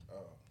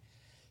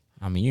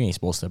I mean, you ain't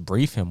supposed to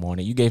brief him on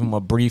it. You gave him a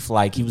brief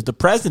like he was the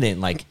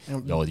president. Like,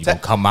 yo, you gonna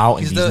come out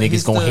and these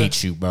niggas gonna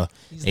hate you, bro.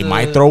 They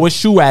might throw a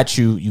shoe at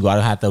you. You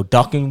gotta have to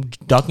duck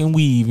and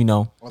weave, you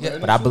know. Yeah,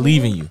 but I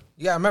believe in you.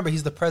 Yeah, I remember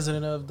he's the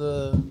president of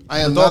the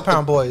Dog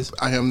Pound Boys.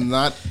 I am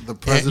not the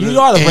president. You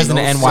are the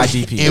president of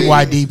NYDP.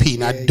 NYDP,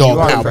 not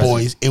Dog Pound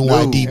Boys.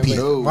 NYDP.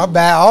 No. My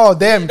bad. Oh,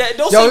 damn.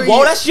 Don't say,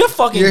 whoa, that's your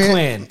fucking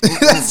clan.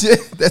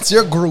 that's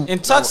your group. In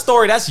Tuck's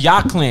story, that's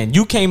your clan.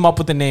 You came up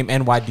with the name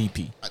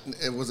NYDP.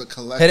 It was a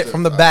collective. Hit it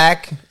from the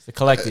back. It's a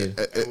collective.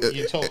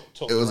 It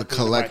was a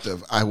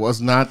collective. I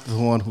was not the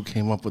one who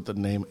came up with the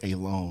name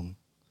alone.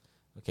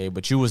 Okay,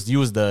 but you was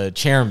the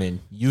chairman.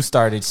 You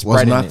started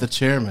spreading Was not it. the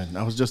chairman.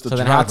 I was just the So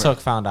driver. then how Tuck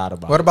found out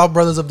about What it? about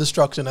Brothers of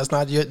Destruction? That's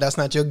not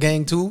your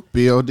gang too?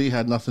 BOD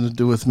had nothing to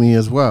do with me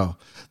as well.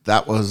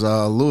 That was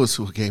Lewis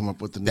who came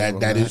up with the name.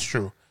 That is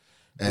true.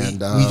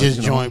 And we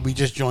just joined. We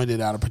just joined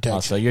it out of protection.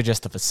 Oh, so you're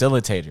just a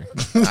facilitator.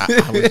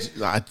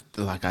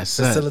 like I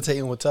said,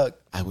 Facilitating with Tuck.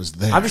 I was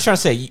there. I'm just trying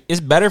to say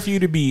it's better for you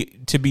to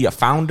be a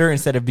founder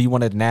instead of be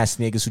one of the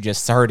nasty niggas who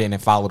just heard it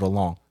and followed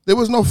along. There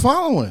was no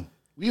following.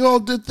 We all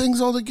did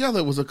things all together.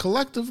 It was a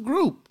collective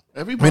group.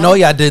 Everybody. We know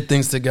y'all did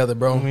things together,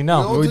 bro. We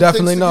know. We did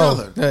definitely things know.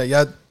 together.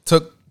 Yeah, y'all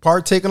took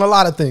part in a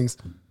lot of things.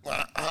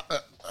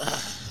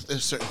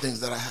 There's certain things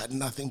that I had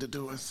nothing to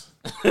do with.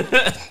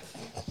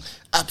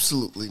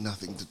 Absolutely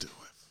nothing to do with.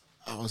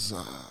 I was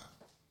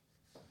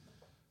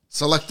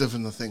selective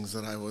in the things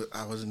that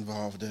I was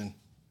involved in.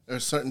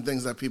 There's certain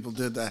things that people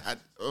did that had.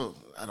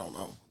 I don't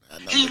know.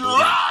 He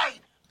lied.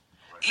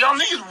 Y'all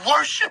niggas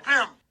worship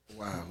him.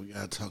 Wow, we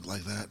gotta talk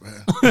like that,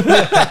 man.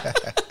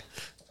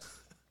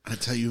 I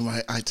tell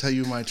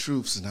you my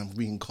truths, and I'm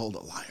being called a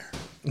liar.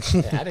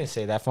 Yeah, I didn't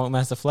say that.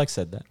 Funkmaster Flex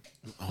said that.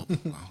 Oh,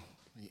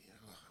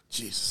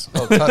 Jesus.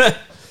 Oh,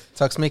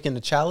 Tuck's making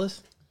the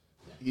chalice?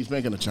 He's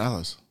making a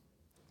chalice.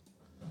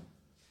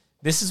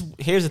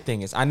 Here's the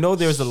thing is I know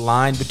there's a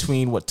line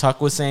between what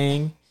Tuck was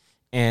saying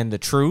and the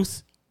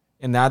truth.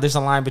 And now there's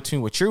a line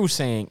between what you're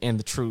saying and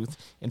the truth.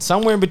 And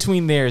somewhere in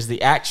between there is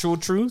the actual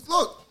truth.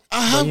 Look,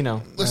 I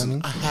have,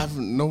 listen, I have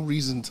no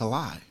reason to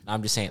lie.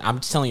 I'm just saying. I'm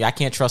just telling you, I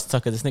can't trust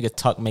Tuck because this nigga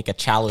Tuck make a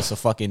chalice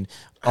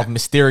of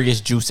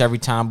mysterious juice every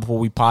time before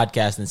we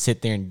podcast and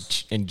sit there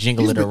and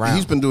jingle it around.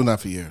 He's been doing that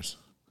for years.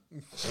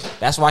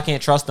 That's why I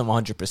can't trust him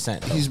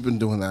 100%. He's been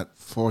doing that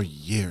for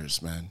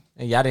years, man.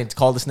 And y'all didn't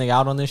call this nigga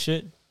out on this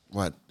shit?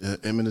 What?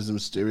 Him and his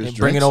mysterious and drinks?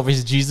 bringing over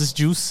his Jesus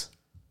juice?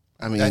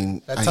 I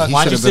mean,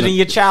 why don't you sit in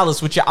your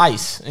chalice with your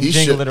ice and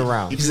jingle it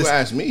around? If you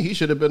ask me, he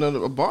should have been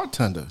a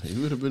bartender. He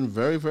would have been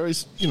very, very,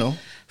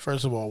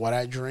 First of all, what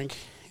I drink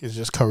is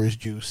just courage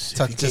juice.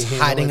 Tuck just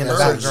hiding in the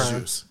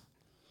background.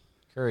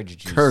 Courage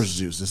juice. Courage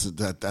juice.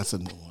 That's a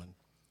new one.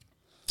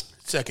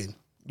 Second.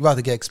 You about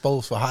to get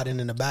exposed for hiding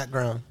in the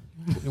background.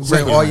 You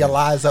bring all your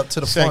lies up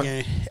to the front.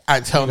 I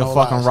tell no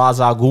fucking lies.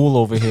 Ra's al Ghul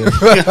over here.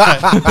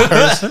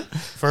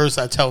 First,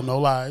 I tell no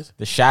lies.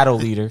 The shadow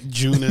leader.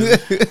 June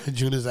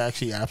is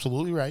actually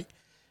absolutely right.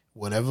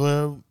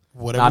 Whatever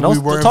don't we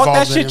were talk that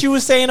involved shit in, you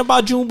was saying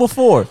about June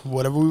before.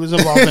 Whatever we was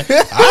involved in,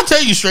 I'll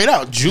tell you straight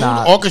out. June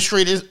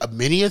orchestrated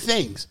many of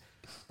things,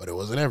 but it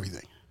wasn't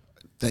everything.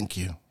 Thank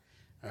you.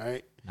 All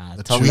right.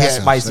 Tell me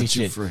that spicy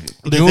shit.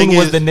 The June thing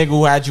was is- the nigga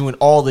who had you in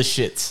all the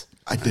shits.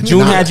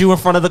 June had you in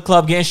front of the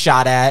club getting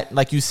shot at,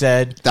 like you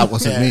said. That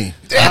wasn't me.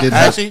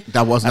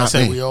 That was not I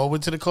said me. we all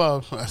went to the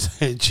club. I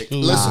said,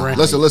 June Listen.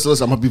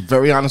 I'm gonna be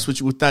very honest with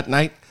you. With that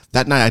night,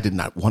 I did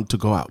not want to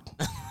go out.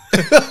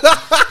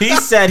 He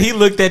said he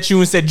looked at you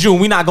and said, "June,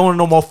 we not going to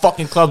no more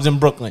fucking clubs in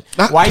Brooklyn."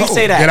 Why you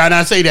say that? Did I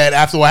not say that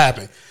after what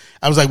happened?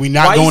 I was like, we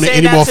not going to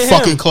any more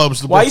fucking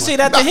clubs. Why you say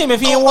that to him if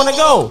he didn't want to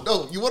go?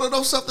 No, you want to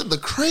know something? The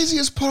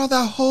craziest part of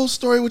that whole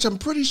story, which I'm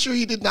pretty sure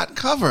he did not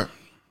cover,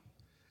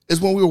 is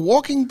when we were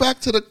walking back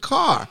to the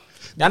car.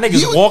 Y'all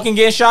niggas walking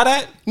getting shot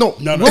at? No.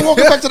 We're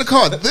walking back to the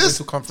car.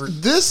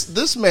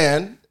 This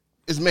man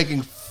is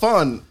making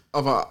fun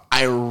of an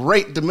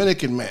irate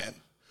Dominican man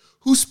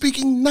who's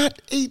speaking not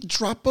a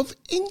drop of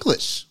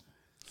English.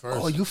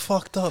 Oh, you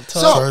fucked up,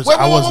 Tuck. So,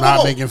 I was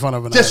not making fun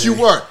of an Yes, you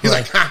were. He's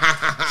like,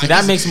 see,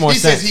 that makes more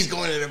sense. He says he's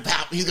going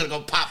to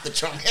go pop the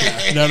trunk.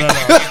 No.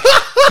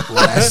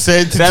 What I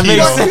said to that Tito.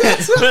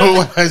 Makes sense.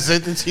 What I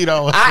said to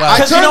Tito was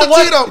I you know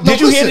what? Tito.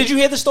 Did you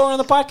hear the story on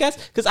the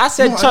podcast? Because I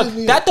said, Chuck,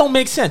 that don't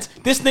make sense.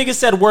 This nigga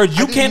said words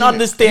you can't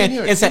understand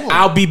and said,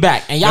 "I'll be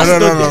back," and y'all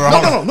stood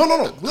there.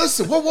 No.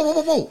 Listen,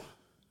 whoa.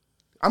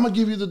 I'm gonna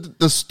give you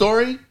the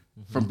story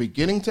from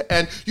beginning to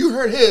end. You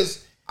heard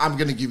his. I'm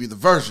gonna give you the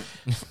version.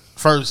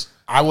 First,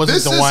 I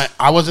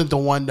wasn't the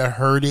one that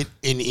heard it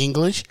in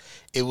English.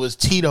 It was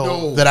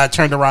Tito that I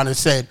turned around and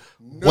said,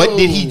 "What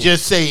did he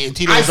just say?" And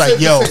Tito was like,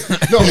 "Yo,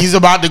 he's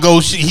about to go.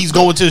 He's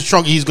going to his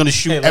trunk. And he's going to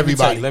shoot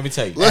everybody." Let me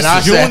tell you. And I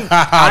said,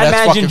 I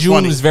imagine June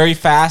funny. was very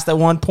fast at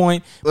one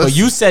point, but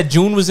you said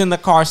June was in the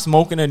car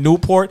smoking a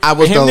Newport.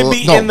 For him to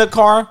be in the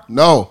car?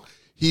 No,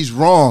 he's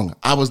wrong.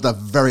 I was the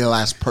very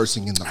last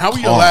person in the car. How were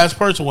you the last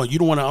person? What, you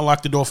don't want to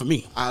unlock the door for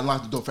me? I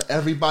unlocked the door for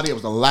everybody. I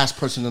was the last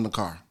person in the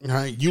car.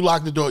 Right? You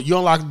locked the door. You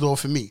unlocked the door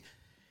for me.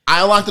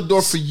 I unlocked the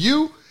door for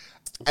you,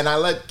 and I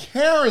let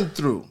Karen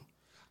through.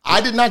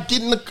 I did not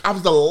get in the. I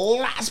was the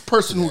last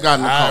person who got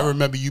in the car. I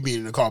remember you being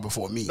in the car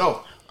before me.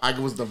 No, I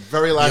was the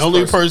very last. The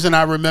only person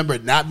I remember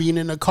not being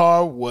in the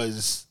car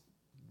was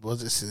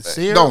it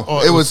Sincere? No,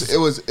 it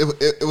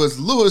was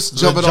Lewis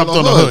jumping on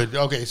the hood.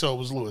 Okay, so it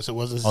was Lewis. It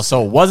wasn't. Oh,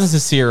 so it wasn't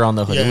Sincere on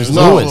the hood. Yeah, it was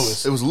Lewis.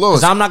 Lewis. It was Lewis.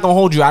 Because I'm not gonna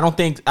hold you. I don't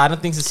think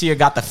Sincere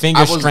got the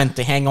finger strength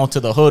to hang on to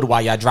the hood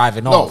while y'all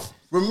driving off.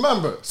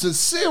 Remember,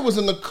 Sincere was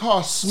in the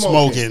car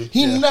smoking.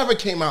 He never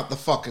came out the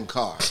fucking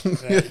car.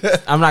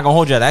 I'm not gonna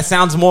hold you. That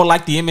sounds more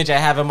like the image I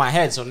have in my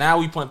head. So now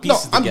we put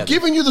pieces together. I'm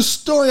giving you the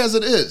story as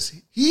it is.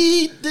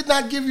 He did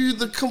not give you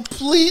the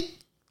complete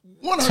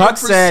 100%. Tuck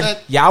said,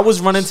 y'all was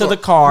running to the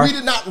car. We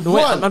did not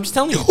run. I'm just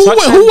telling you.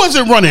 Who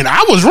wasn't running?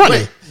 I was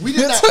running. We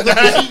did not.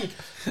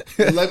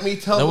 Let me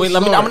tell you.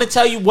 I'm going to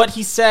tell you what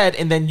he said,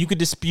 and then you could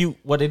dispute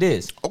what it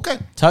is. Okay.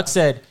 Tuck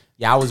said,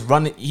 y'all was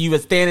running. He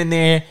was standing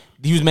there.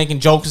 He was making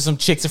jokes with some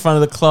chicks in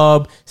front of the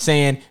club,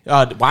 saying,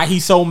 why he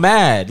so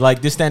mad?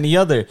 Like this, that, and the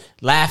other.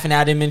 Laughing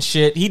at him and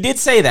shit. He did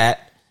say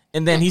that.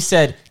 And then he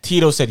said,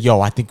 Tito said, yo,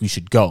 I think we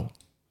should go.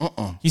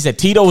 He said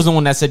Tito was the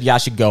one that said y'all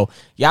should go.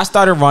 Y'all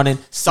started running.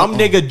 Some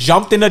nigga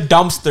jumped in a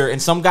dumpster,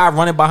 and some guy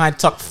running behind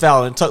Tuck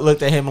fell, and Tuck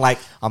looked at him like,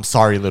 "I'm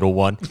sorry, little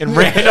one," and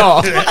ran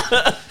off.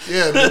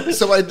 Yeah,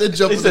 somebody did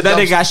jump. He said that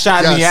nigga got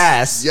shot in the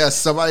ass. Yes,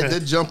 somebody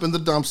did jump in the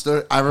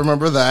dumpster. I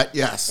remember that.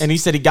 Yes, and he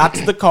said he got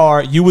to the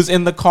car. You was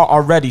in the car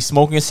already,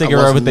 smoking a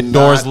cigarette with the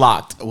doors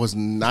locked. I was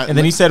not. And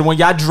then he said when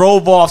y'all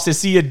drove off,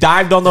 Cecilia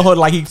dived on the hood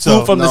like he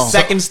flew from the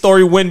second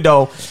story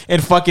window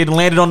and fucking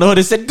landed on the hood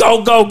and said,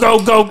 "Go, go,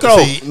 go, go,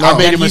 go." See, I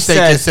made a mistake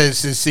and said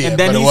Sincere, and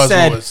then he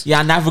said, "Yeah,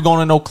 I'm never going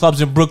to no clubs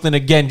in Brooklyn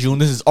again, June.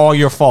 This is all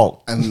your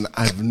fault." And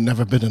I've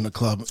never been in a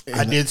club.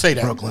 I did say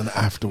that. Brooklyn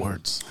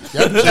afterwards.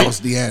 Yep, that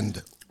was the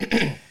end.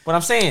 But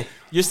I'm saying,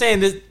 you're saying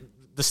this,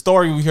 the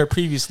story we heard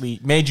previously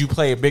made you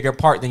play a bigger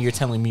part than you're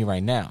telling me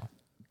right now.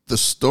 The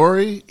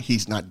story,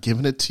 he's not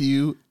giving it to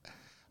you.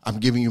 I'm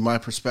giving you my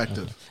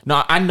perspective. Okay.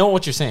 No, I know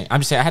what you're saying.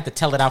 I'm just saying I had to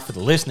tell it out for the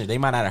listener. They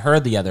might not have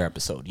heard the other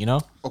episode, you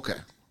know? Okay.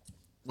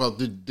 Well,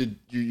 did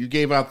you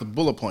gave out the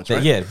bullet points,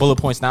 right? Yeah, bullet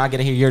points. Now I got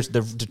to hear yours.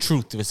 The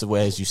truth is the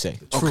way as you say.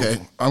 Okay,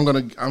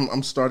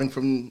 I'm starting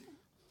from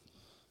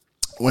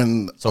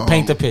when. So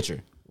paint the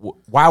picture.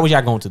 Why was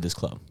y'all going to this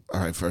club? All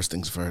right, first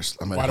things first.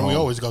 Why do we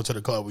always go to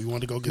the club? We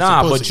want to go get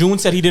some pussy. But June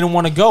said he didn't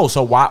want to go.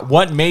 So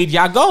what made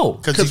y'all go?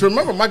 Because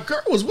remember, my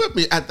girl was with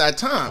me at that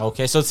time.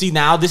 Okay, so see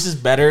now this is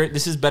better.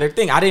 This is better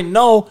thing. I didn't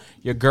know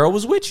your girl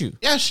was with you.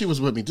 Yeah, she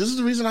was with me. This is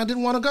the reason I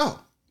didn't want to go.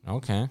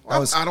 Okay,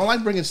 I don't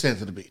like bringing sand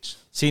to the beach.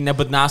 See now,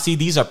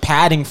 these are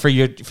padding for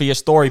your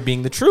story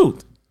being the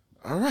truth.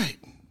 All right,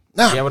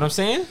 now you know what I'm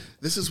saying?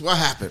 This is what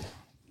happened.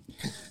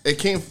 It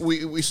came.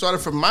 We started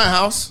from my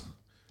house.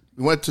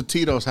 We went to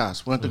Tito's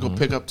house. We went to go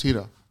pick up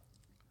Tito.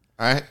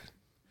 All right.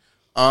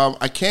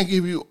 I can't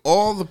give you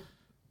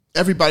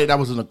everybody that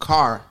was in the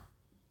car.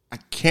 I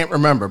can't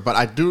remember, but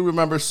I do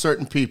remember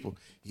certain people.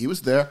 He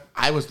was there.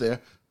 I was there.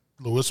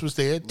 Lewis was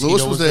there.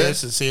 Tito was there.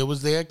 Sincere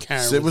was there.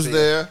 Karen Sid was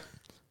there.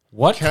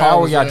 What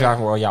car were y'all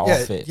driving? Were y'all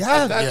all fit?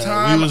 Yeah, at that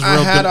time, we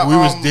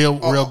was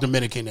real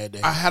Dominican that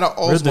day. I had an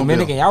Oldsmobile. Real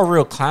Dominican. Y'all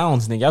real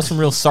clowns, nigga. Y'all some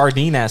real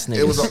sardine ass niggas.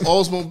 It was an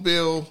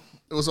Oldsmobile.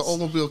 It was an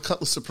Oldsmobile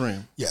Cutlass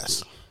Supreme.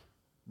 Yes.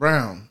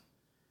 Brown.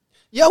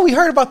 Yo, we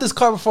heard about this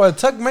car before.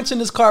 Tuck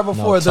mentioned this car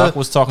before. No, Tuck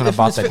was talking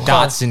about the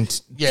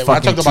Datsun. Yeah, I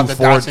talked about the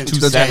Datsun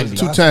 270.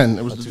 210.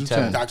 It was the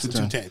 210. Datsun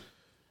 210.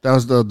 That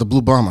was the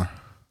blue bomber,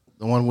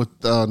 the one with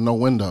no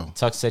window.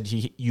 Tuck said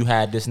you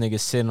had this nigga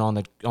sitting on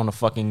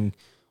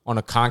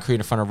the concrete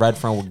in front of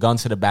Redfern with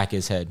guns to the back of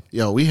his head.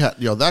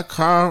 That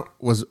car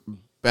was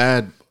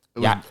bad.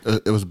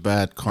 It was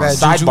bad car.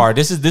 Sidebar.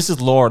 This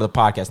is lore of the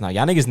podcast now.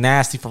 Y'all niggas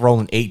nasty for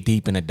rolling 8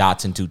 deep in a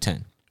Datsun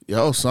 210.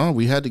 Yo, son,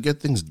 we had to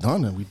get things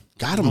done, and we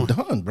got them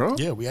done, bro.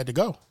 Yeah, we had to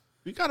go.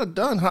 We got it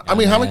done.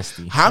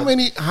 How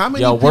many?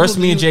 Yo, worst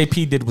me and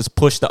JP did was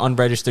push the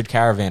unregistered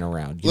caravan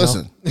around.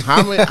 Listen,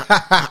 how many?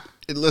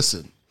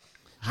 Listen,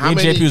 me and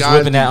JP was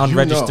whipping that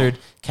unregistered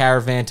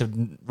caravan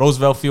to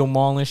Roosevelt Field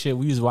Mall and shit.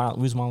 We was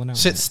wilding out.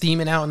 Shit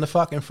steaming out in the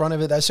fucking front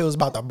of it. That shit was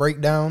about to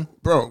break down,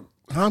 bro.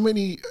 How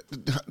many?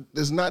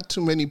 There's not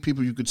too many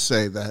people you could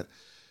say that.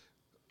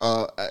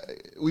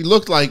 We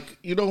looked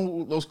like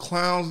those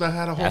clowns that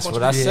had a whole. That's bunch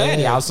what of I said.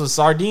 Y'all some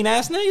sardine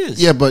ass niggas.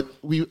 Yeah, but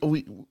we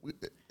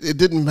it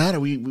didn't matter.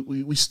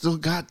 We still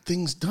got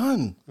things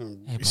done.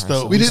 Hey,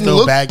 we didn't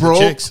look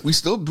broke. We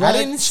still I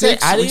didn't say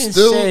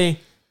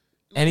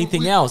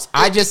anything else.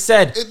 I just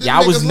said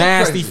y'all was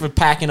nasty for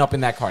packing up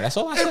in that car. That's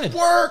all I said. It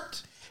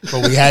worked.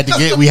 But we had to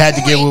get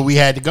where we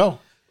had to go.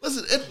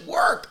 Listen, it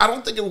worked. I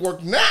don't think it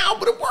worked now,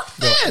 but it worked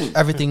then.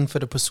 Everything for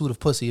the pursuit of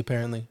pussy,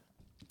 apparently.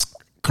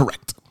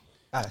 Correct.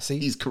 See,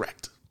 he's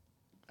correct.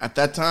 At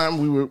that time,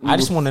 we were. I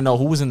just want to know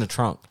who was in the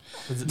trunk.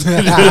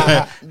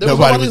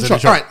 Nobody was in the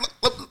trunk. All right,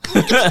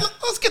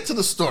 let's get to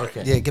the story.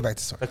 Okay. Yeah, get back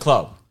to the story. The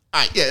club.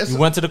 All right, yeah, you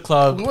went to the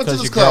club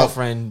because your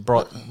girlfriend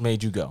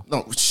made you go.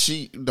 No, no.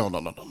 She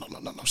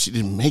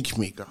didn't make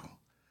me go.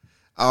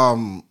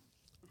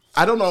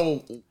 I don't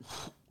know.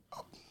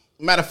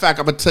 Matter of fact,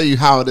 I'm gonna tell you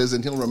how it is,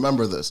 and he'll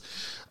remember this.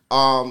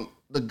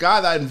 The guy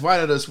that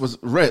invited us was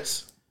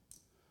Ritz.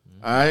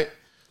 All right.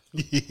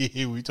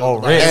 We Oh,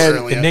 Rich,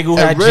 the nigga who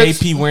had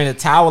JP wearing a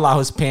towel out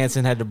his pants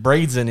and had the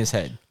braids in his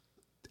head.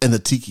 And the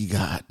tiki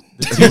god.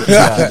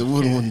 The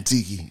wooden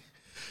tiki.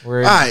 All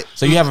right.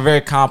 So you have a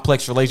very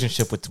complex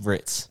relationship with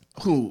Ritz.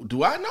 Who?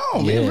 Do I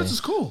know? Me and Ritz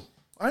is cool.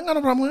 I ain't got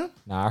no problem with him.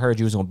 Nah, I heard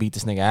you was gonna beat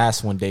this nigga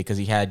ass one day because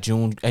he had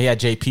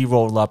JP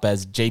rolled up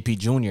as JP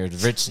Jr.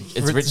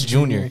 It's Rich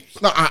Jr.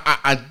 No,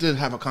 I did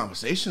have a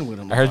conversation with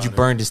him. I heard you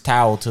burned his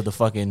towel to the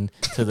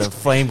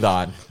flame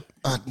god.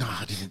 No,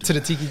 I didn't do to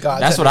the tiki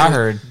god. That's what I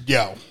heard.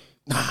 Yo.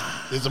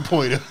 There's a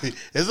point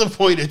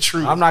of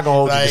truth. I'm not gonna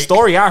hold you. The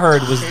story I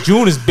heard was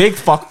June is big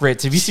fuck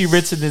Ritz. If you see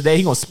Ritz in the day,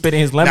 he gonna spit in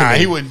his lemonade. Nah,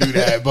 he wouldn't do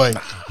that,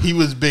 but he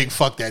was big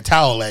fuck that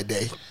towel that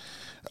day.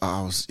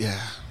 Yeah.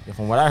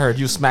 From what I heard,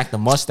 you smacked the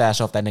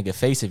mustache off that nigga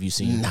face if you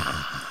see him.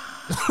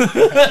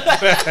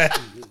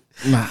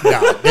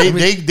 Nah,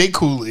 they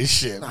cool as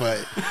shit,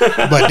 but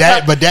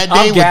that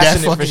day with that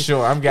fucking for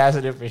sure. I'm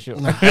gassing it for sure.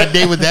 That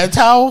day with that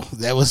towel,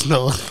 that was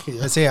no.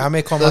 Let's see. I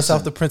may call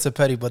myself the Prince of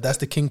Petty, but that's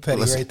the King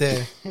Petty right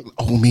there.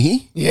 Oh,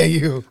 me? Yeah,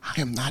 you.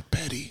 I am not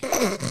petty.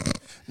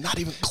 Not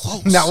even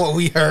close. Not what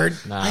we heard.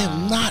 I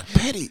am not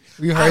petty.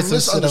 We heard some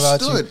shit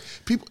about you.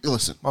 People,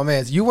 listen. My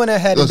man, you went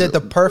ahead and did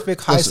the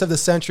perfect heist of the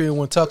century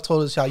when Tuck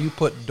told us how you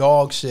put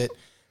dog shit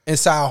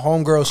inside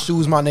homegirl's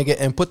shoes, my nigga,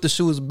 and put the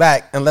shoes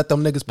back and let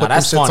them niggas put them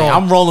shits funny.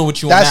 on. I'm rolling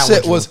with you on that.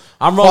 That shit was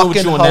I'm rolling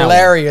with you on that.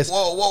 Hilarious.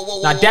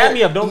 Whoa. Now, dab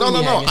me up. Don't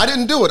No. I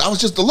didn't do it. I was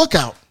just the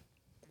lookout.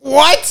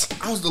 What?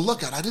 I was the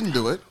lookout. I didn't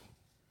do it.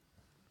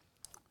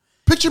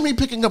 Picture me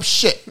picking up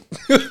shit.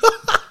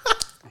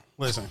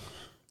 Listen.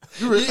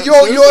 You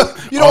don't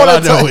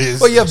want to know is.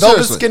 Well, yeah,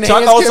 velvet skin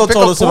Chuck also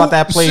told us about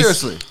that place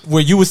Seriously.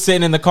 where you was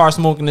sitting in the car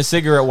smoking a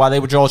cigarette while they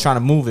were all trying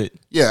to move it.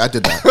 Yeah, I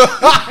did that.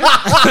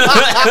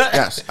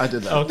 Yes, I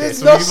did that. Okay, There's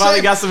so no we finally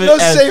shame, got some no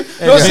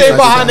shame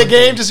behind the that.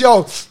 game. Just,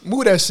 yo,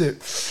 move that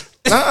shit.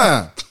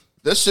 That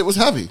shit was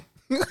heavy.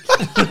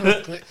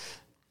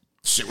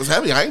 Shit was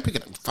heavy. I ain't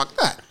picking it. Fuck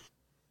that.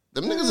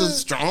 Them niggas is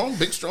strong,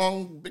 big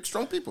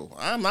strong people.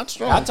 I'm not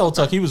strong. I told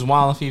Tuck he was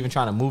wild for even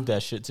trying to move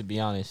that shit, to be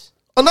honest.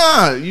 Oh,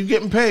 nah, you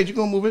getting paid. You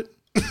gonna move it.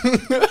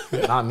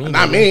 Not me.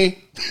 Not me.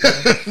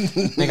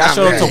 Nigga, I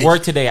showed up to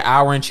work today an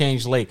hour and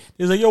change late.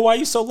 He was like, yo, why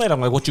you so late?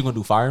 I'm like, what you gonna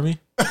do, fire me?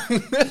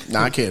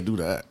 Nah, I can't do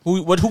that.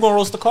 Who gonna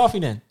roast the coffee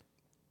then?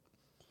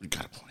 You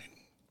got a point.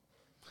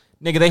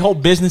 Nigga, they whole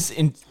business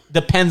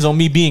depends on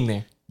me being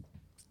there.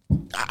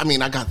 I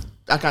mean, I got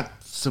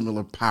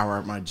similar power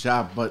at my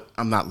job, but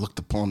I'm not looked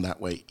upon that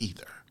way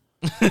either.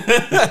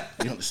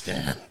 You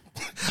understand?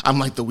 I'm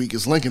like the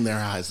weakest link in their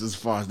eyes as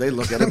far as they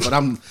look at it, but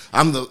I'm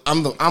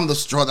the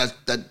straw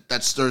that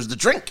stirs the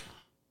drink.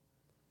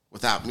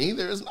 Without me,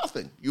 there is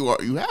nothing. You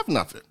have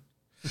nothing.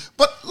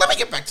 But let me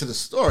get back to the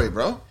story,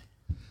 bro. All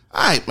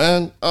right,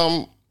 man.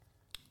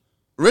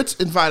 Ritz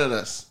invited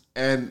us,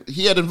 and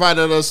he had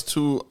invited us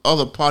to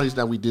other parties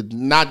that we did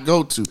not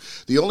go to.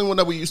 The only one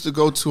that we used to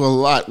go to a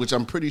lot, which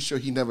I'm pretty sure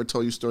he never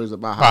told you stories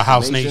about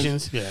House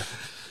Nations. Yeah,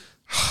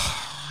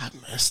 I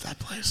missed that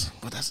place,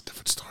 but that's a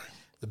different story.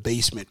 The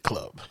Basement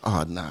Club.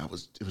 Oh nah, it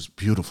was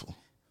beautiful.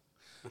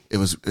 It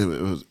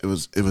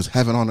was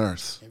heaven on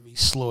earth. Every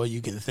slow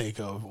you can think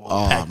of.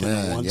 Oh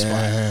man,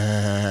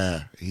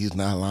 yeah, he's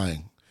not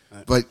lying.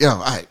 But yeah,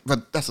 all right,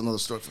 but that's another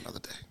story for another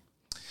day.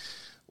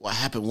 What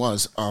happened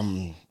was,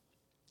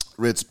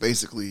 Ritz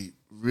basically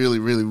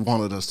really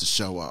wanted us to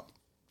show up,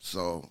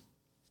 so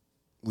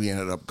we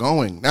ended up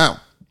going. Now,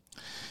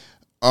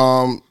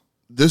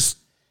 this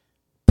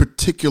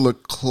particular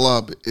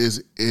club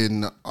is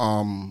in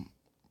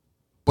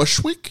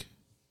Bushwick.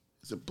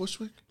 Is it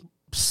Bushwick?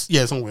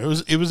 Yeah, somewhere.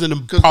 It was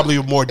in probably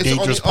a more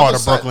dangerous part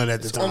of Brooklyn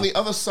at the time. It's on the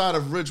other side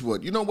of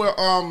Ridgewood. You know where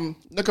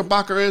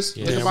Knickerbocker is?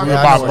 Yeah, Knickerbocker? we're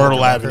about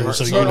Myrtle Avenue.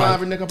 So Myrtle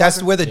Avenue, Knickerbocker?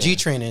 That's where the G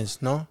train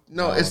is, no?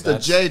 No, it's the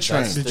J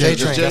train. The J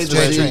train. That's the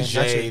J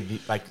train. J,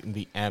 like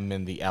the M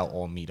and the L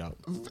all meet up.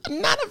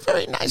 Not a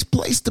very nice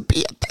place to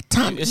be at that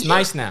time. It's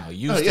nice now.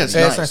 It's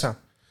nice.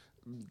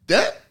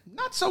 That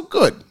not so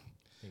good.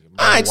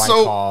 All right,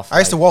 so I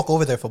used to walk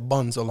over there for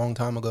buns a long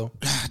time ago.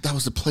 that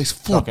was the place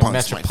for buns,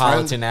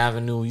 Metropolitan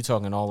Avenue. You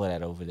talking all of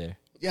that over there?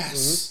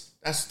 Yes,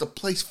 that's the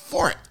place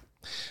for it.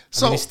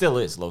 So I mean, it still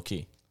is low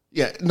key.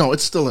 Yeah, no, it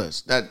still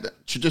is.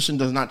 That tradition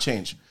does not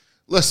change.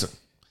 Listen,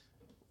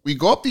 we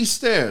go up these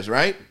stairs,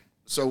 right?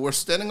 So we're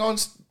standing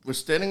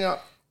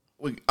up.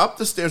 We up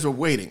the stairs. We're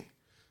waiting.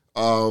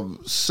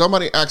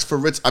 Somebody asked for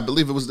Ritz. I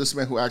believe it was this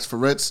man who asked for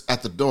Ritz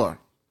at the door.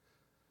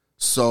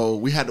 So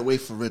we had to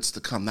wait for Ritz to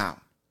come out.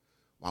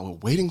 While we're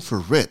waiting for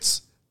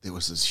Ritz, there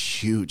was this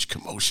huge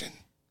commotion.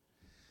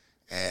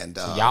 And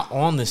so y'all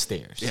on the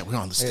stairs. Yeah, we're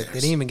on the stairs. They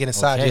didn't even get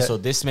inside yet. So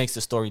this makes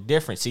the story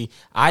different. See,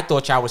 I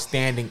thought y'all was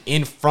standing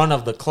in front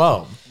of the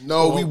club.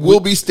 No, we will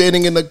be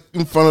standing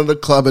in front of the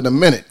club in a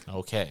minute.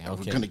 Okay. We're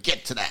going to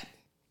get to that.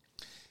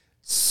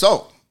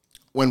 So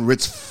when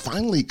Ritz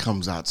finally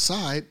comes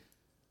outside,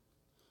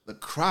 the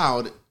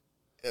crowd,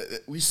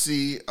 we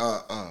see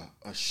a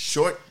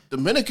short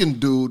Dominican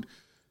dude,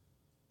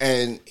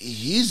 and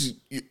he's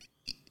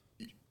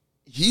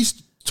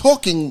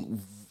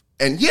talking,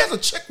 and he has a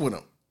chick with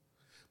him.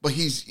 but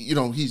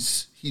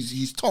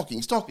he's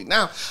talking.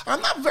 Now,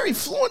 I'm not very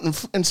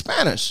fluent in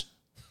Spanish.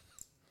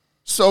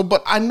 So,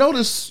 but I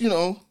notice,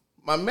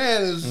 my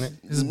man is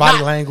his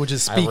body language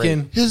is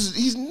speaking.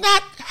 He's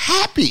not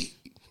happy.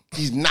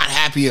 He's not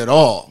happy at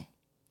all.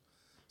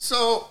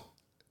 So,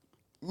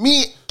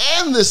 me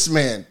and this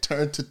man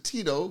turned to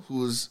Tito,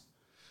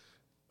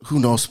 who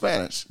knows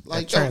Spanish.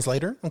 Like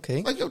translator,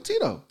 okay. Like, yo,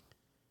 Tito,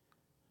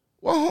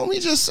 what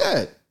homie just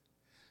said?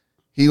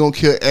 He gonna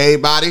kill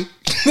everybody.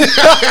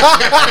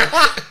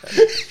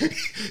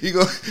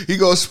 he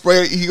gonna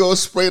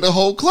spray the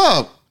whole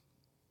club.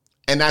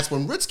 And that's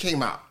when Ritz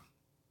came out.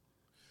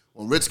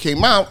 When Ritz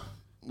came out,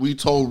 we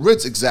told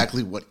Ritz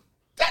exactly what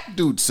that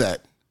dude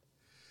said.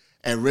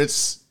 And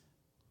Ritz,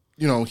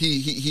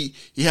 he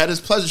had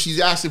his pleasure.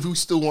 She asked if we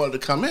still wanted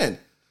to come in.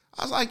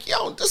 I was like,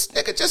 yo, this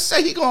nigga just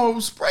said he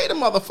gonna spray the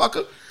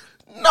motherfucker.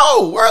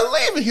 No, we're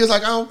leaving. He was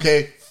like,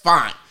 okay,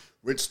 fine.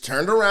 Ritz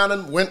turned around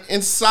and went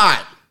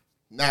inside.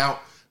 Now,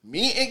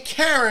 me and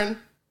Karen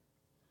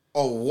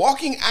are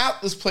walking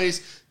out this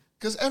place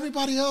because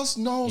everybody else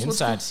knows.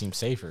 Inside seemed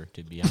safer,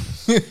 to be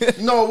honest.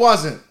 No, it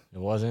wasn't. It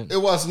wasn't? It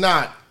was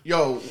not.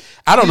 Yo.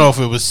 I don't know if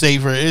it was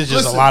safer. It's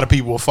just a lot of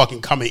people were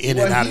fucking coming in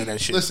and out of that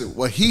shit. Listen,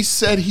 what he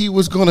said he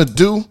was going to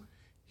do,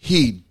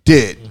 he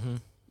did. Mm-hmm.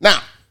 Now,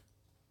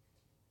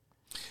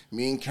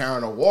 me and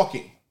Karen are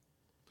walking.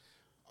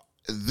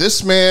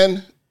 This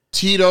man,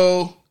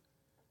 Tito,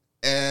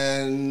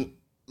 and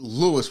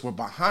Lewis were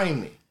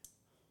behind me.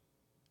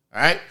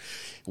 All right?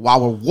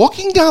 While we're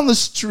walking down the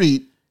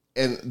street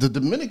and the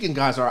Dominican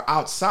guys are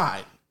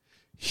outside,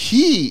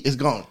 he is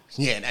going,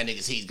 yeah, that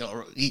nigga, he's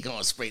going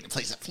to spray the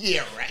place up.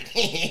 Yeah, right.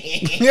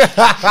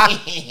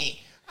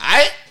 All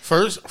right?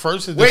 First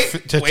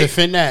to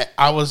defend that,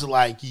 I was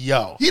like,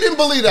 yo. He didn't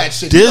believe that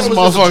shit. This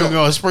motherfucker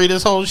going to spray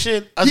this whole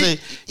shit? I said,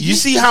 you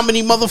see how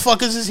many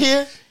motherfuckers is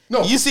here?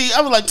 No. You see,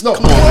 I was like, no,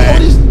 come on,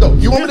 man.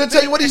 You want me to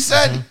tell you what he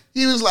said?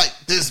 He was like,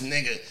 this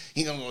nigga,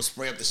 he going to go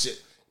spray up the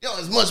shit. Yo,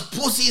 as much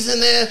pussies in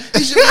there.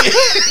 He should be.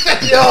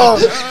 Yo.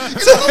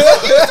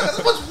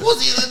 As much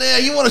pussies in there.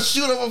 You want to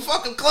shoot up a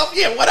fucking club?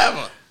 Yeah,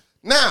 whatever.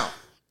 Now,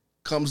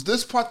 comes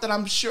this part that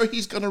I'm sure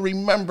he's going to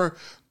remember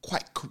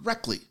quite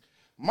correctly.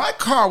 My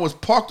car was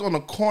parked on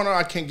a corner.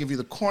 I can't give you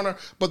the corner.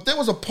 But there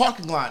was a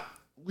parking lot,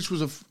 which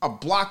was a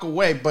block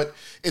away, but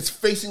it's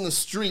facing the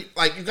street.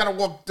 Like, you got to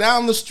walk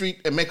down the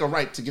street and make a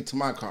right to get to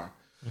my car.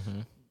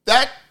 Mm-hmm.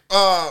 That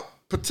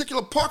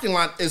particular parking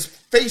lot is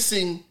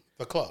facing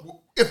the club.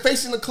 It's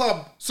facing the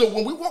club. So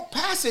when we walk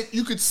past it,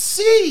 you could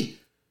see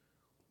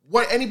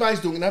what anybody's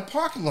doing in that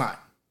parking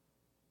lot.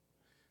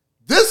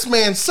 This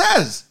man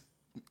says,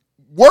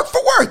 word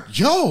for word,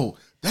 yo,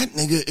 that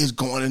nigga is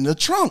going in the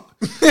trunk.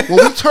 When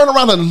we turn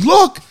around and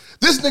look,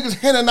 this nigga's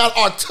handing out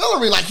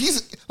artillery like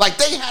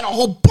they had a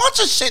whole bunch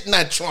of shit in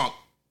that trunk.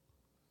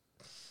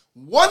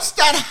 Once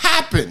that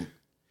happened,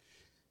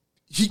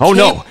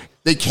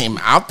 they came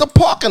out the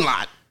parking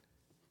lot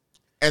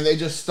and they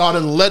just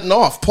started letting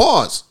off.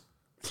 Pause.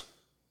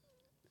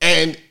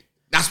 And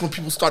that's when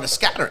people started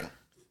scattering.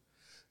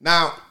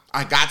 Now,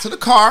 I got to the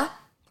car.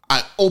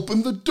 I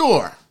opened the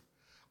door.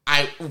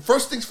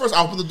 First things first,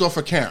 I opened the door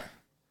for Karen.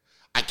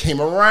 I came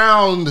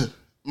around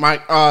to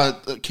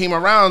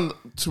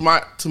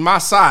my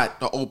side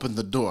to open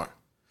the door.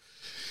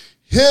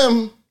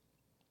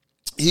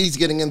 He's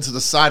getting into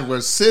the side where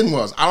Sin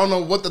was. I don't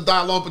know what the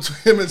dialogue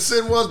between him and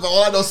Sin was, but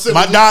all I know Sin.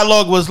 My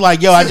dialogue was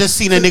like, yo, I just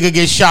seen a nigga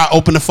get shot.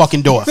 Open the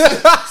fucking door. Sin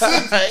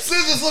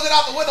just looking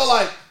out the window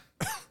like,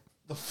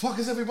 the fuck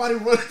is everybody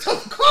running to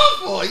the car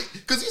for?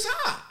 Because he's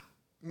hot.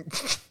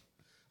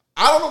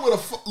 I don't know where the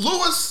fuck.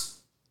 Lewis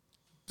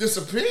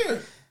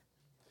disappeared.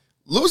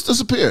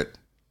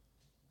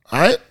 All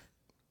right?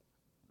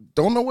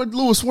 Don't know where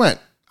Lewis went.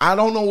 I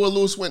don't know where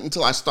Lewis went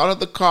until I started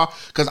the car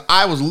because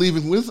I was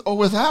leaving with or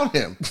without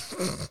him.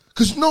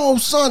 Because no,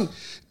 son.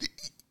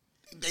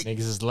 Niggas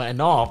is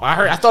letting off.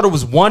 I thought it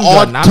was one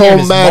gun. Now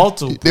there's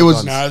multiple. It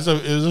was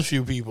a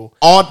few people.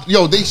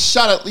 They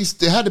shot at least.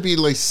 There had to be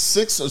like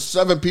 6 or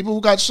 7 people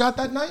who got shot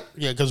that night.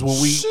 Yeah, because when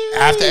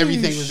after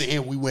everything was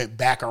in, we went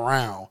back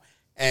around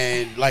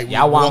and like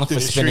y'all wound for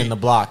spinning the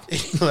block.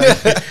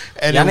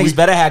 And y'all niggas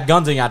better had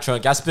guns in y'all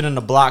truck. Y'all spinning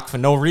the block for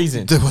no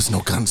reason. There was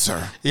no gun,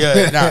 sir.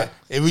 Yeah,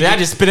 y'all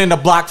just spinning the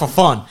block for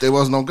fun. There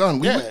was no gun.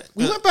 We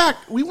went back.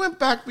 We went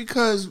back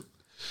because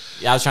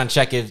I was trying to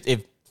check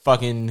if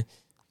fucking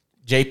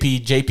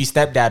JP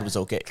stepdad was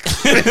okay.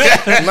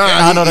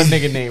 I know the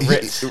nigga named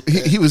Rich.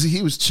 He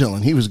was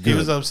chilling. He was good. He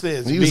was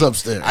upstairs. He was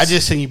upstairs. I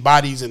just seen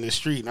bodies in the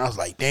street, and I was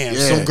like, damn,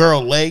 some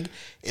girl leg.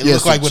 It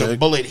looked like when a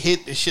bullet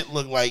hit, the shit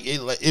looked like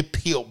it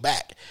peeled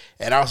back.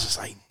 And I was just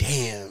like,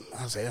 damn.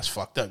 I was like, that's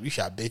fucked up. You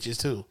shot bitches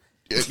too.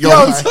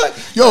 Yo,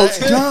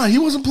 John, he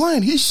wasn't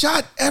playing. He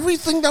shot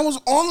everything that was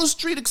on the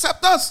street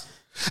except us.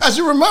 As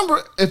you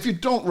remember, if you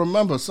don't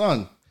remember,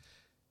 son,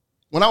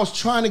 when I was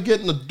trying to get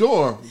in the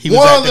door,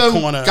 one of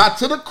them got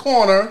to the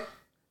corner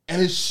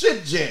and his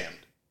shit jammed.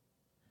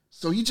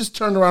 So he just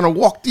turned around and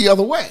walked the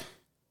other way.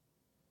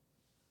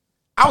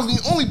 I was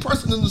the only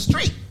person in the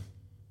street.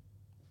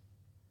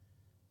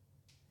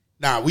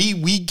 Nah,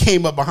 we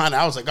came up behind it.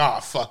 I was like, oh,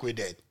 fuck, we're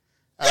dead.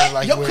 I was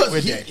like,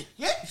 we're dead.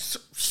 Yeah,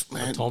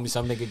 man. Told me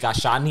some nigga got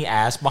shot in the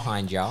ass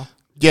behind y'all.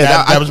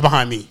 Yeah, that was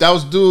behind me. That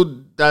was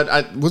dude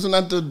wasn't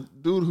that the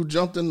dude who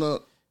jumped in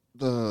the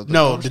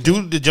no, the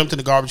dude that jumped in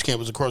the garbage can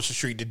was across the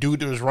street. The dude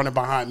that was running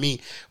behind me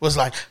was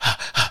like,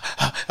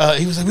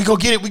 he was like, we go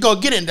get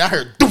it. And I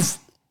heard, doof.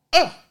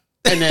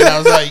 And then I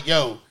was like,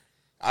 yo,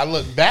 I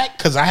looked back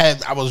because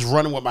I was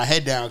running with my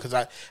head down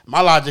because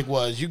my logic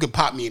was you could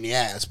pop me in the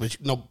ass, but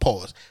no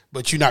pause,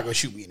 but you're not gonna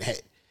shoot me in the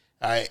head,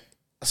 all right?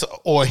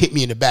 So or hit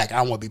me in the back. I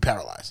don't want to be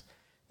paralyzed.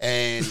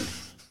 And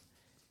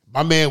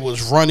my man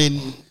was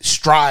running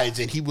strides,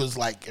 and he was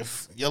like,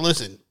 "If you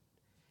listen,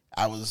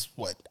 I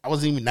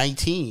wasn't even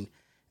 19,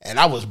 and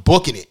I was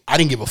booking it. I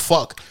didn't give a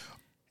fuck."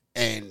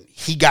 And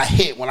he got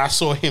hit when I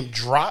saw him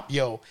drop.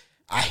 Yo,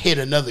 I hit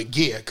another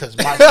gear because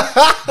my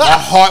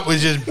heart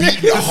was just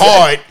beating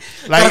hard.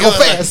 Like, go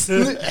fast.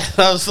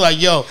 I was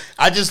like, yo,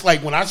 I just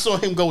like when I saw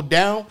him go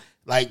down,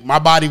 like my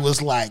body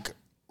was like,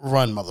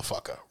 run,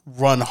 motherfucker.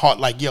 Run hard.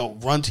 Like, yo,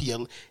 run to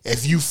your,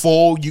 if you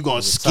fall, you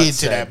gonna skid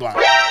to that block.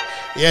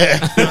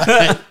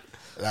 Yeah.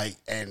 like,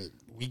 and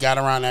we got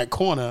around that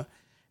corner.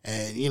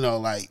 And, you know,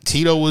 like,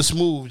 Tito was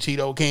smooth.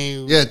 Tito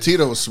came. Yeah,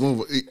 Tito was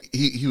smooth.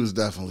 He was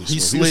definitely smooth. He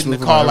slid in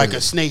the car like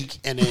a snake.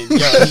 And then, he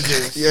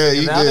just. Yeah,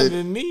 he That did.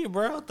 than me,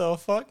 bro. What the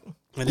fuck?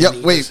 Yeah,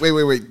 wait.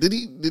 Did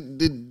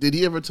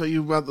he ever tell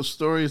you about the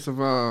stories of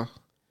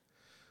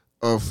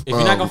If you're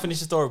not going to finish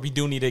the story, we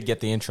do need to get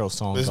the intro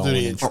song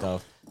going and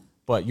stuff.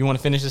 But you want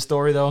to finish the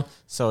story, though?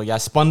 So, y'all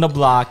spun the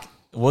block.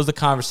 What was the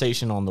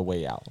conversation on the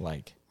way out?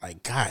 Like,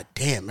 god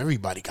damn,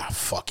 everybody got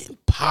fucking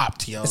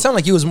popped, yo. It sounded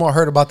like you was more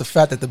hurt about the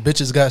fact that the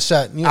bitches got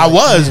shot. I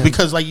was,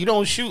 because, like, you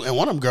don't shoot. And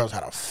one of them girls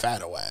had a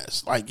fat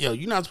ass. Like, yo,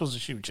 you're not supposed to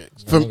shoot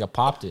chicks. nigga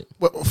popped it.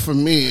 Well, for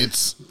me,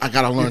 I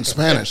got to learn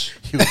Spanish.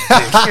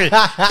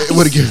 It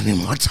would have given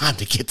me more time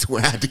to get to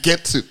where I had to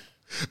get to.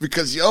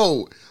 Because,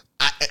 yo,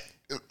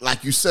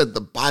 like you said,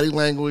 the body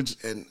language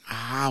and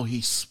how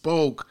he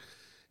spoke,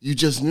 you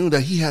just knew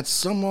that he had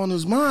something on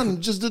his mind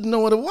and just didn't know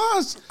what it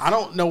was. I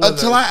don't know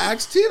until I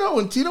asked Tito,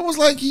 and Tito was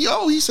like,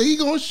 yo, he said he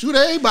gonna shoot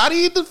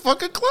everybody in the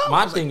fucking club.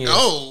 My thing is,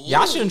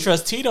 y'all shouldn't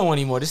trust Tito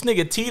anymore. This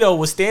nigga Tito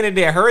was standing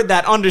there, heard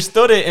that,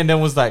 understood it, and then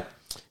was like,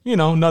 you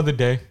know, another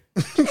day.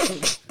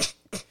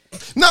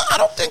 No, I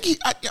don't think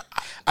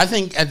I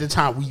think at the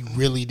time we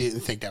really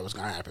didn't think that was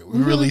gonna happen. We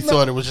really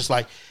thought it was just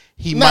like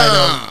he might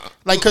have,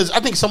 like, because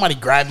I think somebody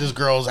grabbed this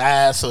girl's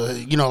ass, or,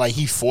 you know, like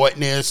he fought in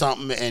there or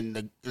something,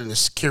 and the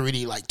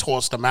security like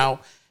tossed him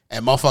out,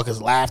 and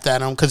motherfuckers laughed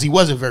at him because he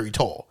wasn't very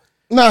tall.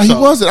 No, he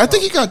wasn't. I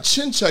think he got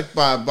chin checked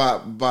by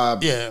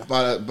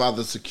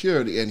the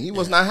security, and he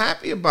was not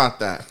happy about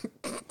that.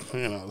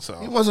 You know, so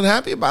he wasn't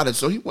happy about it.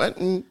 So he went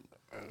and,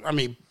 I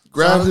mean,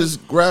 grabbed his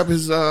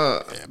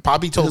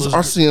Poppy told his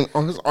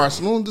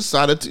arsenal and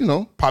decided to, you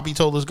know. Poppy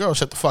told his girl,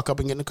 shut the fuck up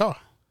and get in the car.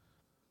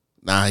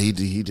 Nah, he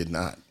did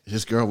not.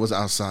 His girl was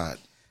outside.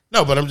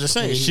 No, but I'm just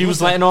saying. She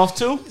was letting off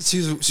too? She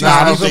was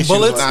leaving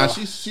bullets? Nah,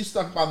 she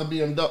stuck by the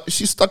BMW.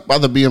 She stuck by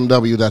the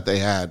BMW that they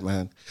had,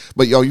 man.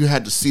 But, yo, you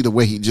had to see the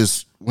way he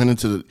just went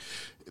into the...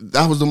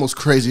 That was the most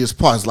craziest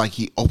part. It's like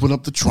he opened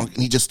up the trunk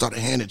and he just started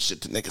handing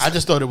shit to niggas. I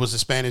just thought it was the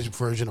Spanish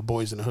version of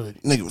Boys in the Hood.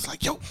 Nigga was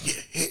like, yo, yeah.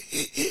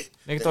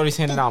 Nigga thought he's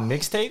handing out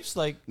mixtapes?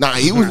 Like, nah,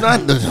 he was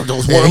not.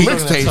 Those weren't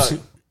mixtapes.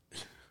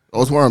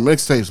 Those weren't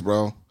mixtapes,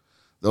 bro.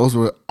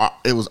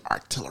 It was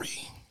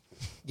artillery.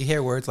 You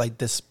hear words like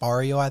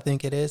dispario, I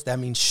think it is. That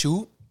means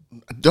shoot.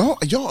 Yo.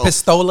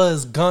 Pistola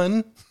is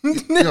gun.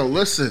 Yo,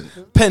 listen.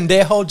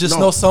 Pendejo, just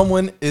know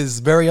someone is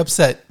very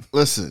upset.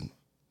 Listen.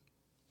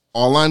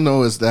 All I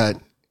know is that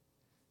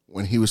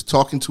when he was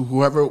talking to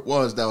whoever it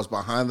was that was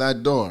behind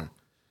that door,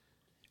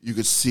 you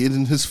could see it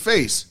in his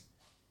face.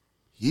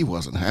 He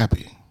wasn't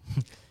happy.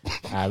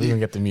 All right, we're going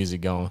to get the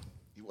music going.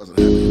 He wasn't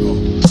happy at all.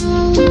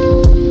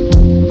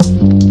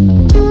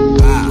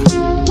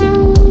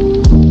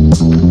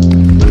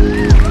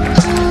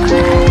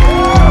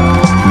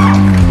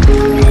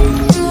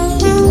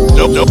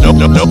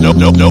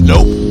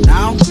 Nope.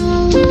 Now,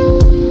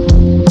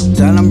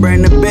 tell him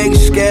bring the big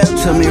scale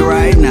to me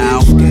right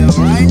now.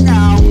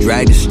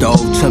 Drag the stove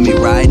to me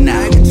right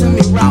now.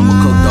 I'ma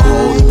cook the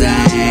whole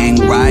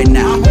thing right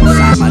now.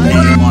 Sign my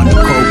name on the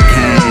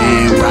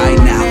cocaine right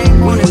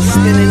now. When it was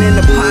spinning in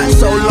the pot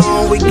so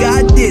long, we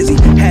got dizzy.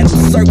 Had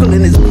them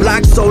circling his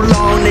block so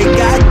long, they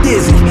got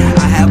dizzy.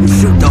 I have them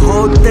shoot the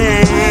whole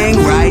thing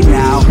right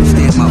now.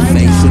 Stick my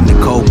face in the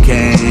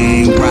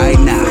cocaine right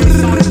now.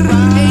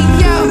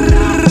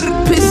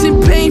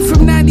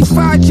 From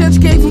 95, judge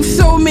gave him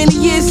so many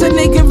years, a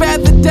nigga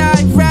rather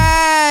die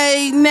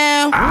right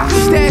now.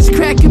 Stash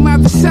cracking my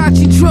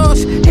Versace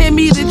drawers. Hand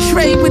me the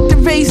tray with the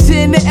raisin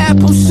and the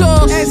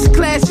applesauce. S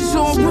classes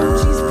on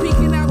Ruchies,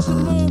 peeking out the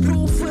moon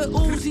roof for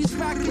Uzis,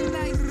 rocking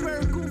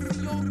iceberg,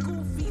 goofy on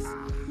goofies.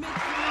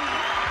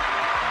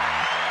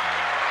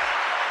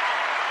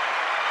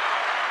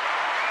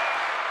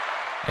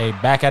 Hey,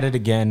 back at it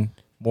again.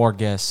 More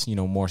guests, you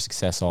know, more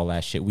success, all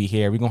that shit. We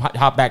here. We're going to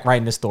hop back right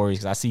in the stories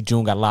because I see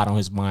June got a lot on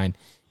his mind.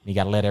 And he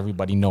got to let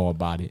everybody know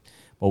about it.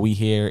 But we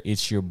here.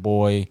 It's your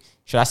boy.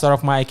 Should I start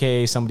off with my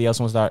AKA? Somebody else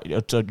wants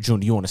to start?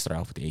 June, do you want to start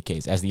off with the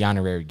AKs as the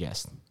honorary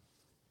guest?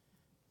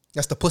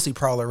 That's the pussy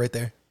prowler right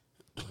there.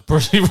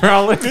 Pussy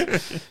prowler?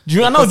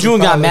 June, I know June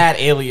got mad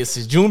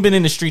aliases. June been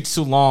in the streets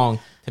too long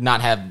to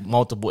not have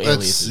multiple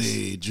aliases. Let's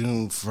see.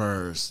 June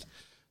 1st.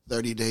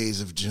 30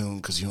 days of June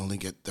because you only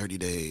get 30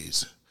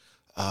 days.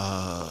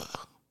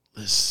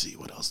 Let's see.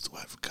 What else do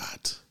I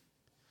forgot?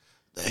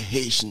 The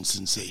Haitian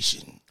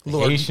sensation. The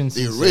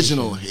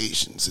original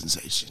Haitian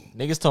sensation.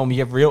 Niggas told me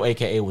your real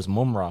AKA was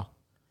Mumra.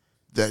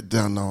 That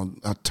down on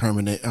a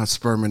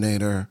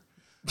Sperminator.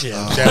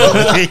 Yeah,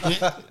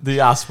 the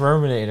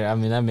Sperminator. I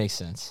mean, that makes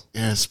sense.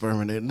 Yeah,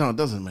 Sperminator. No, it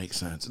doesn't make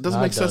sense. It doesn't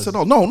make sense at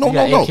all.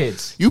 No.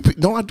 Kids.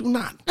 No, I do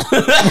not.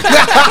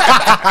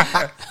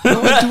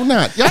 No, I do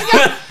not.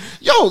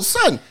 Yo,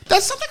 son,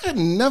 that's something I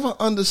never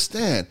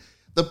understand.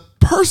 The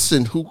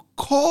person who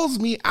calls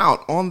me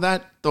out on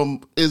that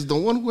is the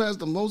one who has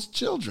the most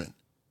children.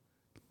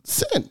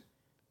 Sin.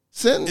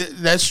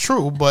 That's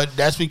true, but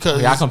that's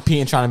because y'all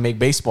competing trying to make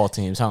baseball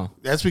teams, huh?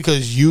 That's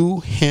because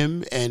you,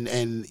 him,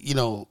 and you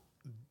know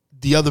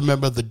the other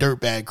member of the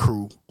Dirtbag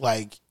crew,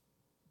 like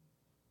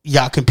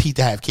y'all compete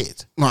to have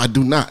kids. No, I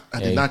do not.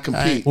 I did not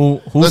compete.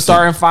 Who's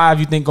starting 5?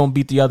 You think gonna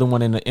beat the other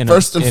one in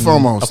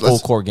foremost, a full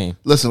court game?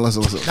 Listen. Nah,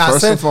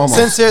 First and foremost,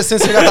 Sincere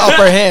got the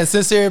upper hand.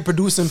 Sincere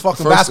producing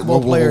fucking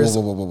basketball players.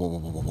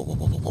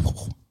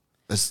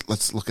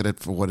 Let's look at it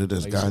for what it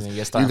is, guys.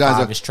 You guys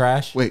are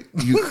trash. Wait,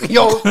 you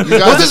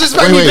guys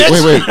disrespect me,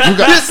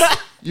 bitch.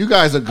 You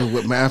guys are good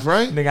with math,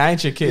 right? Nigga, I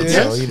ain't your kid,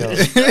 so you know.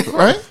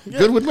 Right?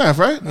 Good with math,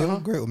 right? Yeah,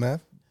 I'm great with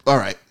math. All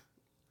right,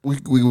 we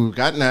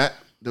got Nat,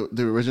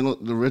 the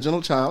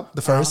original child,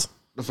 the first.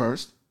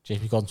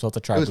 JP called himself the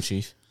tribal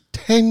chief.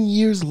 10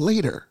 years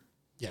later.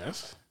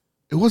 Yes.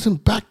 It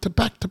wasn't back to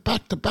back to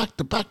back to back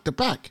to back to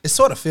back. It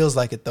sort of feels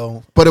like it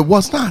though. But it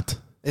was not.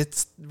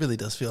 It really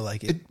does feel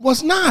like it. It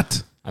was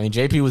not. I mean,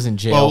 JP was in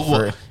jail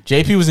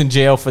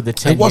for the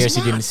 10 years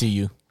he didn't see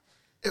you.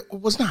 It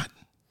was not.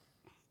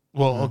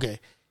 Well, okay.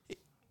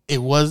 It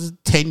was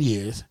 10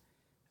 years.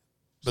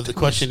 But the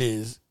question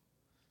is,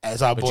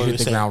 as our boy you hit was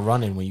the saying, ground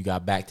running when you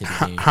got back to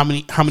the game. How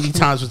many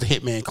times was the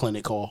Hitman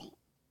Clinic called?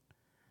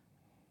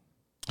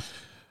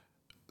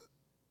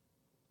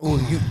 Ooh,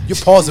 you're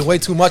pausing way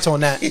too much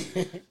on that.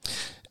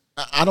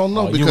 I don't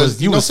know because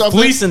you was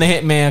fleecing the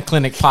Hitman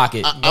Clinic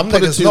pocket. I'm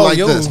put it to you like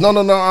this. No.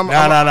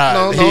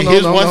 No.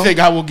 Here's one thing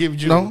I will give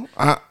you. No,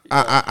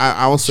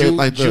 I will say it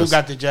like this. Drew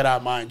got the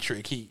Jedi mind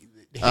trick.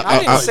 I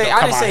didn't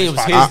say it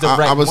was his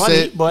direct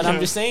money, but I'm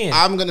just saying.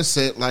 I'm gonna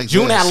say it like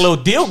June this. had a little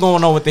deal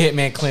going on with the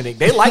Hitman Clinic.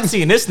 They like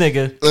seeing this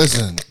nigga.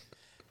 Listen,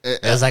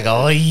 it was like,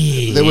 oh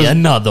yeah,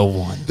 another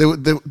one.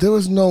 There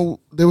was no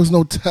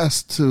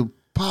test to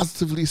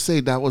positively say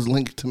that was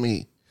linked to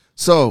me.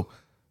 So,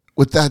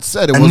 with that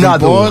said, it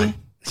wasn't born.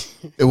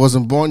 It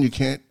wasn't born. You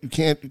can't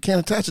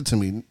attach it to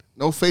me.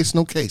 No face,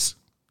 no case.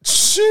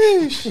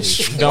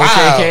 Sheesh. You don't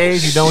shake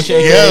hands. You don't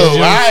shake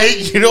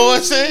hands. You know what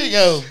I'm saying?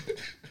 Yo,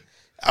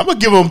 I'm gonna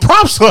give him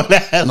props on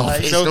that. No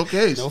face, no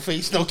case. No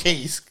face, no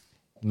case.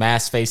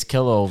 Mass face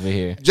killer over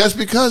here. Just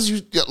because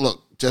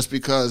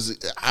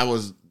I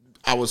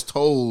was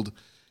told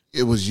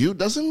it was you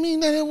doesn't mean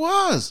that it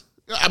was.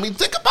 I mean,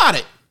 think about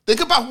it. Think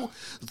about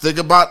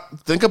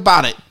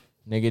it.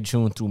 Nigga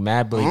June threw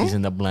mad blades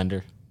in the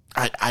blender.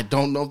 I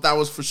don't know if that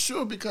was for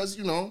sure because,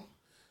 you know,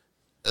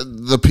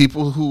 the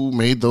people who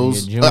made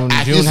those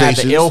accusations. June had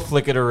the ill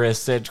flick of the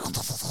wrist. Said,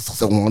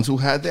 the ones who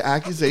had the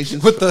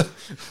accusations, the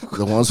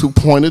ones who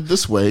pointed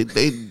this way,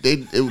 they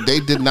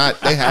did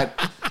not. They had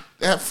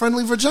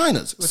friendly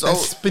vaginas. With that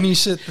spinny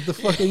shit that the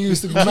fucking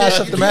used to mash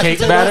up the cake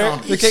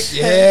batter. The cake,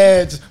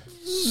 yeah.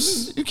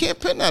 You can't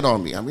pin that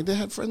on me. I mean, they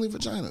had friendly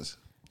vaginas.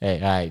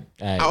 Hey, all right.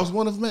 I was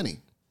one of many.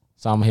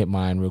 So I'm gonna hit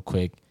mine real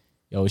quick.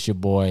 Yo, it's your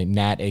boy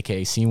Nat,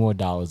 aka Seymour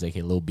Dollars,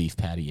 aka Lil Beef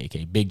Patty,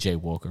 aka Big J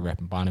Walker,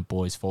 repping Bonnet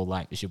Boys Full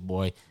Life. It's your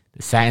boy,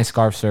 the Satin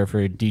Scarf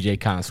Surfer, DJ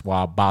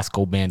Connoisseur,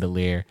 Bosco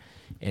Bandolier,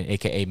 and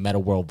aka Meta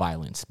World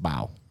Violence.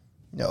 Bow.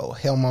 Yo,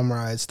 Hail Mama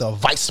Rides, the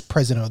vice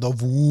president of the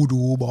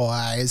Voodoo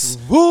Boys.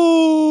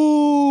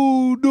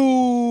 Voodoo.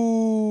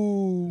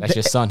 That's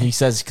your son. He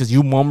says because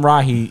you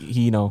Mumra, he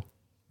you know.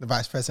 The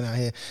vice president out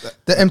here.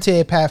 The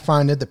MTA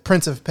Pathfinder, the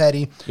Prince of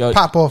Petty,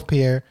 Pop-Off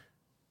Pierre.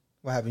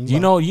 What happened? You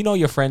know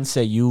your friends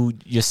say your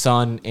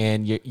son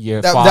and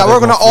your father that we're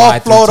gonna all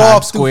float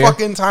off through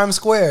fucking Times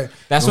Square.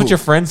 That's what your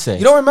friends say.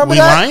 You don't remember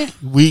that? Lying?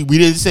 We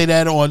didn't say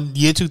that on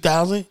year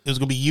 2000. It was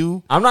gonna be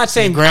you. I'm not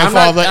saying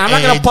grandfather. I'm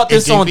not gonna put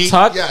this on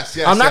Tuck.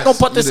 I'm not gonna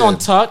put this on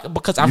Tuck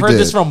because I've heard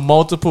this from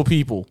multiple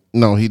people.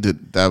 No, he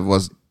did. That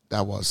was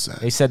sad.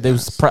 They said there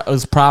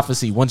was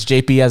prophecy. Once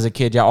JP has a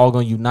kid, y'all all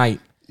gonna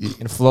unite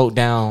and float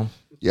down.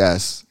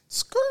 Yes.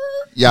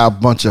 Y'all a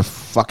bunch of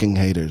fucking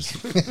haters.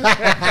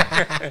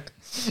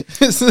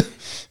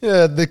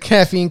 The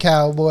caffeine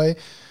cowboy.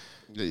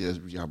 Yeah,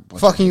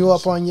 fucking you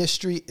up on your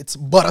street. It's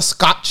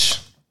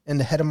butterscotch. And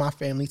the head of my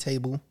family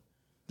table,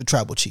 the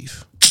tribal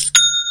chief.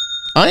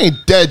 I ain't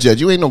dead yet.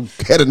 You ain't no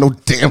head of no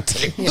damn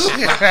table.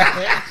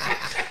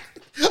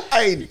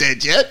 I ain't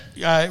dead yet.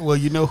 All right, well,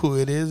 you know who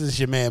it is. It's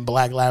your man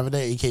Black Lavender,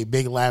 a.k.a.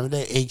 Big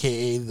Lavender,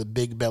 a.k.a. the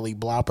Big Belly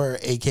Blopper,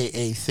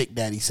 a.k.a. Thick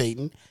Daddy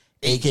Satan,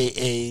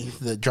 a.k.a.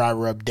 the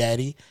Driver Up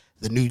Daddy,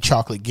 the new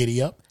Chocolate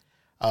Giddy Up.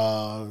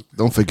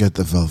 Don't forget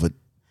the Velvet.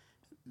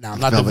 No, I'm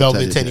not the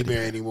Velvet Teddy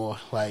Bear anymore.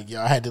 Like,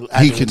 yo, I had to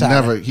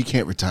He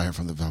can't retire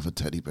from the Velvet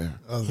Teddy Bear.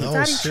 Oh,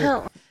 no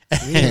shit.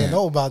 We didn't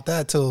know about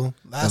that till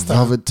last time.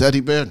 Velvet Teddy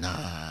Bear?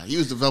 Nah. He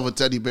was the Velvet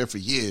Teddy Bear for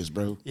years,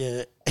 bro.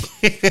 Yeah.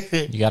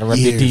 You got to rep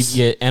your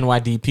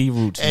NYDP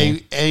roots,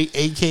 man.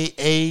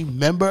 A.k.a.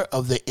 member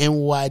of the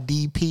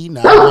NYDP.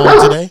 Not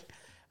on today.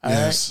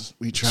 Yes.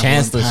 We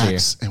travel in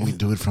packs, and we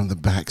do it from the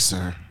back,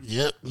 sir.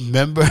 Yep.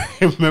 Member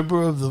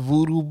of the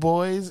Voodoo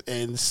Boys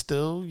and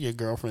still your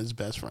girlfriend's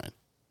best friend.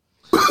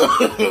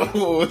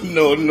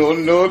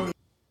 No.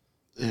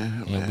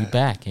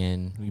 Yeah,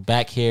 and we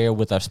back here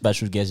with our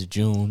special guest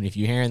June. If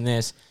you're hearing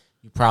this,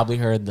 you probably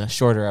heard the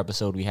shorter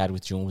episode we had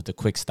with June with the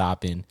quick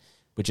stop in,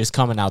 which is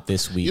coming out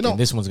this week, and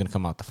this one's gonna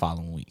come out the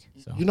following week.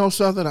 So. You know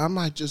something? I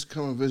might just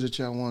come and visit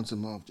y'all once a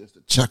month just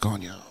to check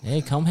on y'all.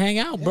 Hey, come hang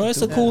out, bro.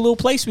 It's a cool little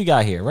place we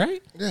got here,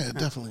 right? Yeah, it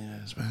definitely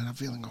is, man. I'm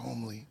feeling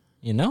homely.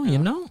 You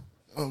know.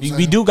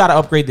 We do got to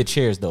upgrade the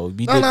chairs though.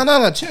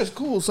 No. Chairs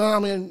cool, son. I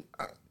mean,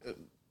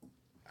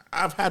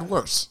 I've had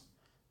worse.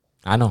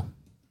 I know.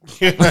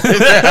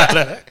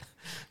 Literally.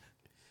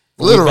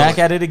 We're back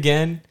at it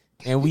again,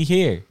 and we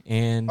here.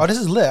 And this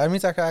is lit. That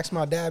means I can ask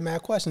my dad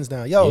mad questions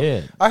now.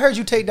 Yo, I heard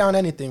you take down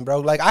anything, bro.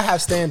 Like, I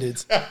have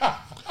standards.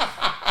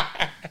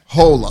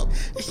 Hold up.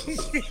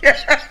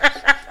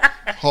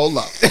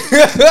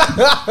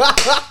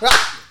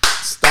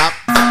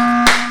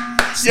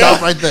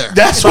 Stop right there.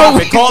 That's what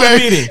we call the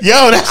meeting. Yo,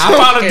 I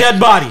found a dead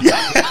body.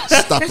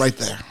 Stop right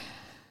there.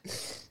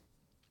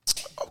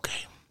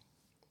 Okay.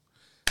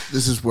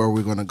 This is where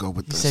we're going to go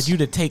with this. He said you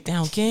the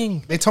takedown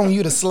king. They told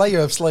you the slayer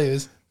of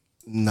slayers.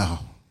 No.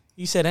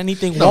 He said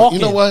anything walking.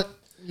 You know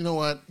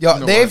what? Yo,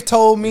 they've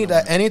told me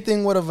that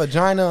anything with a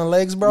vagina and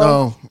legs,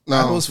 bro.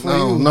 No.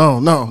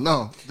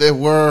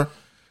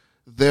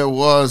 There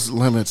was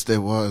limits. There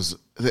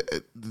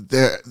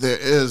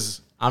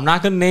is. I'm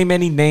not gonna name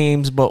any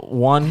names, but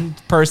one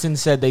person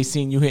said they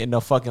seen you hitting a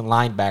fucking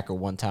linebacker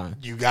one time.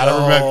 You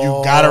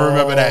gotta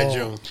remember that,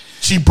 June.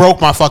 She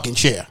broke my fucking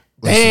chair.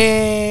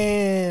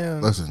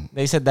 Damn. Listen.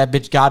 They said that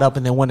bitch got up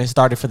and then went and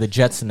started for the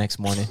Jets the next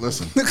morning.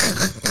 Listen.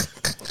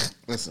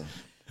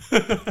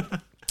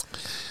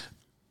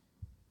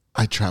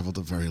 I traveled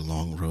a very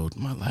long road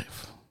in my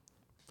life.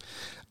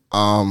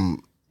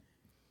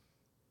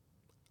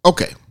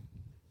 Okay.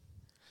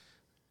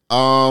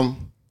 How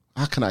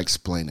can I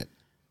explain it?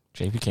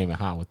 JP came in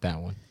hot with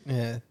that one.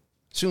 Yeah,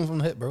 shooting from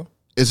the hip, bro.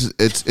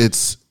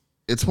 It's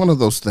one of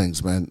those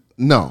things, man.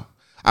 No,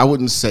 I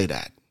wouldn't say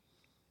that.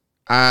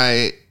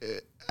 I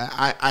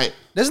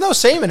There's no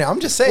shame in it. I'm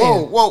just saying.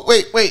 Whoa,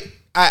 wait.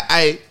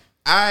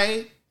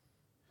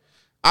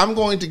 I'm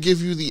going to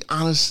give you the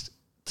honest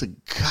to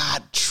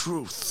God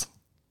truth.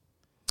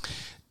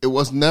 It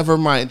was never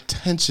my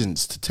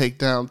intentions to take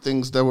down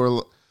things that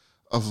were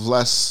of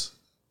less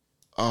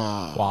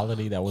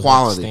quality. That was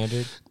quality.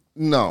 Standard.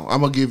 No,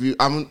 I'm gonna give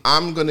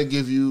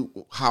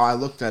you how I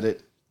looked at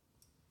it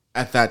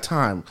at that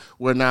time.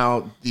 Where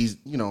now these,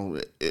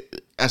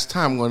 as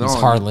time went on,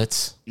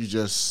 harlots,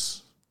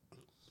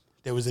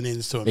 there was an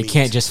end to it. They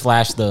can't just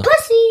flash the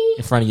pussy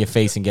in front of your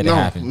face and get it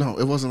happen. No,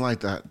 it wasn't like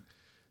that.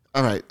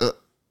 All right,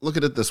 look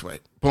at it this way.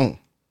 Boom.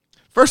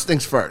 First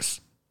things first.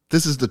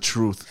 This is the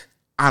truth,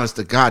 honest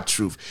to God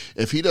truth.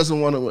 If he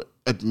doesn't want to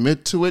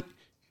admit to it,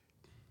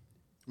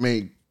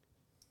 may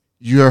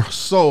your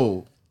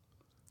soul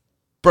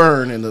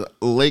burn in the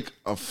lake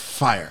of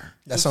fire.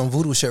 That's some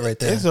voodoo shit right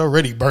there. It's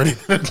already burning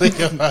in the lake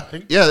of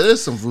fire. Yeah, it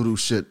is some voodoo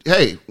shit.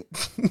 Hey,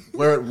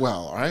 wear it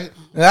well, all right?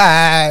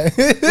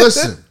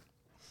 Listen.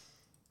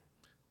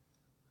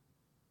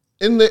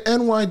 In the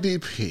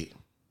NYDP,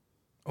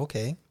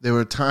 okay, there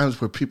were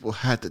times where people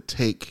had to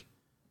take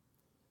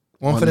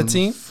one for the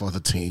team. For the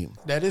team.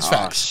 That is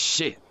facts. Oh,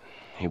 shit.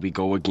 Here we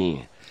go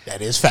again.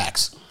 That is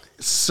facts.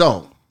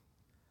 So,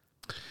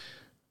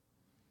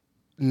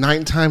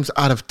 9 times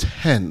out of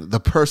 10, the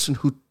person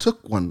who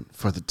took one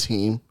for the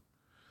team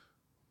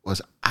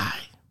was I.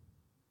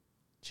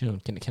 June,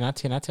 can I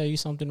tell you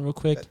something real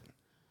quick? Okay.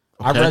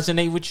 I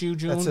resonate with you,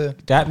 June.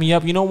 Dap me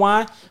up. You know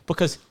why?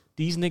 Because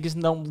these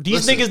niggas don't.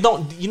 Niggas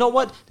don't. You know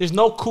what? There's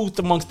no couth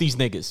amongst these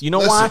niggas. You know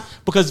why?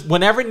 Because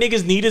whenever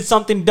niggas needed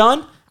something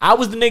done, I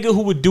was the nigga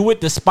who would do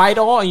it despite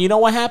all. And you know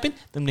what happened?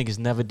 Them niggas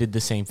never did the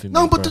same for me.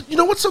 No, but you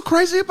know what's so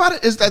crazy about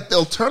it is that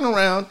they'll turn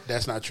around.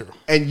 That's not true.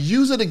 And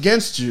use it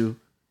against you.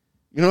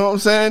 You know what I'm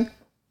saying?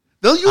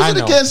 They'll use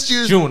it against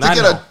you to get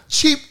a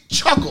cheap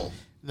chuckle.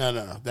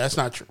 No, that's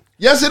not true.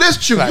 Yes, it is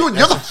true. You're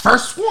the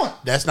first one.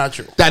 That's not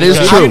true. That is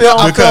true.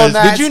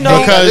 Did you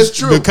know?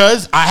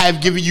 Because I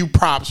have given you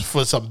props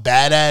for some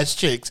badass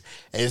chicks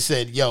and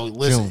said, "Yo,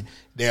 listen, June.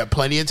 There are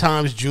plenty of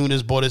times June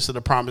has brought us to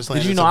the promised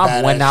land." Did you know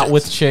I went out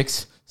with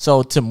chicks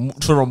so to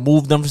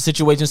remove them from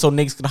situations so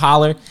niggas could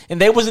holler,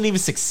 and they wasn't even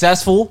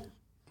successful.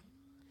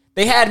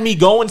 They had me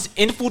go and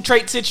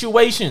infiltrate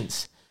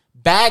situations,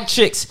 bag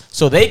chicks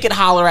so they could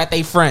holler at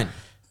their friend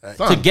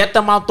to get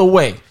them out the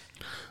way.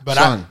 But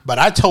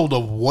I told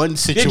of one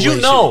situation. Did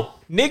you know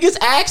niggas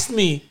asked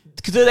me,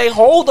 did they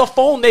hold the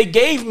phone they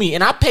gave me,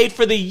 and I paid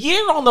for the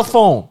year on the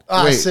phone.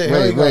 Wait.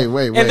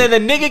 And then the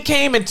nigga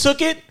came and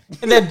took it,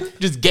 and then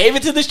just gave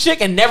it to this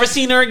chick and never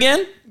seen her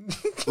again.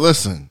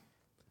 Listen.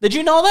 Did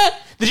you know that?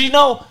 Did you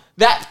know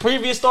that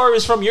previous story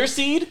was from your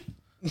seed?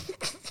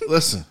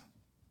 Listen.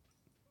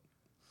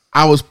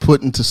 I was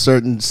put into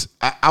certain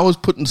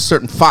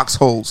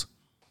foxholes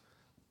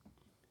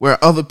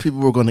where other people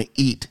were going to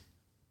eat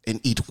and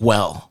eat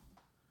well.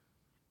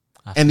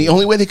 And the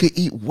only way they could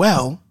eat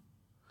well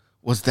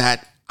was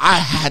that I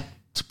had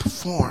to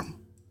perform.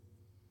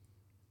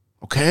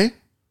 Okay?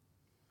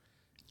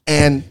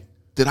 And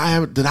did I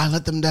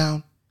let them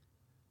down?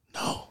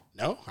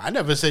 No, I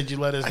never said you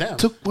let us down. I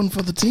took one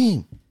for the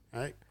team. All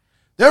right.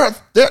 There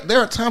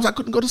are times I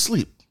couldn't go to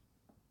sleep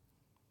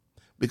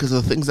because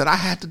of the things that I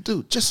had to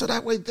do, just so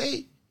that way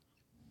they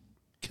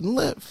can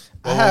live.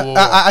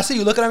 I see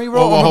you looking at me,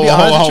 bro. Hold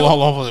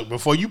on.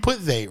 Before you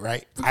put they,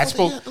 right? I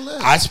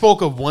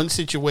spoke of one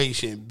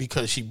situation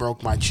because she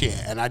broke my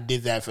chair, and I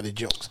did that for the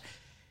jokes.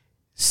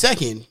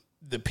 Second,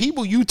 the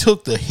people you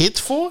took the hits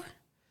for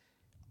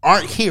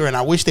aren't here, and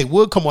I wish they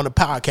would come on the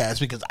podcast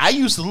because I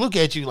used to look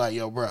at you like,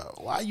 yo, bro,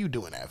 why are you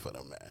doing that for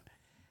them, man?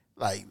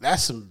 Like,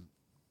 that's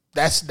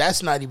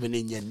not even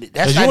in your.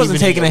 That's not you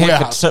wasn't even taking a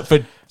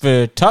hit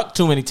for Tuck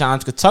too many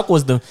times because Tuck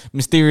was the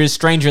mysterious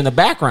stranger in the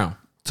background.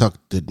 Tuck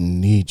didn't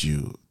need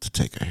you to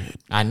take a hit.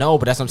 I know,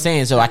 but that's what I'm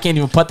saying. So I can't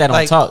even put that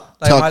on Tuck.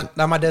 Like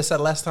my dad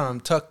said last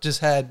time, Tuck just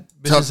had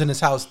bitches in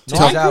his house.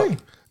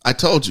 I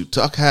told you,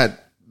 Tuck had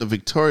the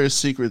Victoria's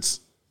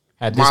Secrets.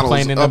 Had this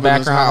playing in the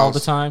background all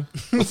the time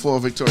before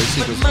Victoria's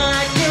Secret.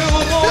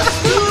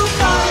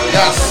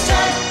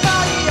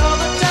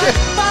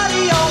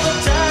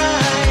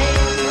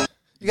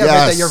 You gotta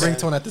make that your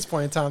ringtone at this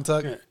point in time,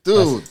 Tuck.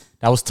 Dude,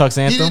 that was Tuck's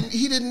anthem.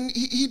 He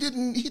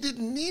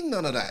didn't need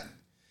none of that.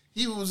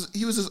 He was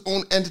his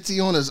own entity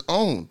on his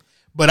own.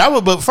 But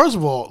first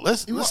of all,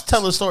 let's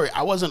tell a story.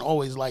 I wasn't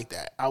always like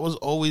that. I was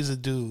always a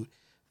dude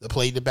that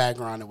played the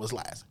background and was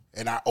last.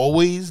 And I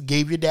always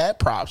gave your dad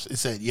props and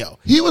said, yo.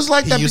 He was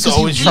like that because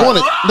he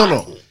wanted.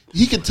 No.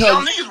 He could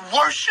tell you. Niggas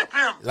worship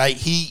him. Like,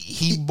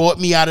 he bought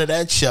me out of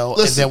that show.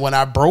 Listen, and then when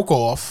I broke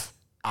off,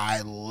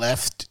 I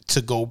left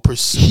to go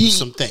pursue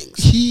some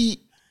things. He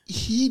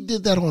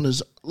did that on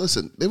his.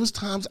 Listen, there was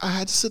times I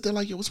had to sit there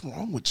like, yo, what's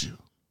wrong with you?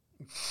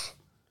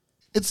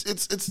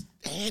 It's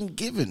hand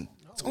given.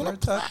 It's on a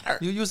platter.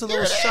 You use a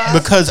little shot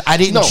because I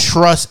didn't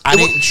trust. I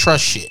didn't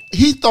trust shit.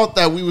 He thought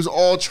that we was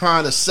all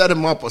trying to set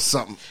him up or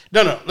something.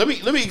 No. Let me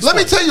explain. Let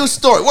me tell you a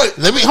story. Wait.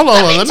 Hold on.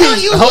 I'm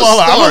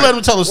gonna let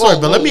him tell the story,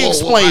 but let me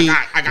explain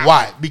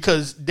why.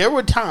 Because there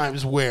were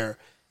times where,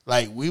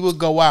 like, we would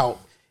go out,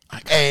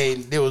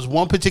 and there was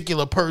one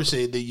particular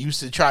person that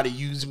used to try to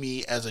use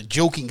me as a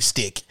joking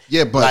stick.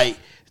 Yeah, but like.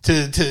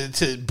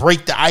 To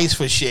break the ice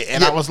for shit.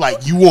 And I was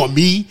like, you want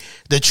me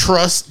to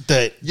trust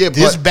that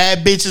this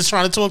bad bitch is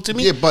trying to talk to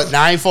me? Yeah, but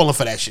now I ain't falling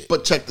for that shit.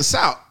 But check this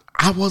out.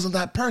 I wasn't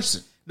that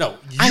person. No,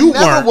 you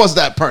never was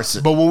that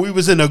person. But when we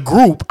was in a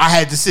group, I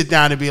had to sit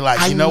down and be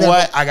like, you know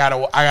what? I gotta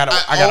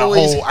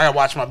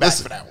watch my back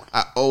for that one.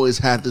 I always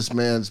had this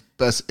man's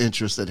best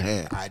interest at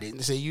hand. I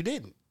didn't say you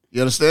didn't.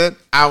 You understand?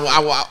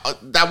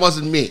 That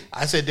wasn't me.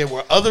 I said there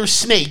were other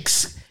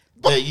snakes.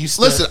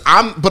 Listen,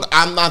 I'm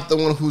not the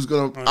one who's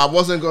gonna. I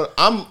wasn't gonna.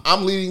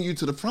 I'm leading you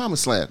to the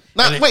promised land.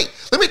 Now, wait.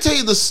 Let me tell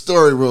you the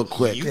story real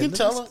quick. You can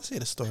tell us. Say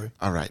the story.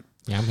 All right.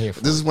 Yeah, I'm here.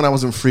 This is when I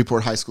was in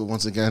Freeport High School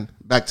once again.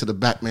 Back to the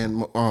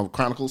Batman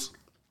Chronicles.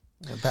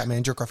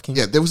 Batman Jerkoff King.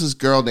 Yeah, there was this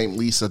girl named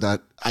Lisa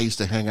that I used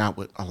to hang out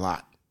with a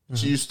lot. Mm-hmm.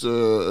 She used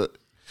to.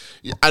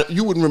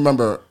 You wouldn't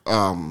remember.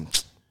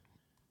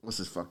 What's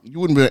his fuck? You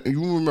wouldn't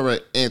remember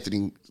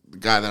Anthony. The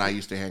guy that I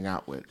used to hang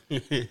out with,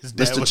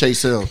 Mr.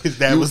 Chase Hill.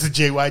 That was the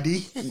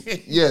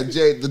JYD? Yeah,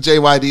 the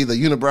JYD, the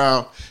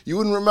unibrow. You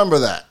wouldn't remember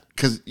that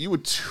because you were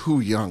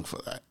too young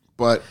for that.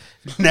 But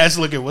let's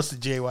look at what's the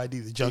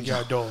JYD, the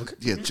Junkyard Dog.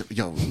 Yeah,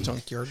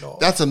 Junkyard Dog.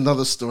 That's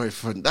another story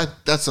for that.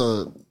 That's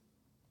a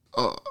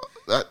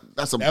that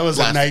was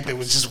a night that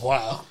was just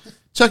wild.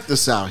 Check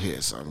this out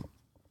here, son.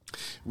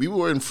 We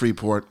were in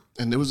Freeport,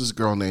 and there was this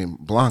girl named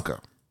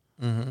Blanca.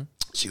 Mm-hmm.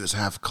 She was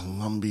half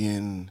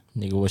Colombian.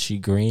 Nigga, was she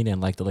green and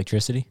liked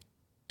electricity?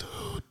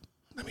 Dude,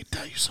 let me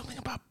tell you something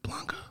about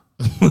Blanca.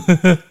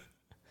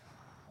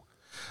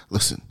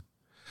 Listen,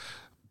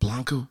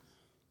 Blanca,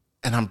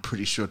 and I'm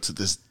pretty sure to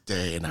this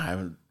day, and I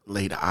haven't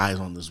laid eyes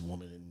on this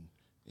woman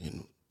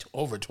in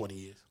over 20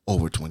 years.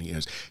 Over 20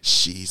 years.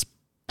 She's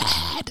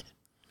bad.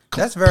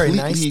 That's very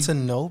nice to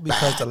know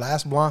because the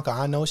last Blanca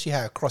I know, she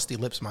had crusty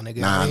lips, my nigga.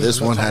 Nah, this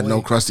one had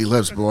no crusty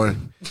lips, boy.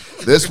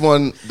 This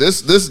one,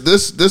 this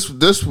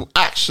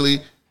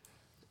actually,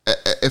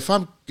 if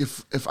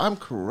I'm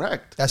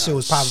correct, that shit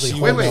was probably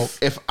wait.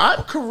 If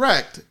I'm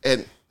correct,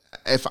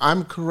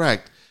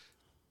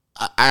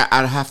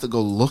 I'd have to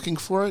go looking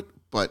for it.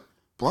 But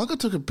Blanca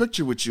took a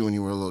picture with you when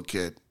you were a little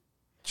kid.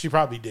 She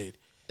probably did.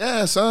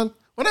 Yeah, son.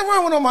 Whenever I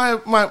went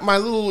on my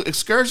little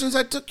excursions,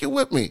 I took you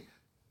with me.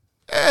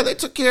 Yeah, they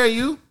took care of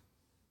you.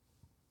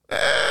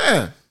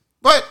 Yeah,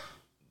 but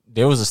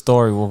there was a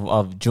story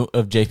of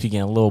JP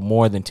getting a little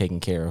more than taken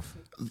care of.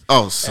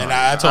 Oh, sorry. And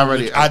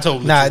I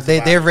told him. Nah,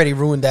 they already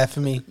ruined that for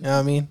me. You know what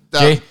I mean?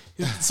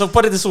 So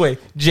put it this way,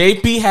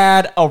 JP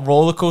had a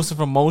roller coaster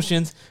of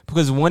emotions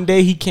because one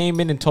day he came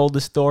in and told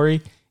the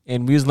story,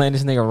 and we was letting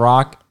this nigga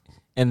rock,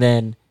 and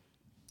then,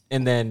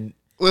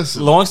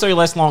 listen. Long story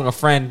less long, a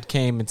friend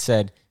came and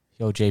said,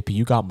 "Yo, JP,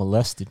 you got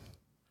molested."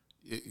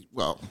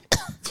 Well,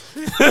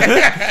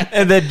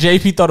 and then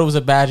JP thought it was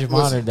a badge of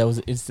honor that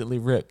was instantly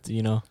ripped.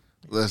 You know.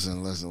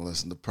 Listen.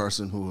 The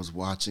person who was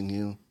watching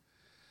you.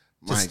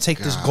 Just take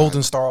this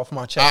golden star off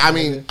my chest. I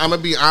mean, I'm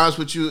gonna be honest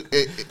with you.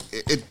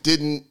 It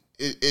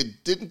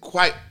didn't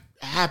quite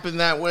happen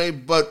that way,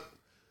 but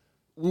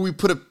will we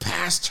put it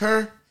past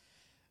her?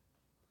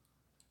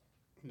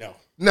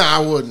 No, I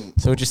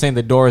wouldn't. So what you're saying,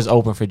 the door is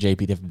open for JP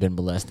to have been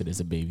molested as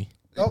a baby.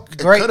 Oh,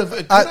 great. Hey,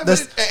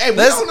 we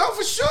don't know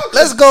for sure.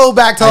 Let's go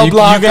back to you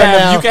Blanca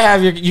now. You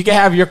can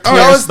have your clear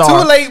No, it's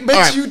star. too late, bitch.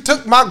 Right. You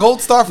took my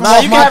gold star from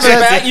off you my can have chest. it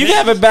back. You can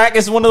have it back.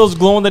 It's one of those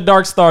glow in the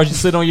dark stars you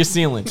sit on your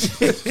ceiling.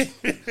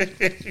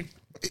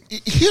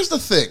 Here's the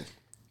thing.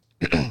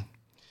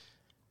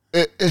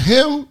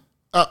 Him,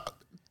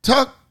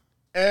 Tuck,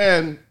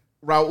 and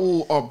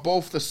Raul are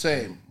both the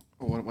same.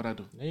 What I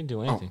do? They didn't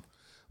do anything.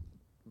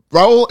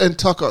 Raul and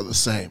Tuck are the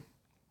same.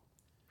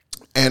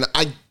 And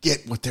I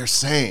get what they're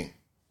saying.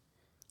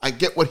 I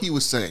get what he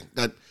was saying.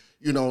 That,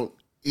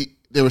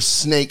 there were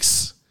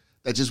snakes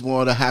that just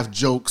wanted to have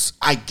jokes.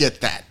 I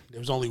get that. There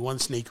was only one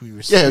snake we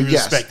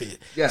respected.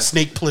 Yes.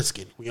 Snake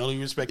Plissken. We only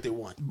respected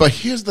one. But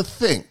here's the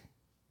thing.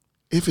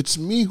 If it's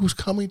me who's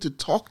coming to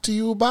talk to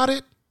you about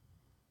it,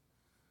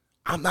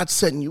 I'm not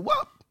setting you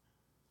up.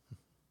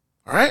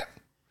 All right?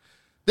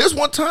 There's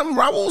one time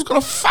Raul was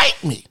going to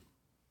fight me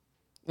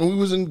when we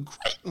was in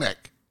Great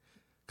Neck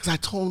because I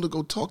told him to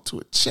go talk to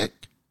a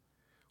chick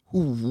who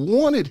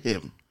wanted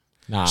him.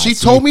 Nah, she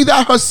told me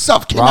that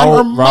herself. Came out of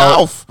her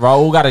mouth.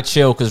 Raul got to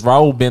chill because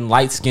Raul been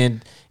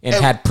light-skinned and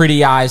had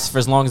pretty eyes for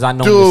as long as I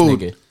know this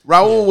nigga.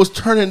 Raul was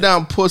turning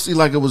down pussy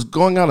like it was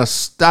going out of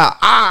style.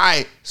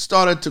 I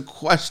started to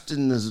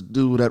question this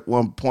dude at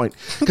one point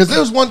because there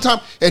was one time,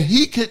 and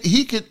he could.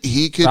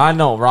 I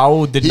know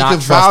Raul did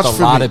not trust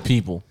a lot of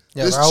people.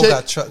 Yeah,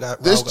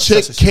 this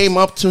chick came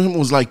up to him and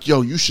was like,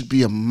 "Yo, you should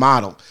be a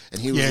model,"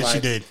 and he was like, "Yeah, she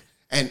did."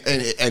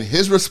 And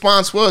his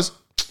response was,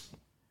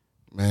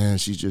 "Man,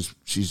 she's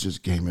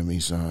just gaming me,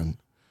 son.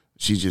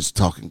 She's just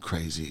talking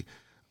crazy.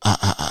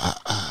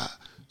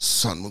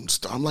 Sun, moon,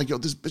 star." I'm like, yo,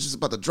 this bitch is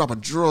about to drop a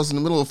drawers in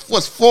the middle of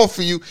what's for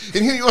you,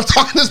 and here you are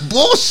talking this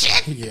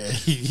bullshit. Yeah,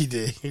 he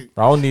did.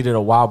 Raul needed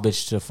a wild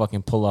bitch to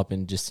fucking pull up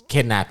and just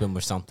kidnap him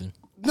or something.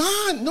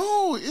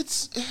 No,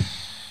 it's.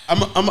 I'm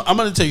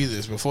gonna tell you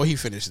this before he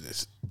finishes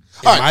this.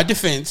 In my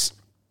defense,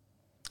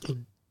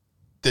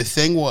 the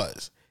thing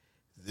was,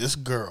 this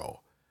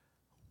girl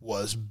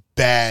was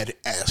bad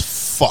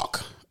as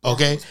fuck.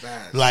 Okay,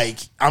 like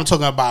I'm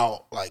talking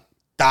about like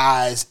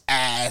thighs,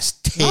 ass,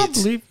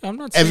 tits. I'm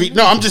not saying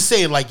I'm just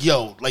saying, like,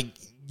 yo, like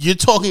you're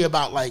talking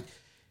about like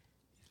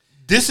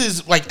this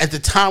is like at the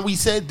time we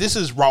said this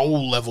is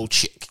Raul level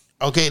chick.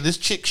 Okay, this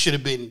chick should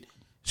have been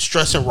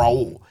stressing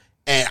Raul.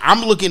 And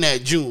I'm looking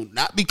at June,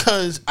 not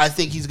because I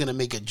think he's going to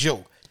make a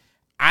joke.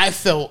 I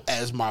felt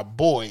as my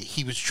boy,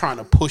 he was trying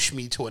to push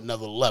me to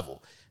another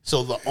level.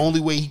 So the only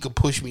way he could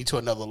push me to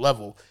another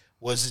level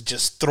was to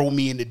just throw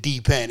me in the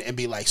deep end and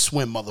be like,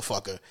 swim,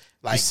 motherfucker.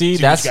 Like, see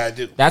that's what you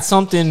gotta do. That's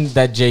something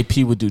that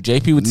JP would do.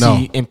 JP would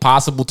see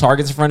impossible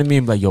targets in front of me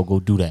and be like, yo, go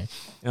do that.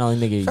 You know,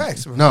 nigga.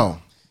 Facts, bro.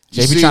 No.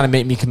 JP trying to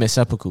make me commit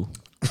seppuku.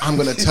 I'm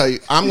going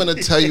to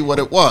tell you what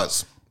it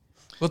was.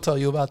 We'll tell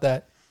you about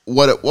that.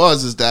 What it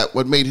was is that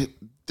what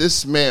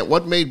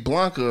made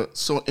Blanca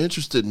so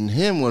interested in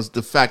him was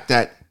the fact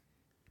that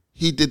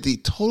he did the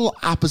total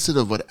opposite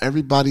of what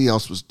everybody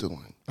else was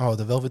doing. Oh,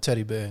 the velvet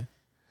teddy bear.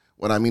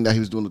 What I mean that he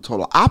was doing the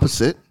total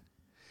opposite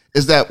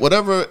is that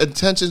whatever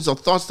intentions or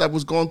thoughts that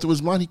was going through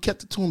his mind, he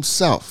kept it to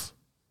himself.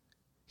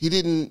 He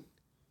didn't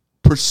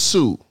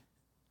pursue.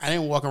 I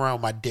didn't walk around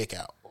with my dick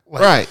out.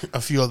 Like right. A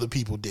few other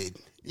people did.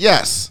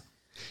 Yes.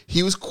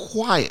 He was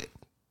quiet.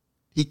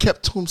 He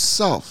kept to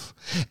himself.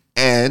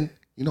 And,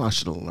 I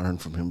should have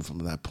learned from him from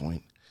that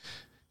point.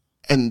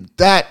 And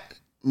that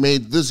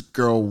made this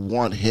girl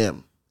want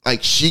him.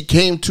 Like, she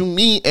came to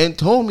me and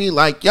told me,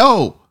 like,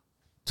 yo,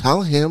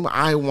 tell him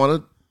I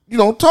want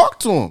to, talk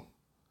to him.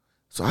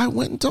 So I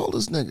went and told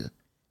this nigga.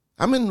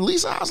 I'm in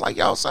Lisa's house, like,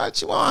 yo, son,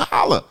 she want to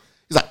holler.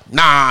 He's like,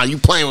 nah, you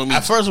playing with me.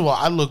 First of all,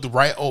 I looked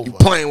right over. You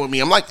playing with me.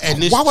 I'm like,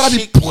 and why would I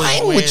be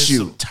playing with you?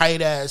 Some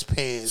tight ass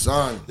pants,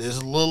 son.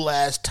 This little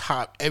ass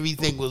top.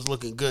 Everything was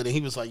looking good, and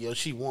he was like, "Yo,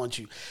 she wants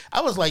you."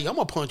 I was like, "I'm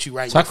gonna punch you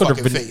right in your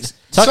fucking face."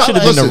 Tuck should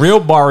have been the real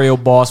barrio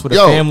boss with a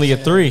family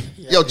of 3.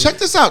 Yo, check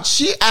this out.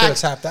 She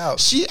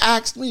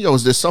asked me, "Yo,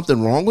 is there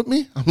something wrong with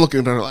me?" I'm looking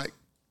at her like,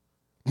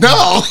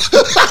 "No."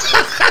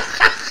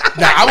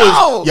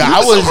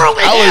 I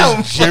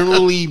was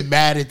generally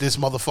mad at this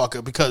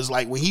motherfucker because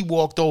like when he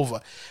walked over,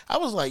 I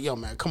was like, yo,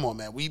 man, come on,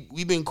 man.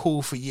 We've been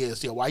cool for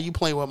years. Yo, why you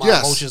playing with my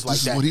emotions like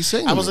that? What he's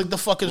saying. I was like, the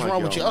fuck is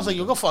wrong with you? I was like,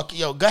 yo, go fuck,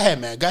 yo, go ahead,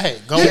 man. Go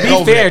ahead. Go. To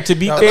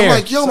be fair. I'm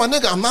like, yo, my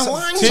nigga, I'm not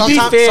lying. To be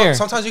fair.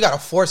 Sometimes you gotta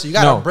force it. You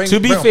gotta bring. To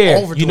be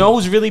fair, you know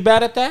who's really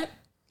bad at that?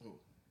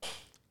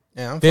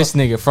 Yeah, this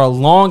nigga. For a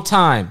long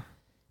time,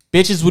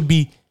 bitches would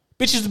be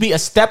a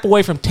step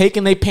away from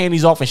taking their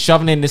panties off and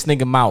shoving it in this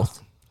nigga mouth.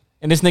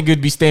 And this nigga would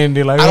be standing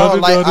there like, I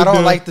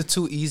don't like the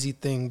too easy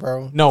thing,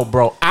 bro. No,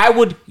 bro. I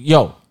would,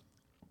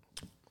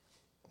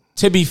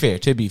 to be fair,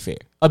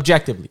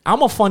 objectively,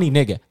 I'm a funny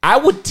nigga. I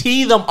would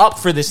tee them up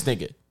for this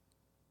nigga.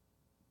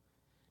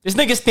 This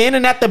nigga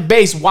standing at the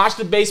base, watch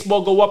the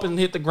baseball go up and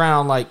hit the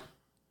ground like,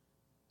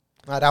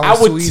 I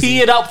would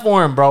tee it up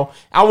for him, bro.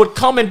 I would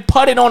come and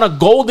put it on a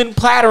golden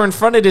platter in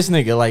front of this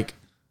nigga like,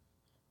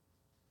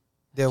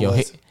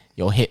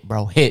 hit,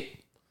 bro, hit.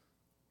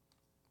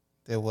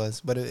 There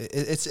was, but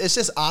it's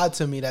just odd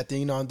to me that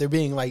they're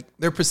being like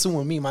they're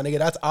pursuing me, my nigga.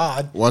 That's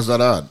odd. Why's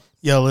that odd?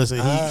 Yo, listen,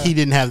 he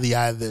didn't have the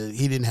eye of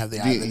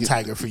the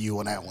tiger for you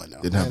on that one,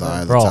 though. Didn't have the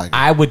eye of the bro, tiger.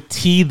 I would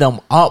tee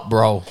them up,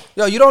 bro.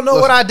 Yo, you don't know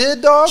what I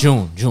did, dog.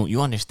 June,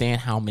 you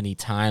understand how many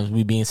times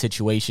we be in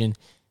situation?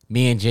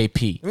 Me and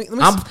JP.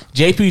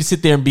 JP would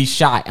sit there and be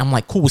shy. I'm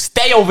like, cool,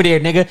 stay over there,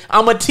 nigga.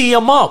 I'ma tee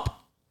him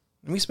up.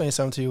 Let me explain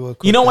something to you real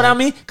quick. You know what I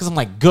mean? Because I'm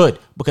like, good.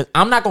 Because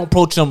I'm not gonna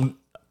approach them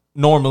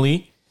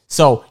normally.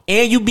 So,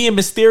 and you being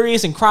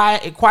mysterious and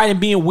quiet and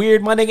being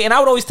weird, my nigga. And I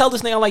would always tell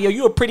this nigga, I'm like, yo,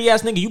 you a pretty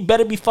ass nigga. You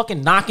better be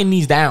fucking knocking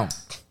these down.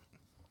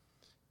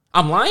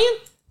 I'm lying?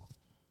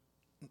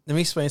 Let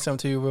me explain something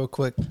to you real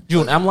quick.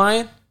 June, I'm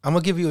lying? I'm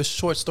gonna give you a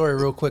short story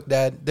real quick,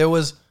 Dad. There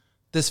was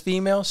this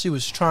female, she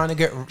was trying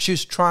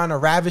to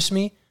ravish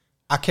me.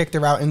 I kicked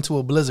her out into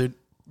a blizzard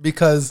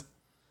because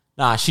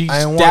that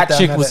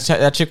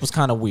chick was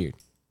kind of weird.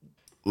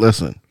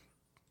 Listen.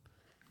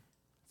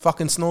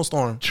 Fucking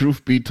snowstorm.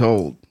 Truth be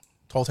told.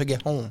 Told her to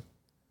get home.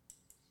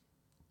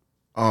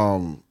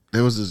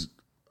 There was this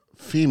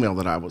female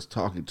that I was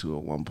talking to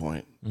at one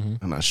point,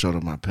 and I showed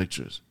her my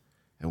pictures,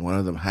 and one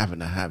of them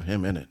happened to have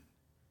him in it.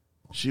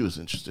 She was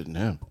interested in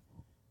him.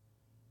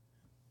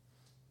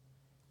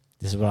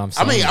 This is what I'm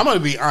saying. I mean, I'm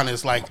gonna be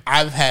honest. Like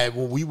I've had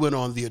when we went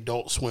on the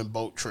Adult Swim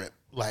boat trip.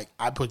 Like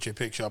I put your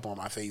picture up on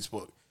my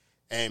Facebook,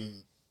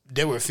 and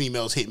there were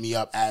females hitting me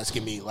up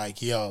asking me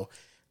like, "Yo,"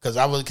 because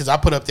I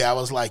put up there. I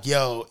was like,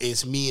 "Yo,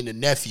 it's me and the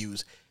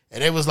nephews."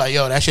 And they was like,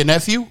 yo, that's your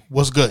nephew?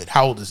 What's good?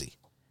 How old is he?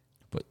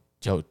 But,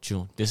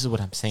 June, this is what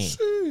I'm saying.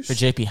 Sheesh. For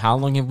JP, how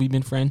long have we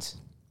been friends?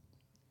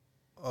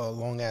 A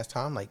long ass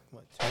time, like,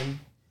 what, 10,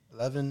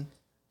 11?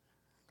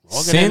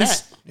 Longer than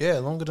that. Yeah,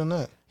 longer than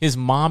that. His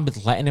mom been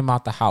letting him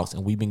out the house,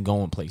 and we've been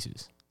going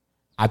places.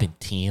 I've been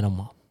teeing him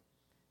up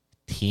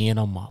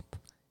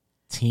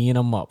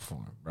for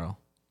him, bro.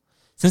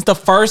 Since the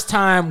first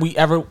time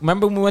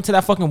remember when we went to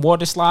that fucking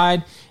water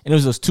slide, and it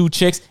was those two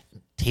chicks?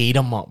 Teed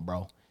him up,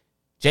 bro.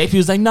 JP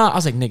was like, nah. I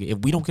was like, nigga, if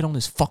we don't get on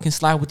this fucking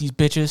slide with these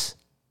bitches.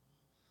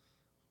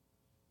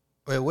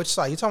 Wait, which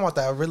slide? You talking about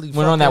that really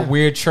went on that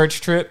weird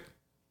church trip?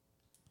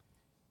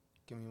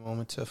 Give me a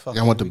moment to fucking.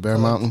 Y'all went to Bear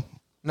Mountain?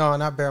 No,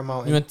 not Bear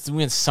Mountain. We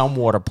went some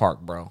water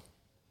park, bro.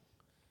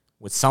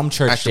 With some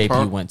church Action JP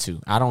Park? Went to.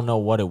 I don't know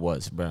what it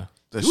was, bro.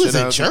 You was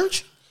in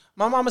church?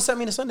 My mama sent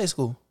me to Sunday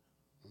school.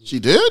 She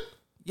did?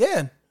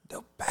 Yeah.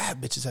 They're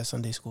bad bitches at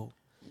Sunday school.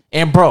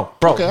 And bro,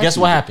 guess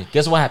what happened?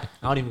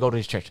 I don't even go to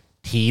this church.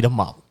 Teed him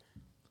up.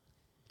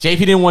 JP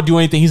didn't want to do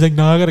anything. He's like,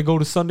 nah, I got to go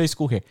to Sunday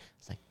school here.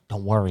 It's like,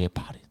 don't worry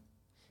about it.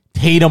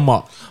 Teed him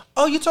up.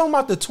 Oh, you talking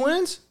about the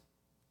twins?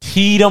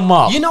 Teed him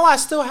up. You know, I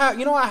still have,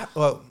 I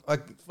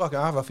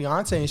have a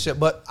fiance and shit,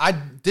 but I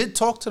did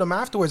talk to them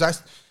afterwards.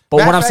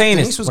 What I'm saying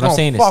is,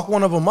 fuck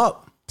one of them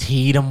up.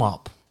 Teed him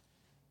up.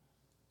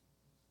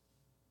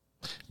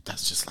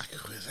 That's just like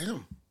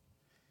him.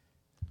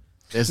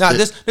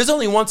 There's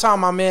only one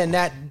time my man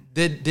Nat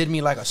did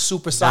me like a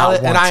super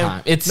solid,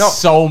 It's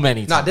so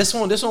many times. This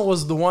one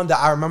was the one that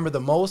I remember the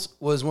most.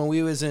 Was when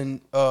we was in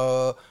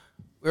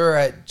we were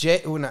at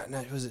it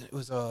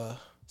was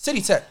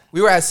City Tech.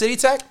 We were at City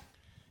Tech,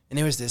 and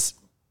there was this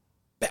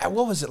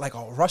what was it, like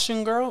a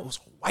Russian girl? It was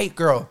a white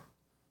girl,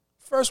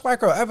 first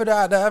white girl ever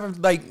that ever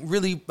like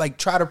really like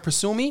try to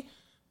pursue me,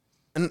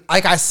 and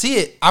like I see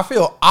it, I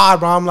feel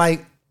odd, but I'm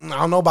like, I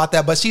don't know about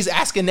that, but she's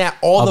asking that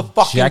all the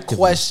fucking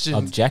questions.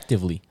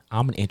 Objectively,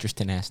 I'm an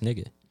interesting ass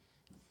nigga.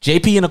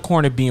 JP in the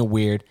corner being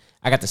weird.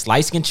 I got this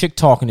light-skinned chick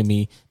talking to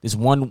me. This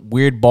one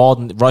weird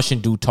bald Russian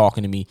dude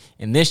talking to me.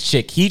 And this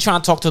chick, he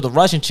trying to talk to the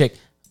Russian chick.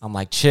 I'm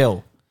like,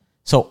 chill.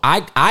 So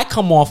I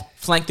come off,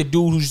 flank the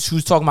dude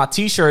who's talking about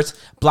T-shirts,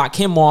 block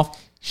him off.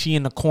 She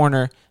in the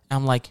corner. And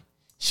I'm like,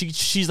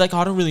 she's like, oh,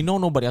 I don't really know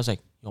nobody. I was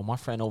like, yo, my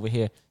friend over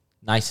here,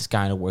 nicest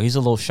guy in the world. He's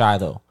a little shy,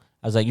 though.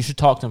 I was like, you should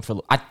talk to him for a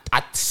little.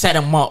 I set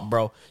him up,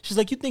 bro. She's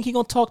like, you think he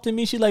gonna talk to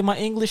me? She's like, my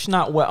English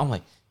not well. I'm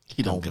like,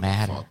 it don't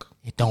matter.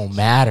 It don't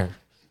matter.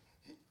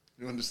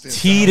 You understand?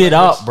 Teed it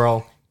up,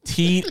 bro.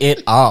 Teed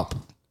it up.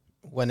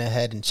 went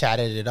ahead and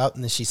chatted it up,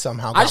 and then she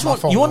somehow got my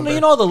phone number.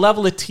 You know the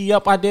level of tee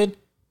up I did?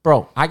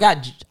 Bro,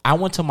 I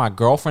went to my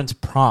girlfriend's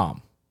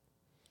prom.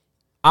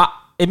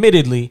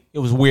 Admittedly, it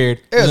was weird.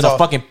 It was in a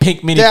fucking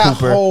pink Mini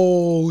Cooper.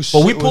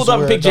 But we pulled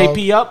up and picked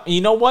JP up. And you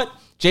know what?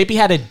 JP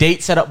had a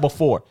date set up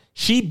before.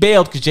 She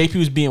bailed because JP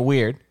was being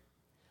weird.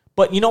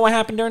 But you know what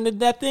happened during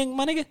that thing,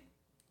 my nigga?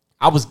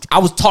 I was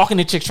talking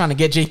to chicks trying to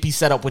get JP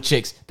set up with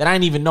chicks that I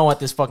didn't even know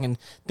at this fucking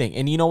thing.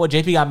 And you know what?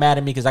 JP got mad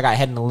at me because I got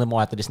head in the limo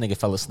after this nigga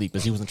fell asleep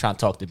because he wasn't trying to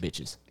talk to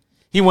bitches.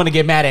 He wanted to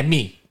get mad at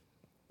me.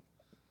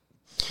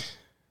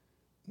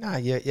 Nah,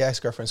 your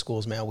ex-girlfriend school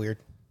is mad weird.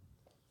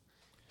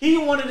 He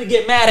wanted to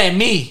get mad at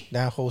me.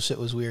 That whole shit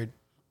was weird.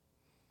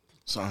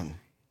 Son.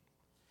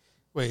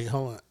 Wait,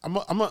 hold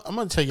on. I'm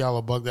gonna tell y'all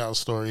a bugged out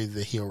story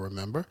that he'll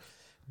remember.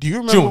 Do you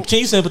remember? June, can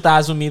you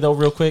sympathize with me though,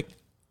 real quick?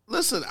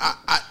 Listen,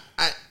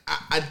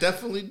 I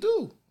definitely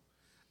do.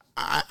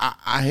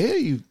 I hear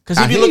you. Because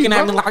he be looking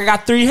at me like I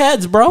got 3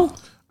 heads, bro.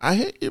 I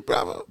hear you,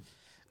 brother.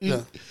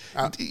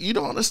 You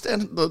don't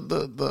understand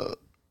the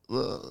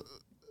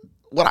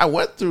what I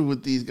went through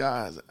with these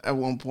guys at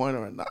one point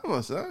or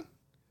another, son.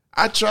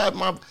 I tried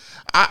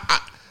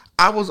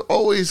I was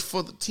always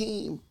for the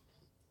team.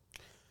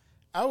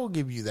 I will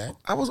give you that.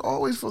 I was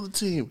always for the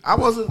team. I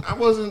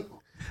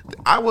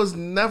was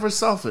never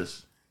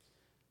selfish.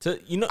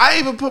 I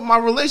even put my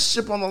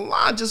relationship on the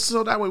line just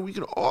so that way we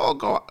could all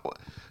go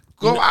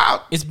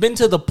out. It's been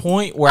to the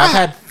point where I've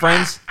had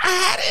friends. I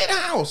had it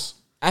in-house.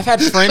 I've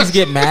had friends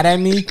get mad at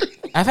me.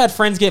 I've had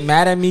friends get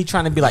mad at me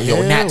trying to be like,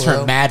 yo, Nat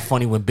turned mad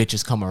funny when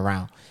bitches come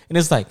around. And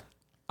it's like,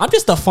 I'm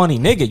just a funny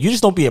nigga. You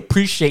just don't be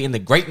appreciating the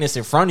greatness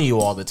in front of you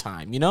all the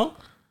time, you know?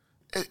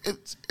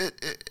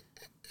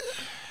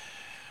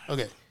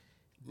 Okay.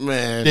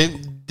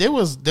 Man. There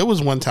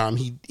was one time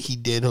he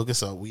did hook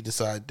us up. We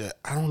decided that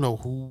I don't know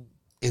who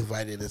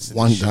invited us.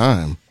 One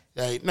time.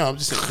 No, I'm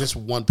just saying this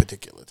one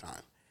particular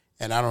time.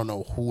 And I don't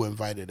know who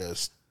invited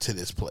us to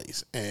this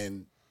place.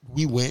 And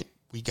we went,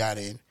 we got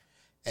in,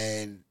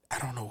 and I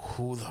don't know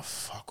who the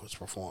fuck was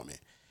performing.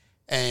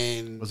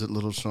 And was it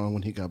Little Sean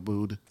when he got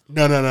booed?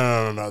 No.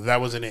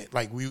 That wasn't it.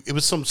 Like it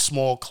was some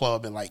small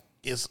club, and like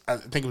I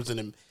think it was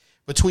in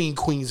between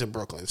Queens and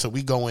Brooklyn. So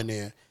we go in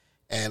there,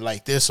 and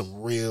like there's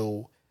some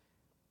real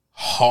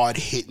hard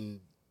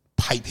hitting,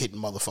 pipe hitting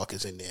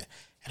motherfuckers in there.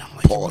 And I'm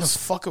like, yo, what the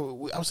fuck are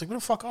we? I was like, where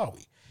the fuck are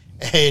we?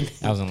 And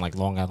that was in like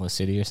Long Island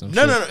City or something.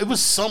 No. It was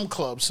some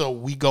club. So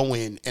we go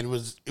in, and it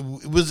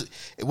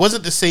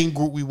wasn't the same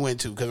group we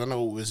went to because I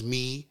know it was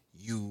me,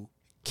 you,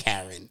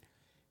 Karen,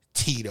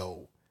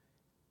 Tito,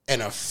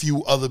 and a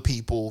few other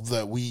people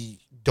that we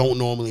don't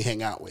normally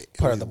hang out with.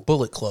 Part of the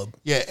Bullet Club.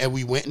 Yeah, and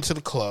we went into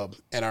the club,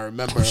 and I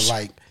remember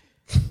and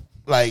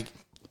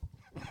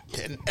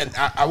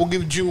I will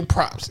give June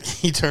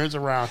props. He turns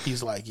around,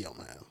 he's like, yo,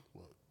 man,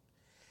 look.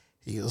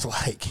 He was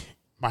like,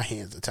 my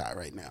hands are tied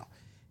right now.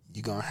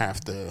 You're gonna have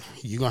to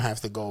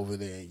go over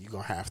there. You're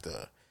gonna have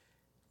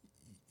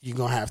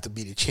to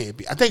be the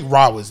champion. I think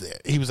Rob was there.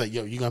 He was like,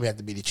 yo, you're gonna have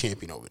to be the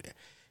champion over there.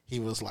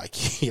 He was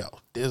like, yo,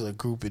 there's a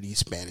group of these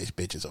Spanish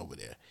bitches over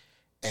there.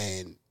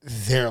 And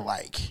they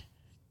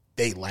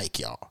like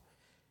y'all.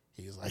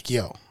 He was like,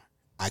 yo,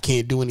 I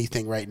can't do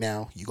anything right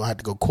now. You're going to have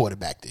to go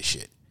quarterback this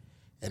shit.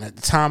 And at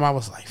the time, I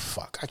was like,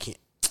 fuck, I can't.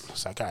 I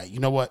was like, all right, you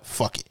know what?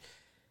 Fuck it.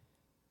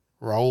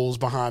 Raul's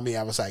behind me.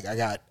 I was like, I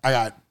got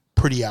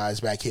pretty eyes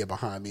back here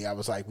behind me. I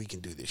was like, we can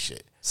do this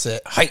shit.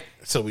 Set height.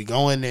 So we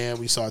go in there,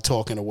 we start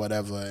talking or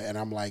whatever, and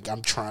I'm like,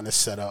 I'm trying to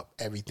set up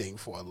everything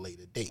for a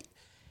later date.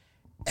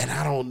 And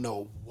I don't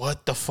know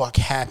what the fuck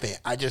happened.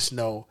 I just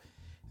know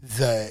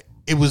that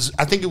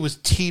I think it was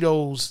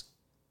Tito's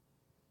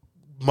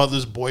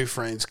mother's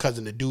boyfriend's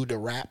cousin, the dude that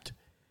rapped.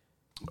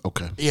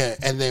 Okay. Yeah,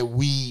 and then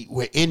we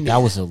were in there.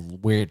 That was a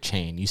weird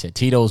chain. You said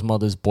Tito's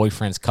mother's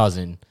boyfriend's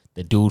cousin,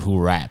 the dude who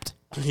rapped.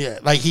 Yeah,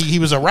 like he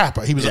was a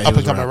rapper. He was an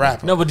up-and-coming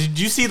rapper. No, but did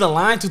you see the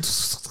line?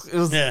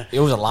 It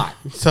was a lot.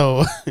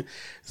 So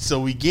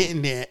we get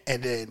in there,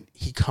 and then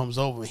he comes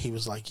over, and he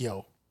was like,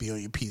 yo, be on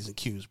your P's and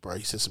Q's, bro.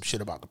 He said some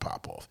shit about to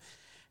pop off.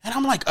 And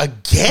I'm like,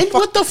 again?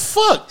 What the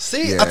fuck?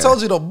 See, I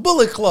told you the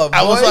Bullet Club, boy.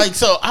 I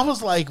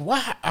was like,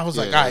 what? I was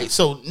like, all right.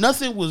 So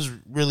nothing was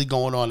really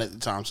going on at the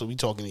time. So we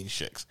talking to these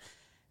chicks.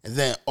 And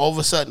then all of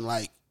a sudden,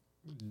 like,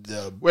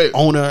 the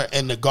owner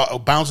and the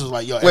bouncer was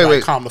like, yo,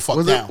 everybody calm the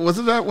fuck down.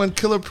 Wasn't that when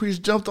Killer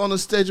Priest jumped on the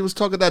stage and was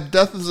talking that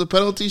death is a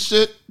penalty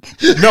shit?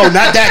 No,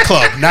 not that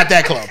club. Not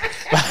that club.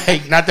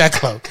 Like, not that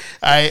club.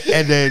 All right.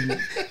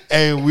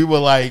 And we were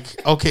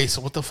like, okay,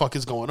 so what the fuck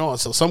is going on?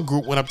 So some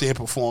group went up there and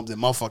performed,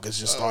 and motherfuckers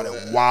just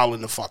started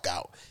wilding the fuck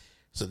out.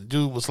 So the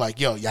dude was like,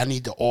 yo, y'all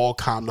need to all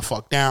calm the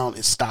fuck down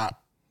and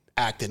stop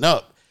acting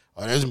up,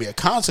 or there's gonna be a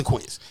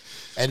consequence.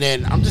 And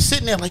then I'm just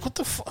sitting there like, what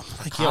the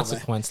fuck? Like,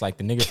 consequence, like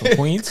the nigga from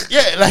Queens?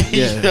 Yeah, like,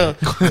 you know.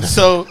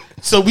 So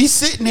we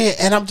sitting there,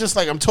 and I'm just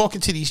like, I'm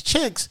talking to these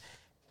chicks,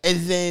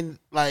 and then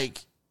like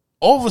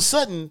all of a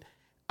sudden,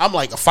 I'm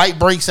like, a fight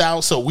breaks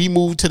out, so we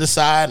move to the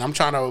side, and I'm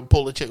trying to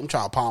pull the chick, I'm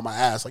trying to palm my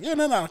ass, like, yeah,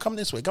 no, come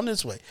this way.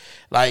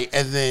 Like,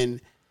 and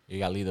then you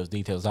gotta leave those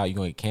details out, you're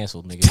gonna get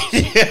canceled,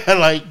 nigga. Yeah,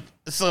 like,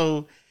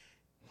 so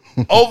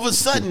all of a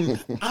sudden,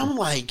 I'm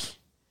like,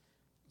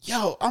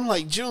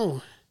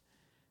 June,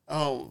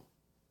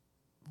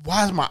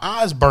 why is my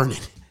eyes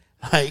burning?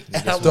 Like,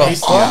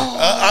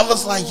 I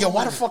was like, yo,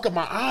 why the fuck are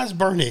my eyes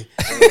burning?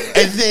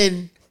 And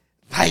then,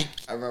 like,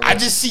 I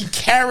just see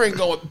Karen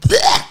going,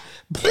 bleh,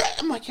 bleh.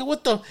 I'm like, yo,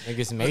 what the?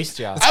 Niggas maced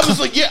y'all. I was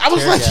like, yo,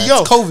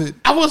 it's COVID.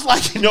 I was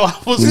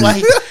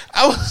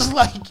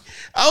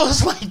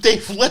like,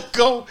 they've let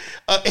go.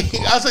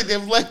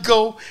 They've let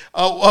go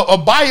a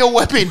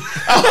bioweapon.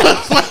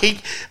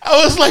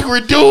 I was like,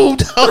 we're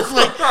doomed. I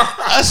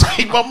was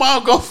like, my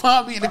mom go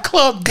find me in the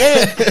club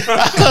dead.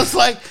 I was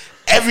like,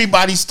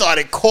 everybody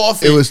started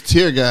coughing. It was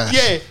tear gas.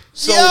 Yeah.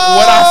 So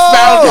what I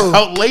found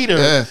out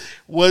later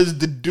was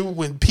the dude,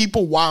 when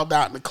people wild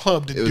out in the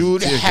club, the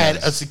dude had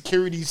a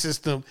security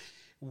system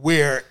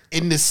where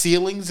in the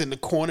ceilings, in the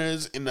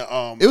corners, in the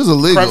it was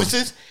illegal.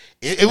 crevices,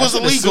 it was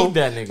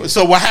illegal.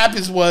 So what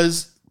happens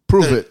was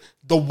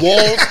the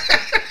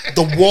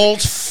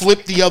walls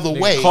flipped the other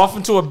way. Cough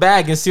into a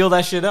bag and seal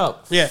that shit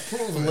up. Yeah.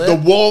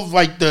 The walls,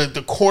 like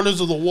the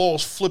corners of the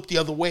walls flipped the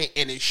other way,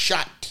 and it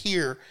shot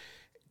tear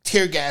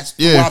gas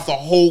throughout the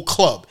whole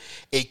club.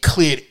 It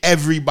cleared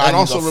everybody. And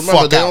also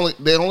remember,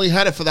 they only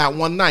had it for that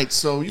one night,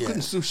 so you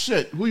couldn't sue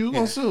shit. Who you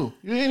gonna sue?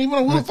 You ain't even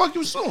know who the fuck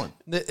you suing.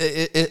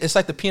 It's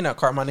like the peanut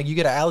cart, my nigga. You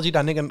get an allergy,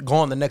 that nigga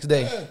gone the next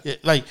day. Yeah,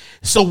 like,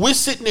 so we're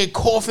sitting there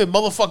coughing,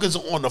 motherfuckers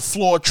on the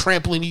floor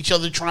trampling each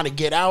other trying to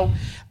get out.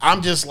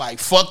 I'm just like,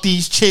 fuck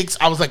these chicks.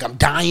 I was like, I'm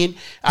dying.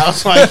 I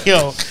was like,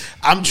 yo,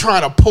 I'm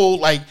trying to pull,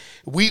 like,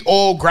 we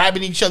all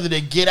grabbing each other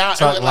to get out.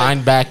 Start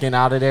line backing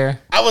out of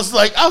there. I was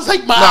like,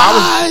 my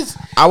eyes.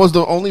 I was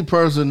the only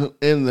person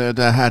in there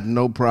that had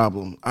no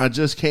problem. I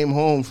just came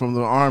home from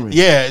the army.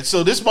 Yeah,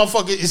 so this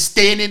motherfucker is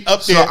standing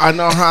up there. So I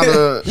know how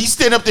to. He's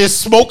standing up there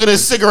smoking a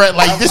cigarette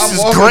like, this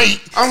is great.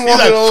 I'm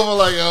walking over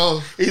like,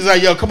 yo. He's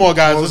like, yo, come on,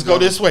 guys, let's go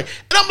this way.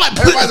 And I'm like,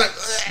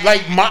 everybody's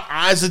like my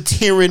eyes are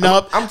tearing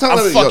up. I'm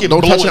telling you,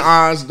 don't touch your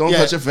eyes, don't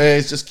touch your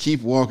face, just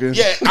keep walking.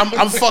 Yeah,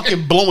 I'm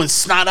fucking blowing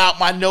snot out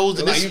my nose.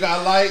 And like, you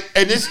got light.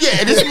 And this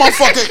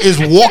motherfucker is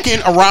walking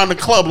around the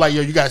club like,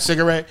 yo, you got a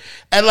cigarette?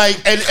 And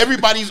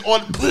everybody's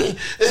on. I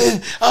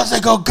was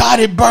like, oh God,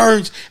 it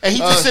burns. And he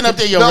just sitting up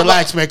there, yo,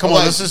 relax, man. Come on,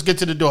 let's just get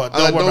to the door.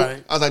 Don't worry about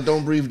it. I was like,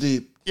 don't breathe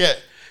deep. Yeah.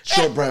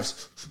 Short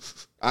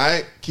breaths. All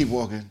right, keep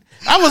walking.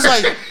 I was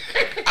like,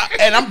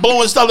 and I'm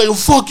blowing stuff like,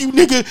 fuck you,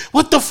 nigga.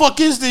 What the fuck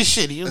is this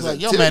shit? He was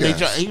like, yo, man.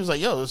 He was like,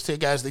 yo, it's tear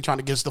gas. They trying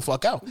to get us the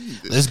fuck out.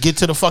 Let's get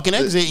to the fucking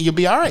exit and you'll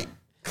be all right.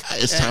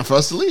 It's time for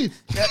us to leave.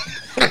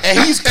 And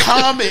he's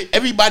calm and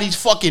everybody's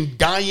fucking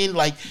dying.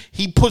 Like,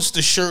 he puts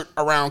the shirt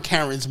around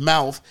Karen's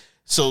mouth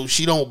so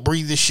she don't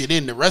breathe this shit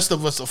in. The rest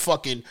of us are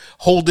fucking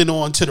holding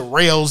on to the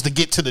rails to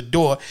get to the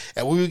door.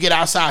 And when we get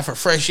outside for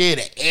fresh air,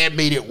 the air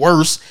made it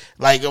worse.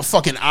 Like, our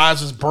fucking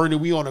eyes was burning.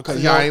 We on the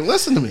y'all ain't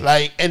listen to me.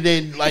 Like, and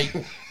then like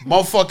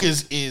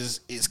motherfuckers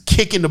is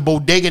kicking the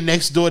bodega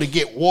next door to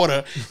get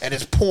water, and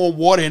it's pouring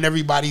water in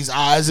everybody's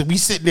eyes, and we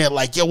sitting there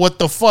like, yo, what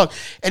the fuck?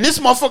 And this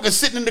motherfucker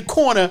sitting in the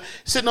corner,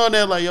 sitting on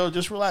there like, yo,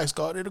 just relax,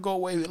 God, it'll go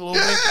away a little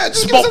bit.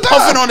 Smoke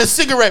puffing on a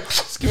cigarette.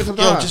 Just give it some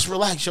time. Yo, just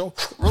relax, yo.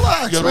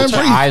 Relax, yo, man. Let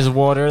your eyes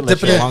water,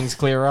 let your lungs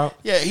clear out.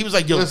 Yeah, he was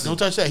like, yo, don't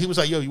touch that. He was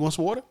like, yo, you want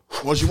some water?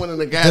 Once you went in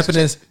the gas,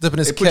 dipping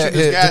his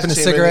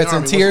cigarettes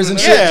and tears and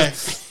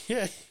shit.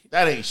 Yeah.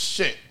 That ain't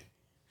shit.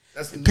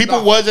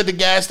 People was at the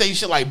gas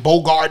station like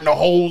bogarting the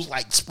holes,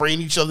 like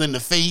spraying each other in the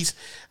face.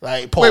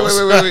 Like,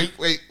 pause.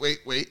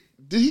 Wait.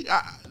 Did he?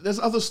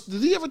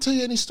 Did he ever tell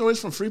you any stories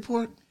from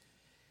Freeport?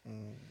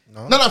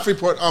 No, not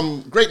Freeport.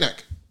 Great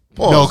Neck.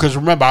 Pause. No, because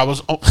remember I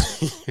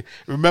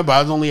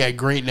was only at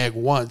Great Neck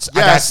once.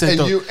 Yes, I got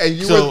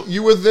sent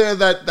you were there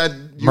that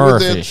you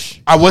Murphish.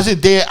 were there. I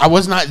wasn't there. I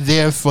was not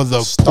there for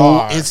the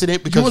pool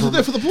incident because you wasn't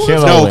there for the pool.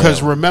 No,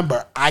 because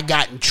remember I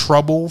got in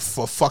trouble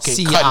for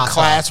fucking cutting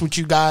class with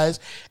you guys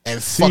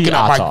and fucking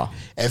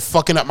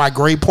up my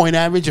grade point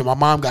average, and my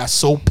mom got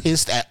so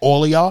pissed at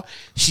all of y'all,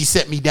 she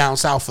sent me down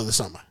south for the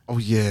summer. Oh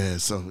yeah,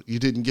 so you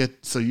didn't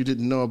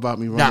know about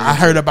me running. Nah, I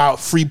heard about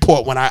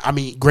Freeport when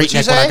Great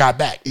Neck when I got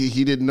back.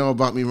 He didn't know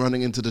about me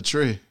running into the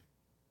tree.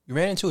 You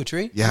ran into a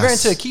tree? Yes. You ran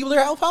into a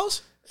Keebler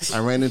house? I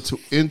ran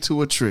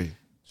into a tree.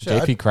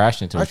 JP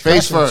crashed into a tree.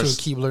 Face first.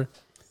 Keebler.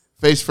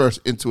 Face first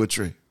into a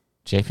tree.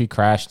 JP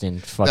crashed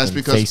and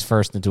fucking face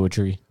first into a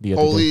tree. The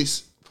other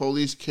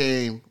police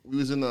came. We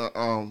was in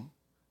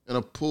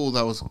a pool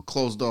that was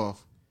closed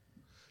off.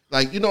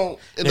 Like, you know,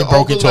 they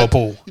broke into a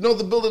pool. You know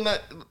the building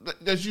that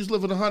used to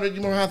live in 100. You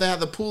know how they have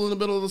the pool in the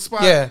middle of the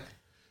spot. Yeah.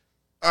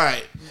 All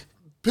right.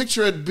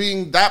 Picture it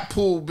being that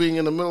pool being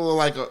in the middle of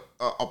like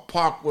a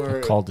park where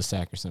a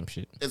cul-de-sac or some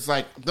shit. It's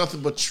like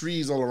nothing but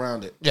trees all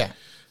around it. Yeah.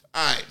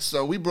 All right.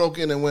 So we broke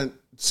in and went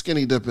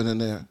skinny dipping in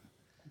there.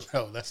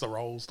 Oh, that's the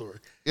whole story.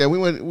 Yeah, we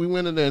went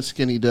in there and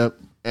skinny dip,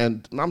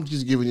 and I'm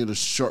just giving you the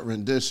short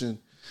rendition.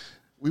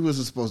 We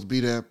wasn't supposed to be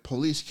there.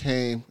 Police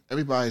came.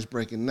 Everybody's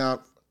breaking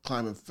out,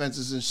 climbing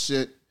fences and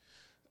shit.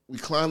 We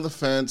climbed the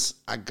fence.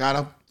 I got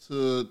up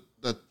to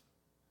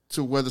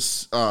where the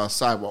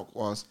sidewalk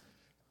was,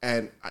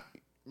 and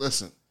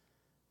listen,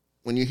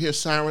 when you hear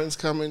sirens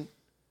coming,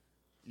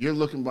 you're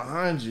looking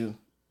behind you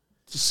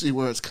to see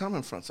where it's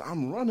coming from. So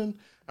I'm running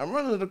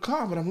to the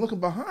car, but I'm looking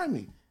behind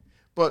me.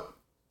 But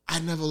I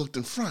never looked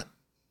in front.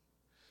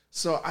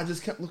 So I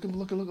just kept looking,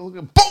 boom!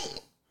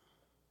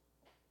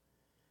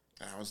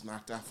 And I was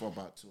knocked out for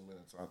about 2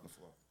 minutes on the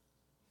floor.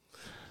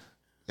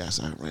 Yes,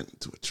 I ran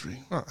into a tree.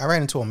 Oh, I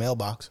ran into a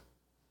mailbox.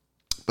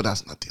 But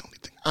that's not the only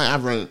thing. I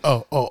ran.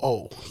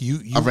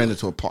 You I ran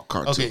into a parked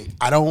car too.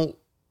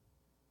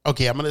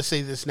 Okay, I'm gonna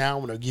say this now.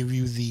 I'm gonna give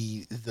you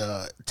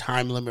the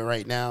time limit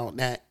right now.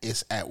 That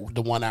is at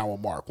the 1 hour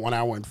mark, 1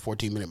 hour and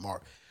 14-minute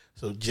mark.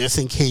 So just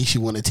in case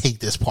you want to take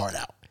this part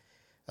out,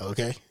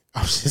 okay,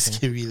 I'll just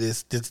give you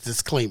this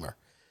disclaimer.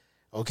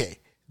 Okay,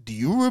 do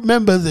you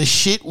remember the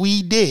shit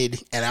we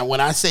did? And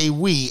when I say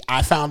we,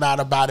 I found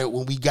out about it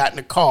when we got in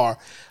the car.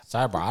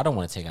 Sorry, bro. I don't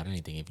want to take out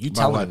anything. If you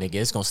tell a nigga,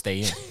 it's gonna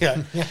stay in.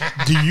 Yeah.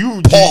 Do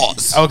you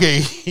pause?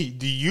 Okay.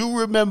 Do you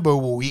remember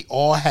when we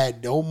all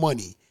had no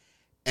money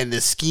and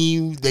the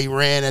scheme they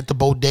ran at the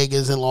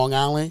bodegas in Long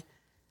Island?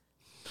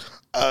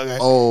 Okay.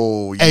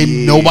 Oh, yeah.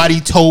 And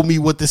nobody told me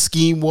what the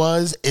scheme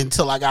was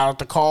until I got out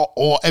the car.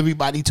 All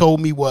everybody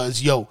told me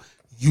was, "Yo,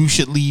 you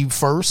should leave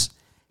first."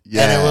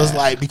 Yeah. And it was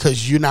like,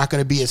 because you're not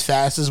going to be as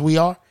fast as we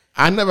are.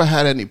 I never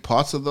had any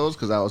parts of those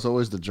because I was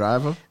always the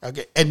driver.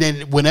 Okay, and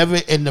then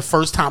the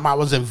first time I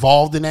was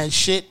involved in that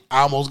shit,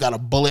 I almost got a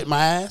bullet in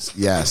my ass.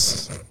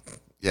 Yes.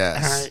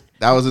 Right.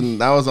 That was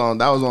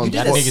on. You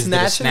did a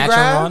snatch and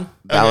run.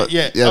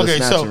 Okay,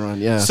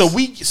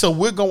 so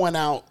we're going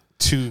out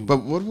to.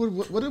 But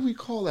what did we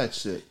call that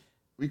shit?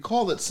 We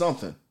called it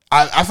something.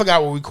 I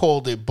forgot what we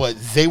called it, but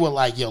they were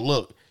like, "Yo,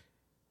 look,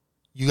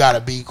 you got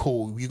to be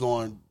cool. You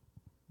going."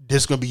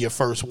 This is gonna be your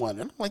first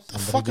one. And I'm like,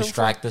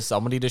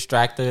 somebody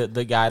distract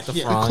the guy at the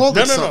front.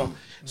 No.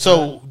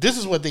 So this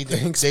is what they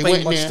did. They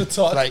went in there,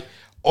 like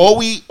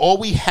all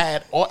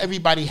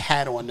everybody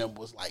had on them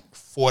was like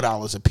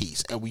 $4 a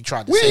piece, and we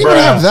tried to save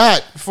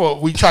that.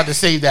 We tried to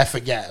save that for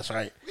gas,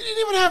 right? We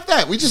didn't even have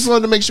that. We just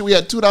wanted to make sure we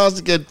had $2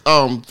 to get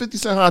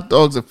 50-cent hot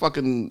dogs and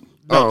fucking.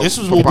 This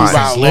was when we were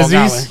out Long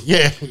Island.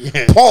 Yeah.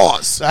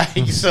 Pause.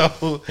 Like,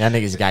 so that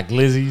niggas got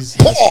glizzies.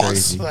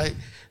 Pause. Like,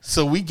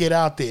 so we get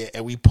out there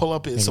and we pull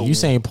up in. Nigga, you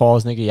saying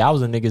pause, nigga? Y'all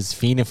was the niggas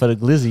fiending for the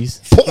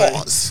glizzies.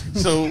 Pause.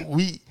 So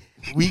we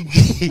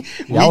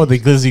y'all were the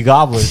glizzy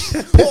gobblers.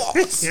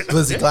 Pause.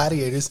 Glizzy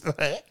gladiators.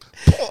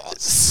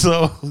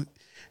 So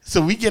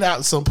we get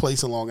out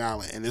someplace in Long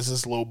Island, and there's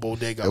this little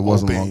bodega. It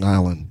wasn't Long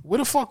Island. Where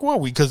the fuck were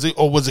we?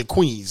 Or was it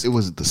Queens? It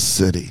was the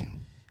city.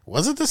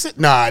 Was it the city?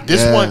 Nah,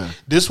 this one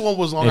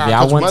was Long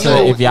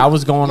Island. If y'all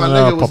was going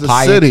to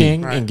Papaya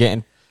King and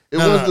getting. It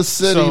was the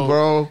city,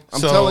 bro.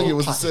 I'm telling you, it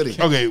was the city.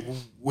 Okay,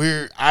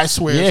 I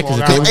swear. Yeah, because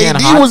if they were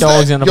getting hot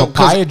dogs and a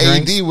papaya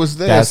drink, AD was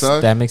there,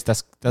 son.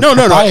 That's no.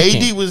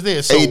 AD was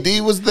there. So,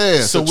 AD was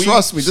there. So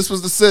trust me, this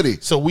was the city.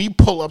 So we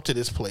pull up to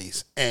this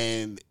place,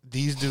 and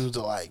these dudes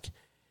are like,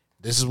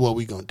 "This is what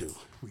we gonna do.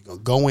 We gonna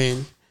go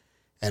in,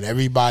 and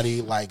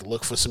everybody like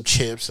look for some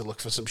chips and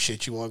look for some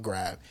shit you want to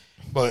grab."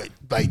 But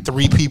like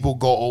 3 people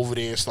go over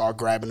there and start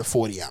grabbing the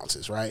 40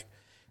 ounces, right?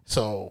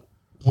 So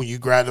when you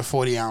grab the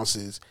 40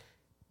 ounces.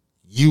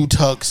 You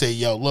Tuck say,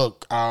 "Yo,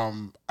 look, I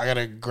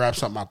gotta grab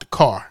something out the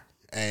car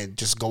and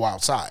just go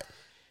outside."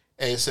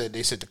 And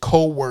they said the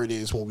code word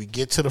is when we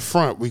get to the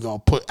front, we're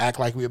gonna act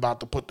like we're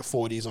about to put the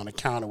 40s on the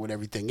counter with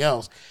everything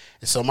else,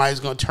 and somebody's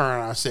gonna turn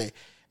around and say,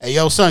 "Hey,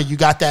 yo, son, you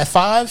got that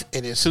 5?"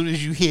 And as soon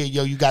as you hear,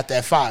 "Yo, you got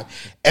that 5,"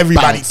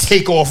 everybody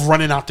take off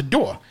running out the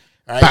door.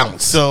 Right?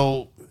 Bounce.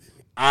 So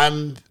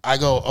I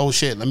go, "Oh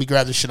shit, let me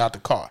grab this shit out the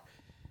car,"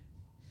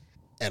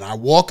 and I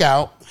walk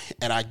out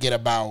and I get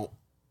about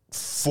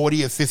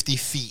 40 or 50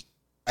 feet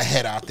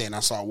ahead out there, and I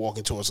start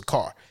walking towards the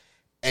car.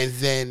 And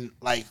then,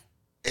 like,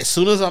 as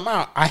soon as I'm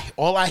out,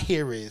 all I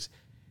hear is,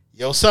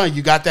 "Yo, son,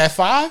 you got that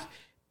 5?"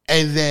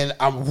 And then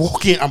I'm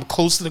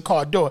close to the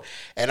car door,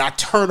 and I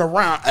turn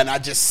around, and I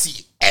just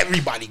see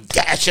everybody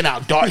dashing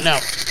out, darting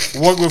out,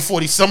 working with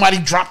 40. Somebody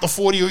dropped the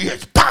 40, or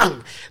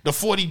bang! The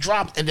 40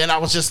 dropped, and then I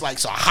was just like,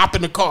 so I hop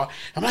in the car.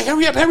 I'm like,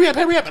 hurry up.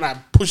 And I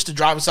push the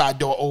driver's side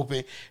door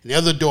open, and the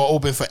other door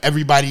open for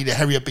everybody to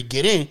hurry up and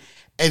get in.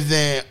 And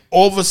then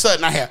all of a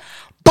sudden I hear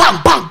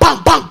bang, bang,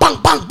 bang, bang, bang,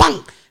 bang,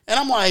 bang. And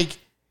I'm like,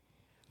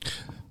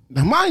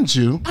 now mind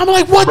you. I'm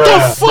like, what the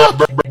fuck?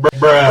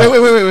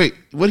 Wait.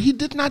 What he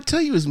did not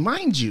tell you is,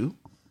 mind you,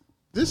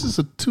 this is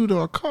a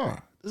 2-door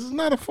car. This is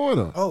not a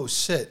 4-door. Oh,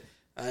 shit.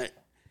 2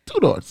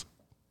 doors.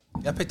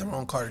 I picked the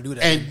wrong car to do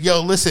that. And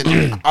yo,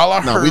 listen, all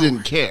I heard. No, we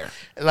didn't care.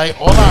 Like,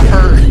 all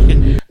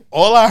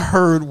I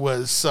heard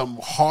was some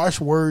harsh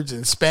words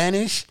in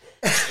Spanish.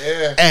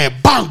 Yeah.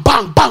 And bang,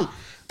 bang, bang.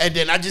 And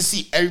then I just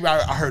see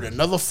everybody. I heard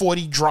another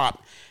 40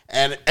 drop,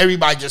 and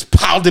everybody just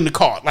piled in the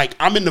car. Like,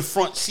 I'm in the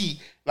front seat,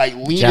 like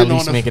leaning on.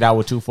 Did you make it out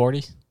with 2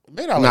 40s?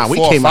 Nah, we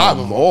came out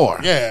with more.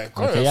 Yeah,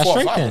 okay, 4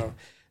 or 5 of them.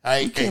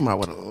 We came out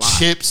with a lot.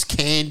 Chips,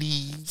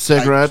 candy,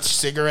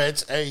 cigarettes,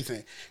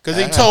 everything. Because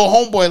they told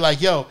homeboy, like,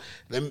 "Yo,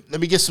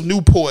 let me get some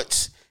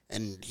Newports,"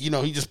 and he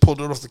just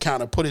pulled it off the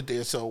counter, put it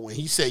there. So when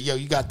he said, "Yo,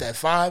 you got that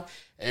 5?"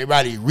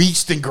 everybody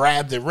reached and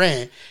grabbed and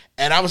ran.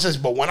 And I was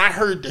just, but when I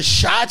heard the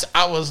shots,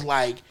 I was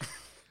like,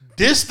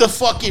 this the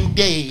fucking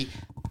day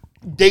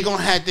they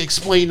gonna have to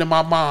explain to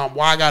my mom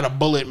why I got a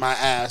bullet in my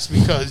ass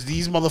because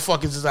these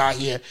motherfuckers is out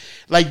here.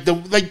 But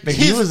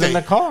he was in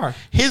the car.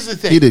 Here's the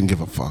thing. He didn't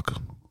give a fuck.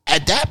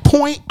 At that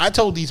point, I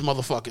told these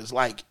motherfuckers,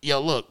 like,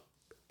 yo, look,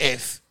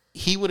 if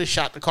he would have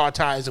shot the car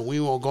tires and we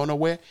won't go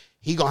nowhere,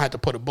 he gonna have to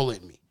put a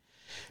bullet in me.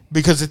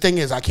 Because the thing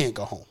is, I can't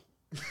go home.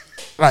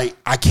 Like,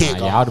 I can't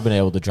go home. I would have been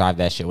able to drive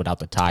that shit without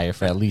the tire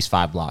for at least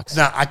 5 blocks.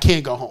 Now, I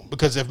can't go home.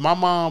 Because if my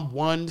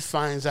mom,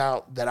 finds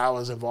out that I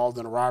was involved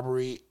in a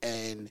robbery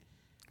and...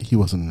 He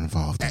wasn't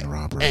involved in the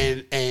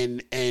robbery.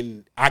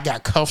 And I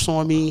got cuffs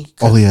on me.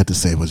 All he had to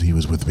say was he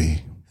was with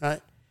me.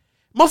 Right?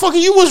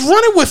 Motherfucker, you was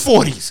running with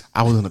 40s.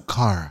 I was in a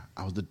car.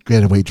 I was the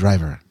getaway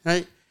driver.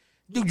 Right?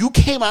 Dude, you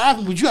came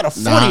out, but you had a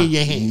 40 in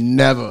your hand.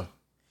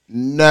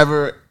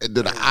 Never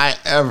did I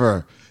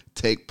ever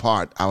take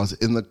part. I was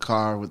in the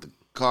car with the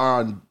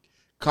car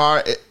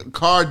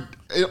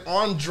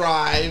on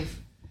drive,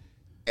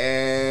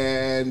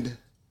 and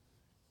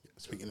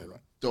speaking of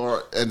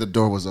the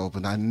door was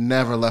open. I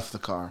never left the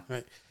car.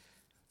 Right.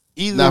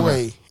 Either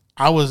way,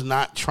 I was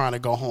not trying to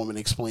go home and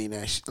explain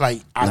that shit.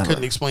 Like, I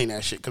couldn't explain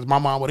that shit because my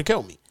mom would have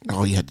killed me.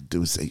 All you had to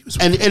do was say he was.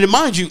 And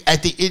mind you,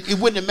 it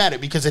wouldn't have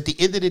mattered because at the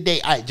end of the day,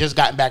 I had just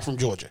gotten back from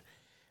Georgia.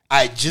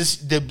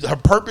 Her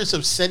purpose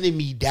of sending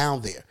me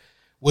down there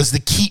was to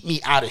keep me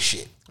out of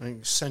shit.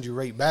 And send you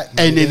right back.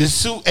 And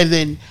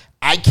then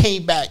I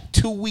came back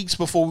 2 weeks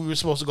before we were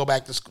supposed to go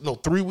back to school. No,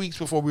 3 weeks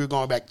before we were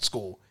going back to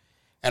school.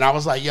 And I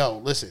was like, yo,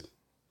 listen,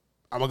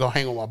 I'm going to go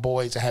hang with my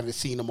boys. I haven't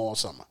seen them all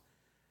summer.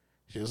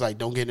 She was like,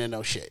 don't get into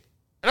no shit.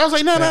 And I was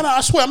like, no,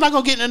 I swear, I'm not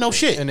going to get into no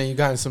shit. And then you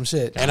got in some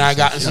shit. And I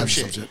got in some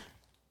shit.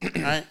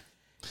 Right?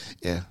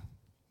 Yeah.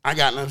 I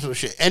got into some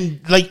shit.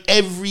 And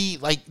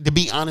to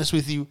be honest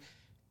with you,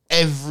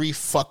 every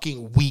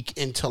fucking week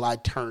until I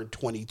turned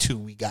 22,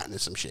 we got into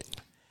some shit.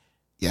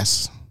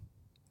 Yes.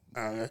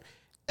 You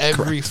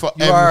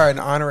are an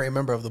honorary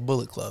member of the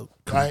Bullet Club.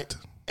 Right?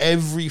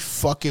 Every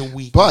fucking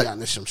week we got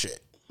into some shit.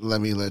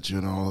 Let me let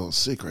you know a little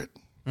secret.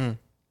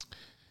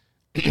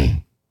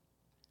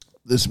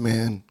 This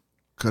man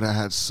could have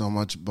had so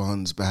much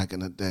buns back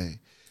in the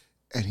day,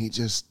 and he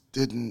just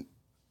didn't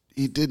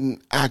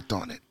act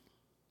on it.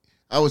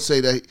 I would say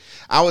that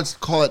I would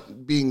call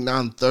it being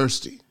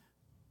non-thirsty.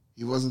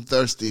 He wasn't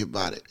thirsty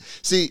about it.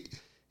 See,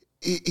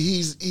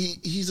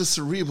 he's a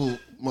cerebral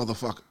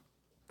motherfucker.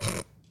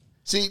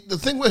 See, the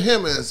thing with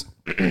him is,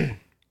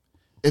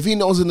 if he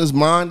knows in his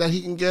mind that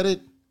he can get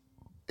it,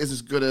 it's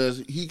as good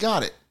as he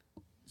got it.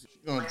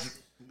 You're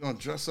gonna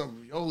dress up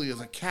Yoli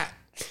as a cat.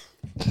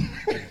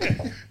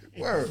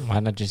 Word. Why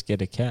not just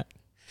get a cat?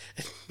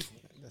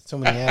 That's too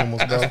many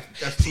animals, bro.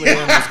 That's too many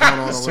animals going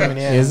on. That's too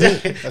many animals.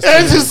 Is it?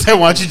 I just said,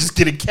 why don't you just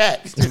get a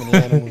cat? That's too many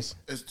animals.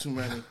 It's too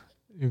many.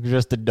 You can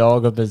dress the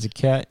dog up as a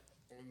cat.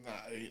 Nah,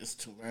 it's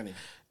too many.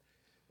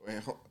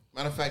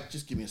 Matter of fact,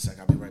 just give me a sec.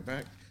 I'll be right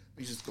back.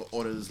 We just go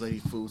order this lady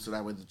food so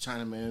that way the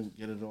Chinaman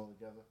get it all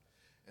together.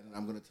 And then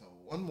I'm going to tell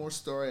one more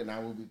story and I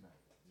will be back.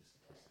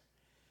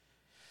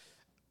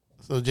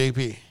 So,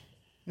 JP.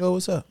 Yo,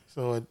 what's up?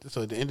 So at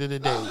the end of the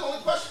day. That's the only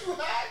question you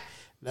had?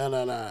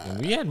 No.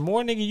 We had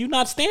more, nigga. You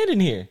not standing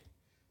here.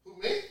 Who,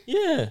 me?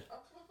 Yeah.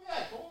 I'll come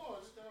back. Hold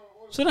on.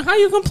 So then how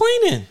you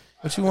complaining?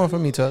 What you want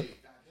from me, Tuck?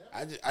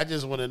 I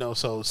just want to know.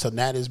 So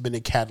that has been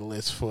a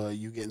catalyst for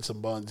you getting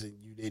some buns and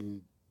you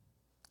didn't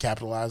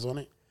capitalize on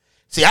it?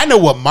 See, I know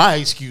what my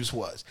excuse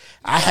was.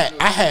 I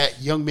had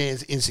young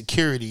man's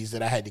insecurities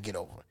that I had to get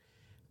over.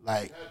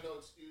 Like,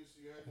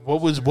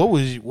 what was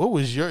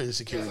your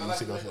insecurities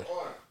to go through?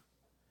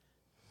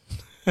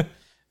 All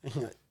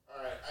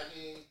right, I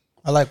need.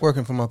 I like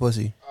working for my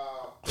pussy.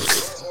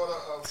 Order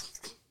of.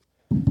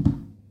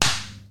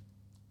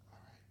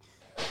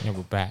 Yeah,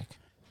 we're back.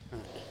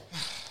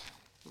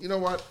 You know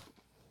what?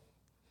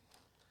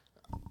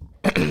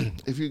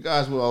 If you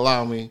guys will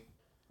allow me,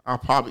 I'll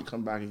probably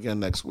come back again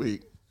next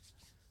week.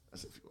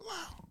 That's if you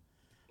allow,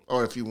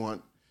 or if you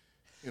want.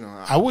 You know,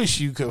 I wish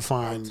you could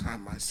find.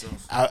 Time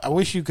myself. I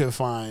wish you could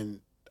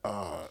find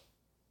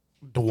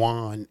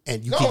Dwan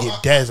and you could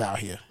get Dez out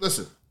here.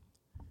 Listen.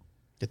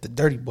 Get the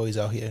dirty boys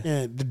out here.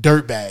 Yeah, the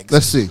dirt bags.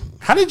 Let's see.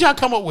 How did y'all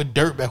come up with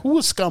dirt bag? Who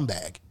was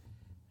scumbag?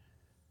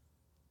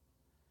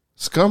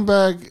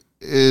 Scumbag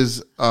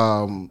is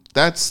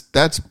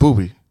that's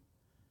Booby.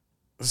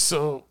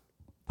 So,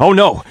 oh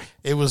no,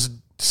 it was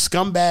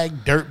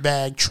scumbag, dirt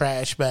bag,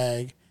 trash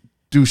bag,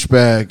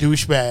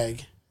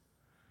 douchebag.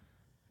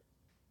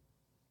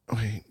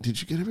 Wait, did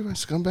you get everybody?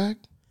 Scumbag,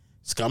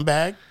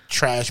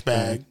 trash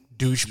bag,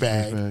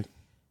 douchebag,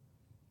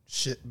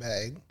 shit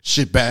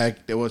bag.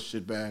 There was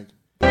shit bag.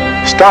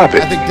 Stop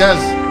it. I think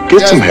Dez.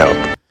 Get some help.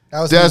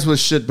 Dez was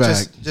shit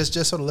bag. Just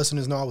so the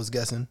listeners know, I was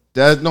guessing.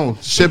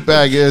 Shit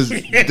bag is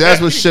Dez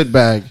was shit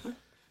bag.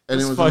 And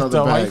it was fucked another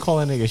up. bag. Why you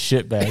calling a nigga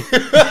shit bag? It's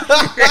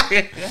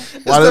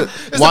the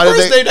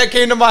first thing that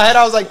came to my head.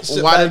 I was like,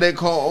 shit why bag. did they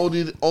call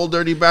old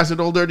dirty bastard?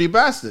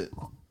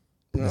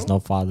 There's no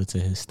father to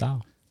his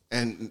style.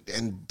 And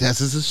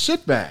Dez is a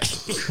shit bag.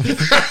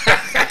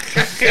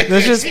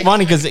 That's just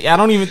funny because I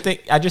don't even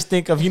think. I just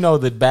think of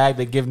the bag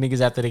they give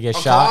niggas after they get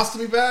shot.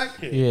 Colostomy bag?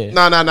 Yeah.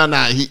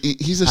 No.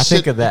 He's a shit. I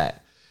think of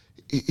that.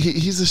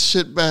 He's a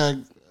shit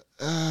bag.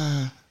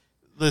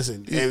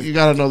 Listen, you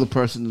got to know the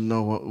person to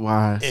know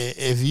why.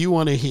 If you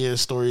want to hear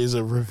stories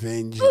of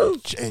revenge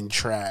and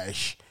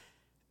trash,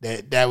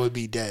 that would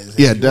be Dez.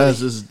 Yeah,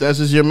 Dez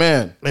is your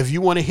man. If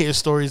you want to hear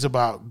stories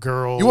about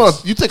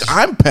girls, you think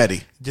I'm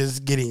petty?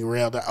 Just getting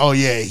railed. Oh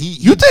yeah,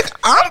 you think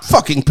I'm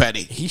fucking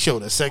petty? He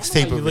showed a sex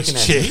tape of his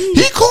chick.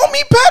 He called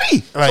me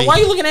petty. So why are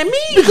you looking at me?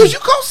 Because you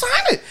co-sign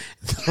it.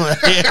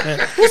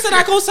 Who said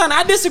I co-sign?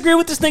 I disagree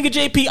with this nigga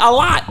JP a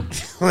lot.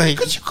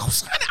 Because you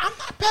co-sign it. I'm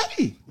not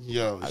petty.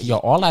 Yo,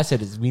 all I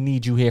said is we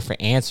need you here for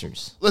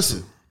answers.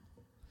 Listen,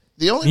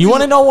 you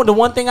want to know the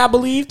one thing I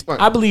believed? What?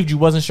 I believed you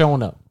wasn't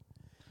showing up.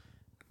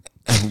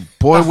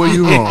 Boy, were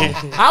you wrong.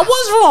 I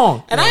was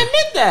wrong, and I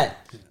admit that.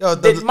 Yo,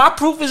 my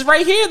proof is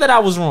right here that I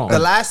was wrong. The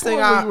last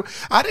thing I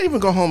didn't even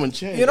go home and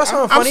change. You know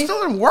something funny? I'm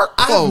still in work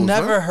clothes. I've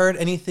never heard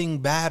anything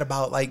bad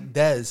about like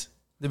Dez.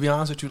 To be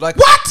honest with you, like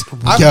what?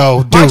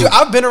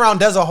 I've been around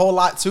Dez a whole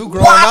lot too,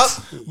 growing up.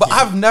 But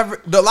I've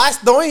never the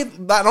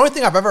only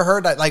thing I've ever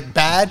heard that like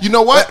bad. You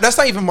know what? That's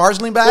not even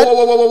marginally bad.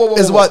 Whoa,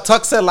 is what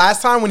Tuck said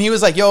last time when he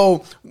was like,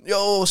 "Yo,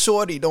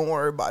 shorty, don't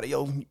worry about it.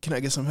 Yo, can I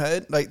get some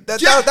head?" Like that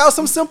was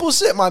some simple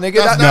shit, my nigga.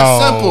 That's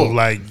not simple.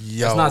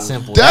 That's not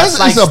simple. That's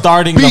like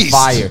starting the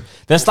fire.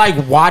 That's like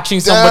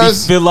watching somebody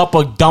fill up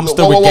a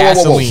dumpster with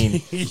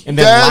gasoline and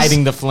then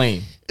lighting the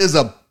flame. Is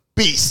a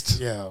beast.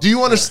 Yeah. Do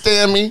you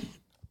understand me?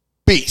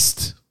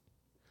 Beast.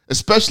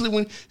 Especially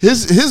when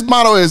his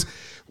motto is,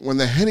 when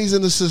the Henny's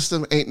in the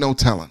system, ain't no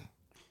telling.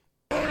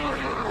 All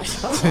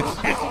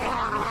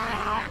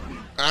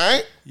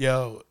right?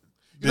 Yo.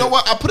 You know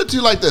what? I'll put it to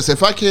you like this.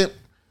 If I can't,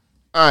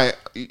 all right,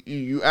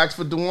 you ask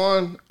for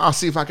Dewan, I'll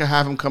see if I can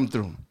have him come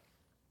through.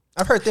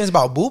 I've heard things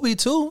about Booby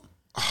too.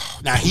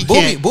 Now he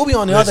can't. Booby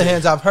on the other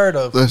hand, I've heard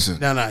of. Listen.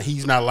 No,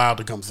 he's not allowed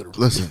to come through.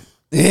 Listen.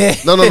 Yeah.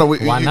 No.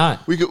 Why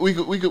not? We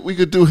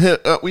could do him.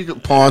 We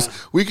could pause.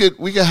 We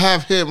could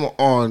have him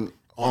on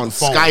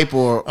Skype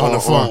or on the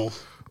phone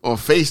or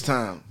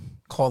FaceTime.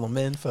 Call him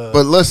in for.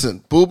 But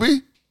listen,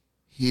 Booby,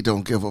 he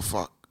don't give a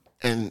fuck.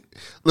 And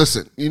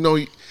listen,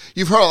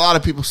 you've heard a lot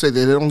of people say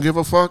they don't give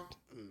a fuck.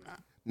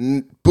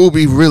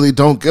 Booby really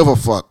don't give a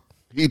fuck.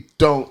 He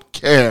don't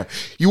care.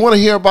 You want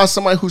to hear about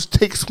somebody who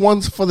takes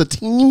ones for the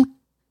team?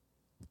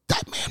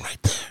 That man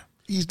right there.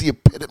 He's the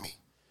epitome.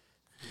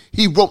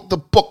 He wrote the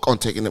book on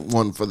taking it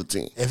one for the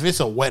team. If it's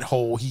a wet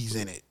hole, he's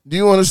in it. Do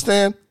you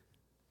understand?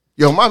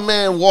 Yo, my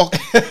man walked.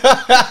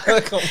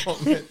 Come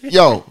on, man.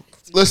 Yo,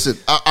 listen.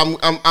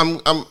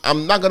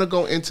 I'm not gonna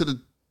go into the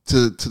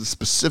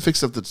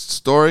specifics of the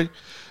story,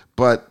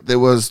 but there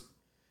was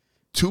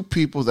two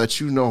people that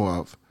you know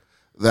of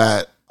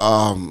that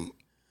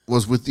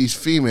was with these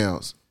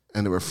females,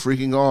 and they were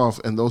freaking off,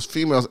 and those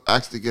females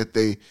actually get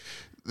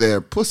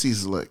their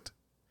pussies licked.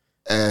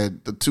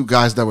 And the two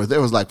guys that were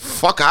there was like,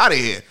 fuck out of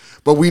here.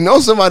 But we know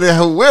somebody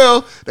who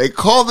will. They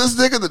called this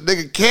nigga. The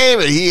nigga came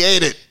and he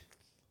ate it.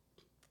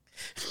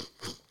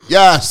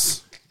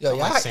 Yes. Yo,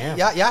 y'all have.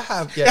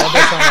 Yeah, that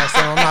does sound like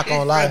Sam. I'm not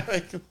going to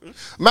lie.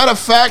 Matter of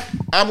fact,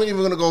 I'm even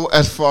going to go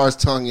as far as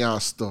telling y'all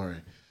a story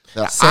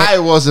that I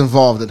was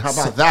involved in. How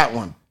about that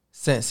one?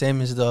 Sam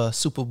is the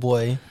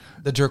Superboy,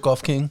 the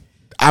jerk-off king.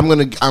 I'm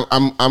gonna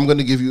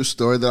give you a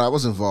story that I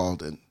was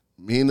involved in.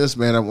 Me and this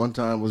man at one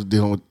time was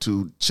dealing with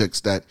two chicks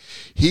that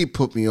he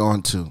put me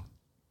on to.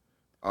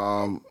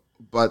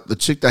 But the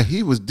chick that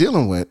he was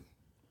dealing with,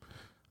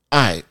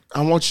 I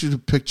want you to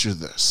picture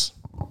this.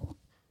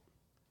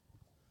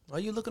 What are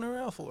you looking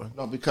around for?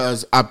 No,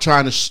 because I'm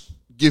trying to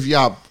give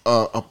y'all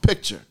a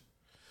picture.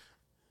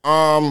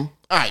 All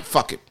right,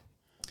 fuck it.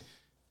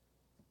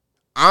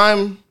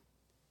 I'm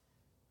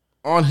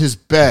on his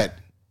bed.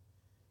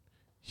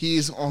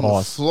 He's on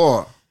the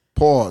floor.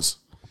 Pause.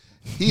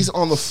 He's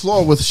on the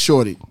floor with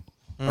Shorty,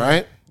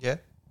 right? Yeah.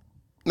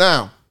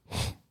 Now,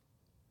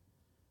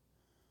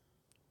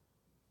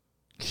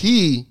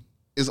 he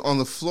is on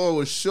the floor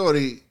with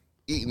Shorty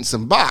eating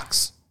some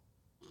box.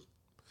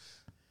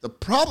 The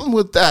problem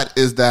with that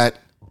is that,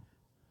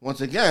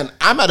 once again,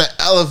 I'm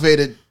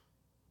elevated.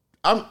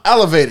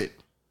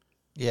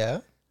 Yeah.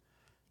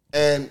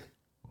 And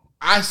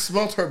I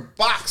smelled her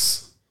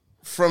box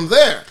from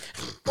there.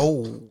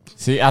 Oh.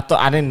 See, I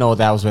didn't know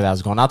that was where that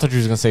was going. I thought you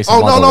was gonna say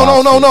something.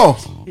 No.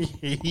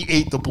 He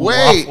ate the pool.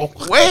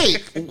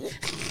 Wait.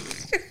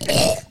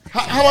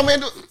 How my man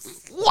do?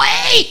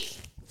 Wait.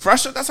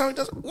 Fresher. That's how he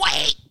does it.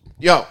 Wait.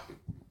 Yo.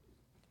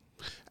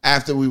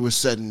 After we were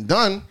said and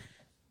done,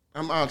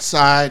 I'm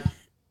outside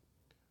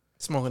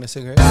smoking a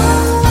cigarette.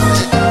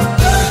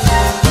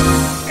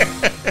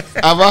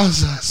 I'm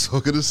outside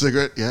smoking a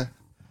cigarette. Yeah.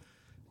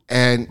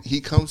 And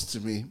he comes to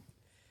me.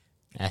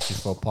 Ask you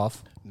for a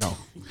puff. No.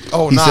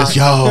 Oh, he says,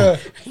 yo.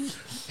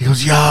 He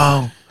goes,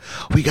 yo,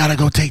 we got to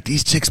go take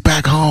these chicks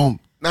back home.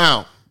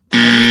 Now.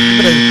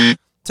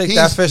 Take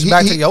that fish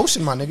back to the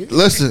ocean, my nigga.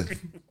 Listen.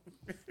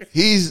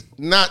 He's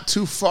not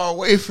too far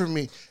away from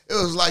me. It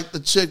was like the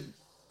chick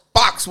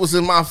box was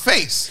in my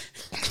face.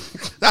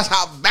 That's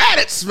how bad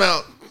it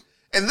smelled.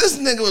 And this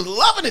nigga was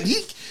loving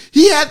it.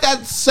 He had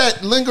that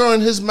scent linger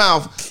in his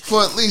mouth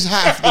for at least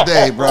half the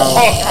day, bro.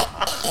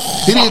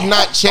 He did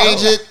not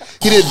change it.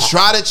 He didn't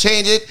try to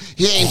change it.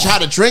 He ain't try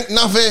to drink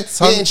nothing.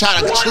 He ain't try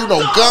to chew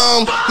no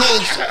gum.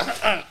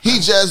 He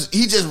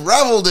just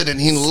reveled it and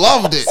he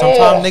loved it.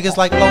 Sometimes niggas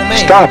like low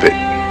man. Stop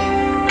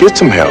it. Get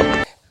some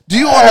help. Do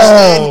you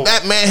understand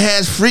that man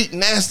has freak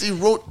nasty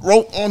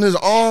rope on his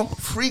arm?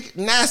 Freak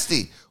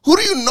nasty. Who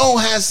do you know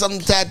has something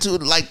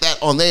tattooed like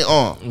that on their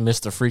arm?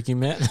 Mr. Freaky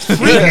Man.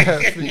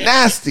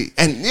 Nasty.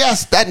 And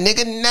yes, that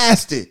nigga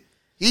nasty.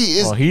 He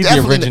is. Oh, he's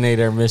the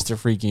originator of Mr.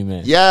 Freaky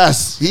Man.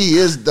 Yes, he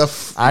is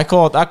the. I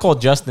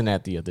called Justin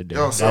that the other day.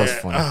 That was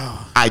funny.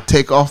 I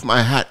take off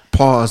my hat.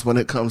 Pause when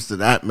it comes to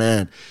that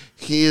man.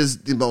 He is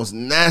the most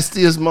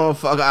nastiest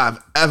motherfucker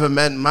I've ever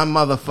met in my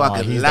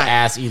motherfucking he's life. The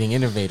ass eating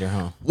innovator,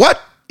 huh? What?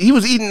 He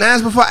was eating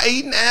ass before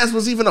eating ass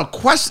was even a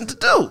question to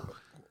do.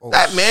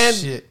 That man,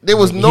 there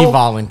was no. He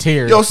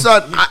volunteered. Yo,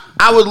 son,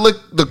 I would lick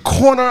the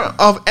corner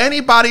of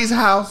anybody's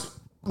house,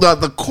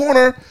 the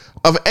corner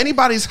of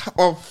anybody's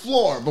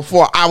floor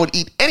before I would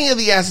eat any of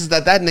the asses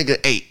that nigga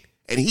ate.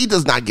 And he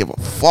does not give a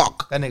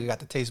fuck. That nigga got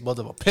the taste buds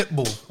of a pit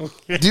bull.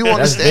 Do you understand?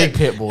 That's big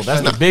pit bull.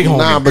 That's the big homie.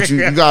 Nah, but you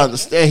gotta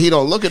understand. He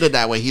don't look at it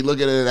that way. He look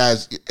at it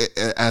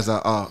as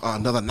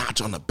another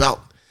notch on the belt.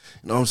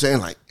 You know what I'm saying?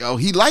 Like, yo,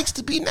 he likes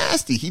to be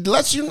nasty. He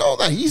lets you know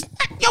that he's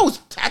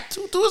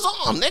tattooed to his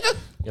arm, nigga.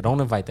 Yo,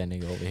 don't invite that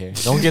nigga over here.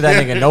 Don't give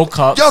that nigga no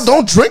cups. Yo,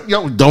 don't drink.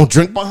 Yo, don't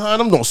drink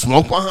behind him. Don't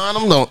smoke behind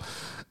him. Don't.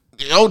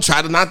 Yo,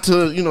 try to not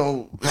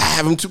to,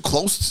 have him too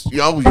close.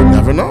 Yo, you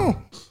never know.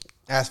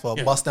 Ask for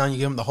a bust down, you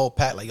give him the whole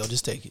pack. Like, yo,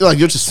 just take it. Like,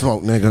 you just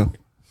smoke, nigga.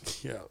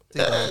 Yeah.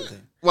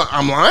 What,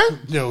 I'm lying?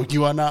 No,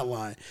 you are not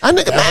lying. That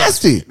nigga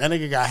nasty. That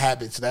nigga got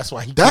habits. That's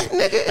why he.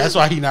 That's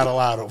why he not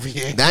allowed over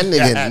here. That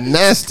nigga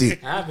nasty.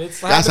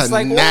 Habits That's a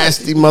like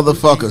nasty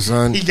motherfucker,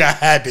 son. He got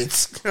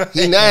habits.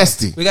 He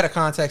nasty. We got to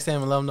contact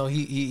Sam and let him know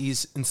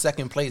he's in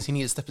second place. He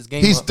needs to step his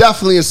game He's up.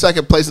 definitely in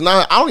second place. And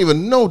I don't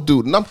even know,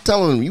 dude. And I'm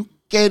telling him, you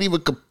can't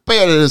even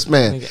compare to this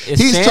man.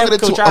 He's taking it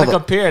to try to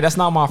compare. That's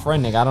not my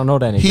friend, nigga. I don't know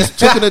that nigga. He's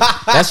taking it.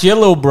 That's your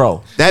little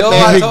bro. That man,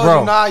 I big told bro.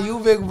 you, nah, you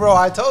big bro.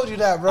 I told you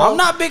that, bro. I'm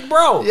not big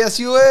bro. Yes,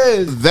 you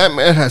is. That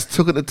man has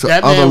taken it to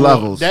other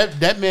levels.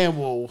 That man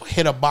will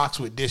hit a box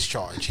with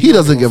discharge. He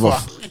doesn't give a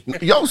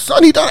fuck. Yo,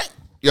 son, he done it.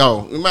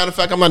 Yo, matter of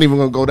fact, I'm not even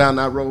gonna go down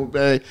that road,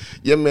 man.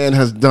 Your man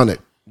has done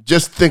it.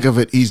 Just think of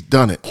it. He's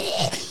done it.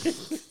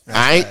 All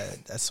right.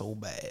 That's so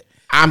bad.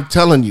 I'm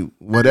telling you,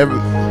 whatever.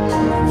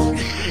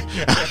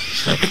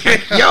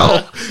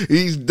 Yo,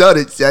 he's done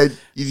it.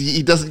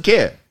 He doesn't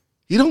care.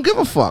 He don't give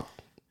a fuck.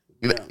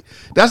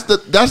 That's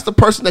the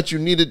person that you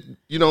needed.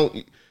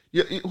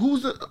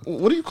 Who's the?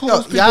 What do you call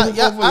those people?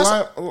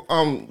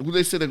 Who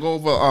they say they go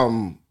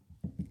over?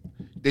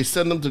 They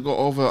send them to go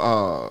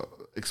over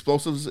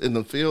explosives in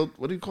the field.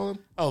 What do you call them?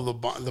 Oh,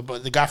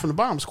 the guy from the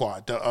bomb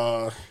squad.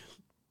 The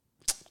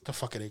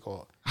fuck are they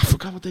called? I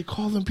forgot what they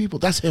call them people.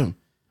 That's him.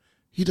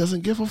 He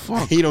doesn't give a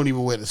fuck. He don't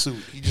even wear the suit.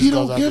 He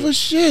don't give a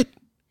shit.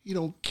 He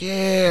don't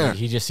care.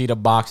 He just see the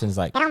box and is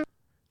like,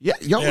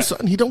 yeah.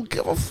 Son, he don't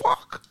give a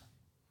fuck.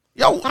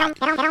 Yo,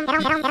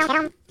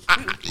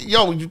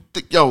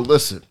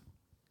 listen.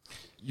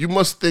 You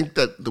must think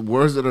that the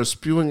words that are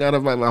spewing out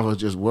of my mouth are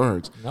just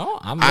words. No,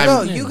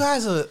 you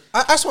guys are.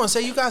 I just want to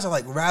say, you guys are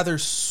like rather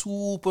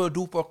super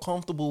duper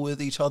comfortable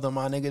with each other,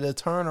 my nigga. To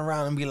turn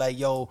around and be like,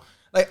 yo.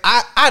 Like,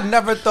 I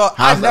never thought,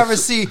 I'd never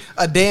see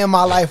a day in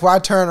my life where I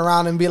turn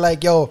around and be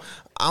like, yo,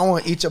 I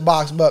want to eat your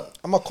box, but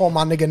I'm going to call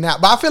my nigga Nat.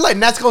 But I feel like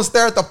Nat's going to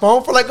stare at the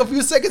phone for like a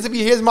few seconds if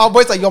he hears my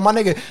voice. Like, yo, my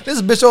nigga, this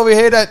bitch over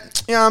here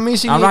that, you know what I mean?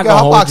 She I'm need not to get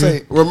gonna her box. hold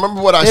you.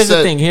 Remember what I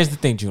said. Here's the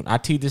thing, June. I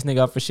teed this nigga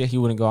up for shit. He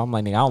wouldn't go. I'm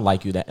like, nigga, I don't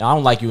like you I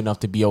don't like you enough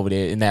to be over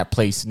there in that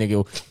place,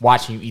 nigga,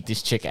 watching you eat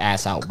this chick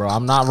ass out, bro.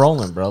 I'm not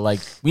rolling, bro.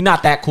 Like, we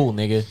not that cool,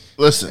 nigga.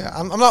 Listen. Yeah,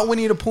 I'm not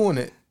Winnie the Pooh in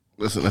it.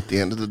 Listen, at the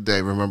end of the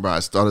day, remember I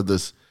started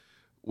this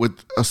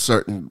with a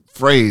certain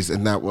phrase,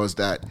 and that was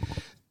that,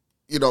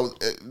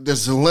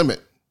 there's a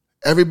limit.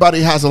 Everybody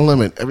has a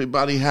limit.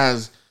 Everybody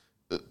has,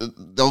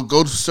 they'll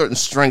go to certain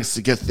strengths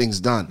to get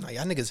things done. Nah,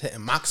 y'all niggas hitting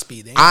Mach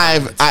speed.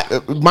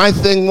 My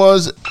thing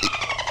was,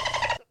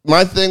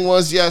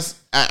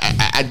 yes,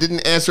 I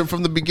didn't answer it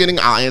from the beginning.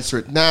 I'll answer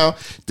it now.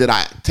 Did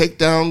I take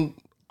down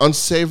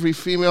unsavory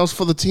females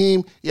for the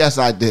team? Yes,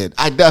 I did.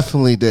 I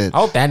definitely did. I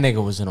hope that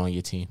nigga wasn't on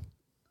your team.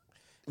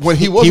 When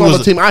he was on the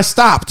team, I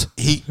stopped.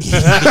 He was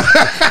when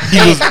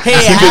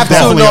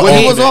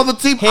he was on the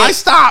team, I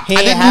stopped. I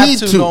didn't need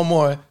to no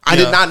more. I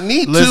did not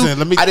need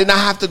to. I did not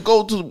have to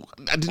go to.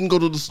 I didn't go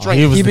to the strength.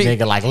 He was the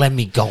nigga like, let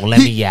me go, let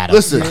me at him.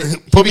 Listen,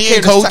 put me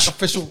in, coach.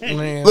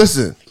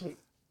 Listen,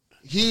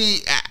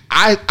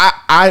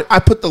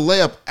 I put the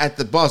layup at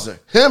the buzzer.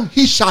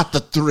 He shot the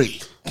three.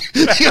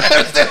 You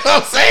understand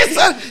what I'm saying,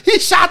 son? He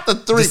shot the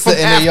three from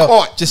half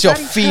court.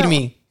 Feed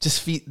me.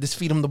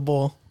 Feed him the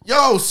ball.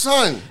 Yo,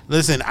 son.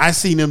 Listen, I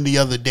seen him the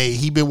other day.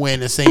 He been wearing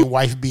the same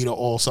wife beater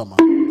all summer.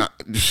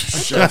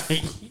 Chef.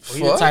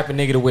 You the type of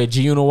nigga to wear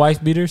G-Unit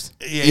wife beaters?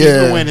 Yeah, he's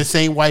been wearing the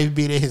same wife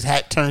beater, his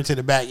hat turned to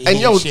the back. And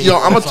yo,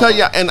 I'm gonna tell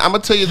you,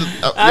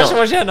 I just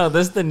want you to know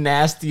this is the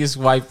nastiest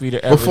wife beater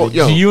ever. Before,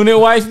 G-Unit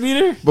wife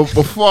beater? But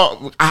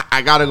before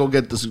I gotta go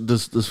get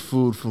this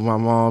food for my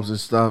moms and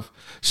stuff.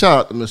 Shout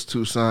out to Miss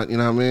Tucson, you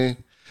know what I mean?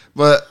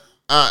 But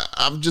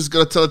I'm just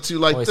gonna tell it to you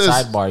like this.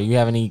 Sidebar, you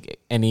have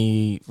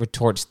any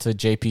retorts to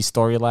JP's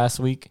story last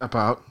week?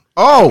 About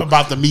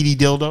the meaty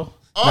dildo?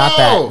 Not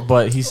that,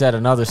 but he said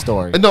another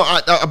story. No,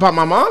 about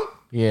my mom?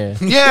 Yeah.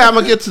 Yeah, I'm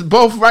going to get to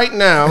both right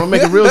now. I'm going to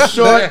make it real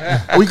short.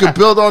 We could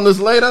build on this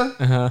later.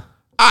 Uh-huh.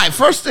 All right,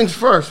 first things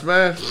first,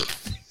 man.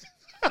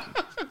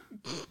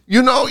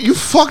 You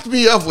fucked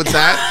me up with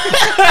that.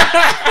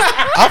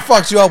 I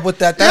fucked you up with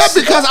that. That's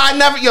because I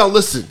never...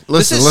 listen.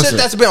 This is shit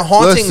that's been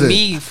haunting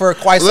me for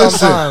quite some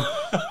time.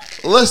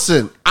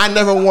 Listen, I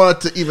never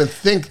wanted to even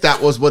think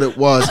that was what it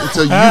was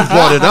until you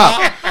brought it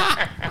up.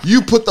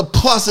 You put the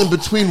plus in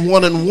between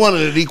 1 and 1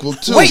 and it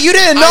equaled 2. Wait, you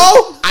didn't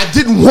know? I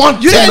didn't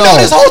want to know. You didn't know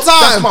this whole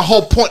time. That's my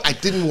whole point. I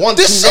didn't want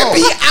to know. This shit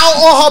be out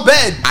on her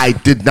bed. I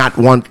did not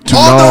want to know.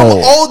 All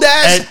them old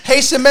ass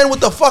Haitian men with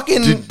the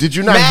fucking did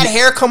you not mad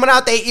hair coming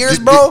out their ears,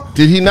 bro.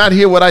 Did he not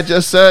hear what I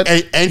just said?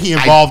 And he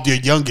involved your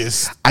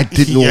youngest. I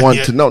didn't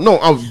want to know. No,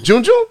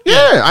 Junjun?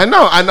 Yeah, I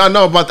know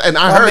about that. And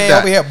I heard that.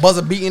 Over here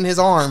buzzer beating his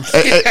arms.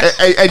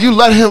 And you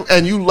let him.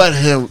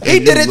 He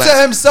did it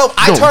to himself.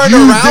 I turned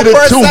around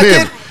for a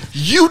second.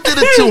 You did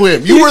it to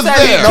him. You were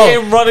there. He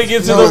came running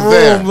into the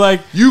room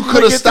like you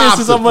could have stopped.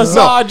 This is a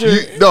massager.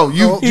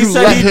 You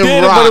let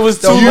him rock. But it was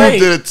too late. You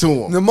did it to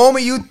him. The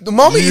moment he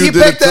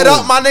picked that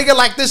up, my nigga,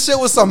 like this shit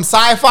was some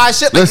sci-fi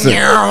shit. Like, listen,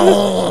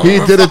 he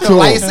did it to him.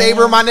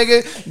 Lightsaber, my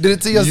nigga, did it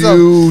to yourself.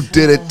 You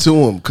did it to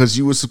him because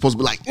you were supposed to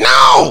be like,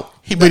 no.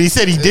 But he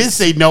said he did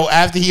say no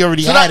after he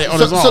already had it on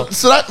his own.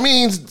 So that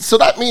means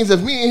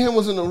if me and him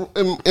was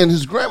in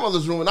his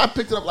grandmother's room and I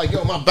picked it up like,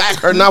 yo, my back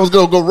hurt and I was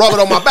gonna go rub it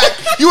on my back,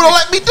 you would have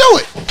let me do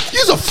it.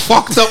 You's a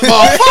fucked up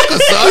motherfucker,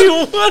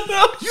 son.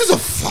 You's a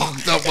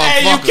fucked up motherfucker.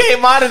 Hey, you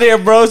came out of there,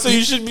 bro, so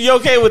you should be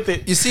okay with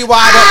it. You see why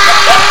I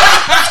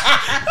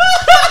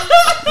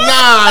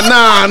Nah.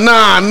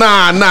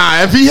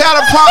 If he had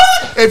a problem,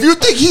 if you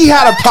think he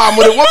had a problem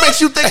with it, what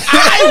makes you think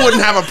I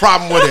wouldn't have a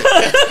problem with it?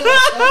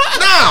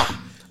 Now.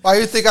 Why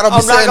you think I don't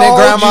be sitting in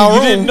grandma's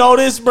room? You didn't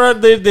notice, bro?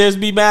 There's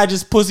be mad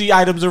just pussy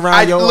items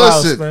around your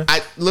house, bro.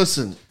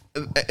 Listen.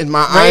 In my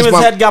eyes,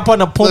 Raymond's head got put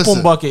in a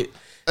pum-pum bucket.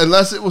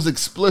 Unless it was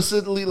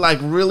explicitly like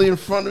really in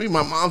front of me,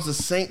 my mom's a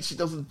saint. She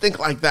doesn't think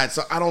like that,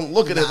 so I don't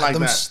look at it like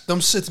that. Them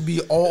shits be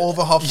all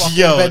over her fucking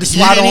You bed.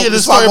 didn't hear the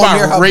story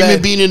about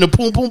Raymond being in the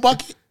pum-pum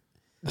bucket?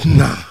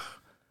 Nah.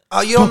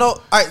 You don't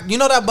know? You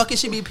know that bucket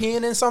she be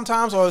peeing in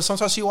sometimes, or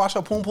sometimes she wash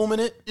her pum-pum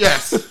in it?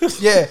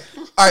 Yes. Yeah.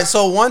 All right,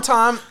 so one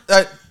time...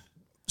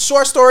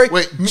 short story.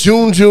 Wait,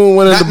 June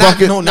went in the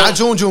bucket? No, not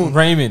June.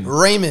 Raymond.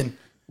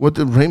 What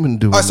did Raymond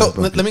do? All right, so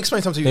let me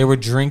explain something to you. They were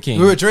drinking.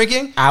 We were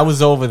drinking? I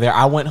was over there.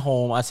 I went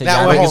home. I said,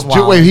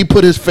 wait, he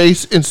put his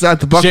face inside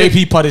the bucket?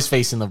 JP put his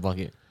face in the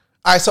bucket.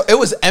 All right, so it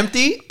was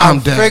empty. I'm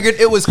dead. Figured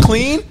it was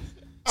clean.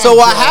 So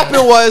what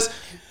happened was,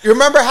 you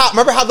remember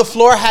how the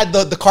floor had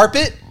the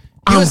carpet?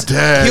 I'm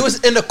dead. He was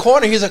in the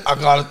corner. He's like, I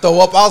gotta throw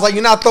up. I was like,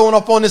 you're not throwing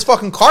up on this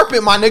fucking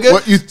carpet, my nigga.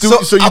 What, you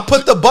threw, so I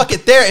put the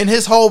bucket there, and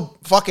his whole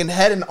fucking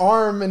head and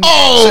arm and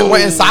shit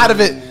went inside of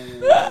it.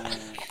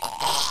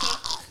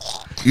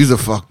 He's a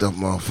fucked up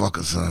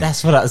motherfucker, son.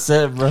 That's what I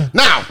said, bro.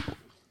 Now,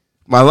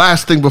 my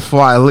last thing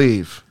before I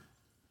leave.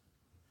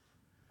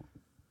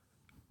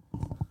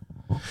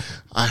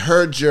 I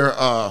heard your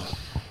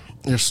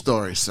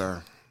story,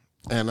 sir.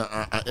 And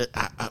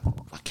I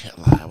can't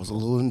lie, I was a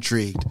little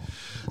intrigued.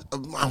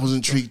 I was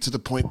intrigued to the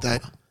point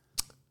that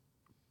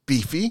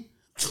Beefy.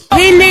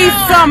 He needs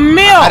some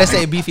milk. I didn't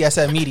say beefy, I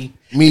said meaty.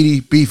 Meaty,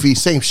 beefy,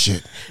 same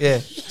shit. Yeah,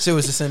 shit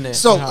was just in there.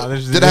 So,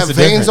 did it have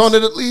veins on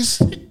it at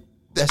least?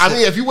 I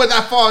mean, if you went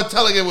that far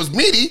telling it was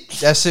meaty.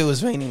 That shit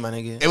was veiny, my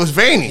nigga. It was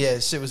veiny. Yeah,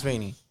 shit was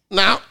veiny.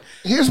 Now,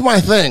 here's my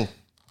thing.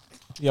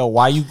 Yo,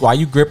 why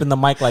you gripping the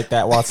mic like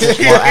that while asking these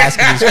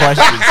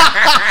questions?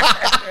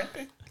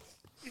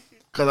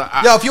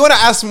 Yo, if you want to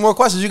ask some more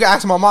questions, you can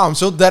ask my mom.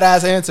 She'll dead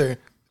ass answer.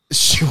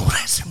 She won't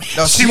answer me.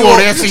 No, she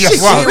won't answer your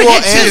phone. She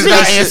will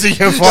not answer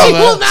your phone. She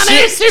will not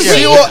answer me.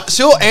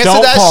 She'll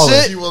answer that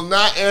shit. She will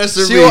not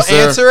answer me. She will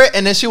answer it,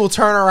 and then she will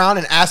turn around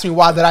and ask me,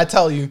 why did I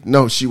tell you?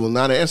 No, she will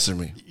not answer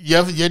me.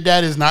 Your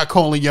dad is not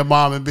calling your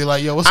mom and be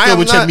like, yo, what's good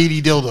with your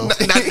meaty dildo?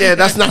 Yeah,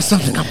 that's not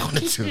something I'm going to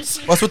do.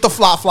 What's with the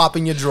flop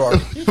in your drawer?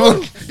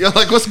 You're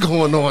like, what's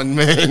going on,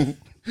 man?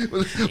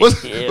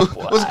 What's Your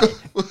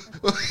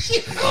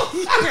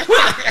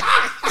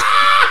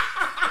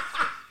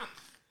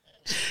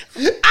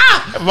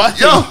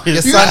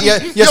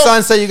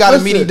son said you got a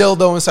meaty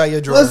dildo inside your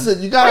drawer.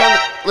 Listen,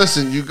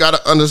 you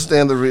gotta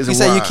understand the reason. He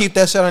said you keep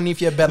that shit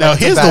underneath your bed. Now,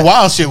 here's the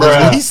wild shit was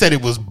when he said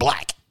it was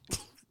black.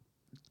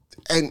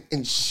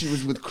 And she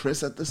was with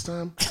Chris at this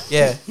time?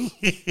 Yeah.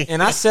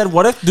 And I said,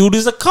 what if dude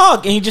is a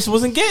cuck and he just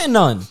wasn't getting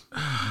none?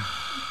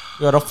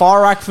 Yo, the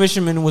Far Rock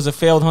fisherman was a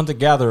failed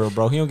hunter-gatherer,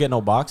 bro. He don't get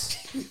no box.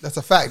 That's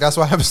a fact. That's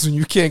what happens when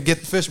you can't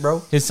get the fish, bro.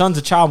 His son's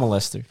a child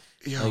molester.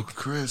 Yo,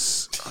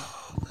 Chris.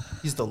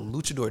 He's the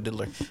luchador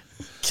diddler.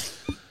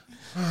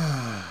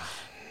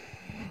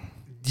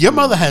 Your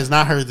mother has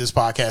not heard this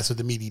podcast with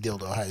the meaty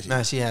dildo, has she?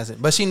 Nah, she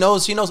hasn't. But she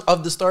knows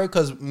of the story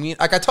because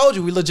like I told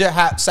you, we legit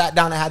sat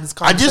down and had this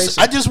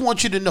conversation. I just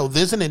want you to know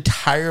there's an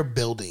entire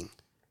building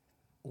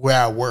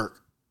where I work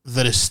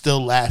that is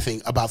still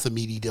laughing about the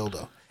meaty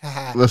dildo.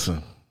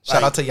 Listen.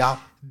 Shout out to y'all.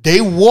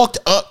 They walked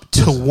up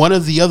to one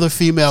of the other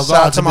female guards.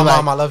 Shout out to my and be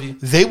mom. like- I love you.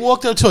 They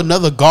walked up to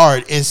another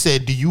guard and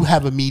said, "Do you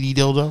have a meaty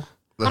dildo?"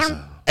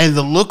 Listen. And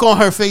the look on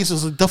her face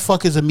was like, "The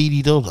fuck is a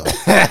meaty dildo?"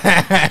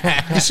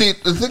 You see,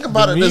 the thing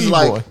about The it is meaty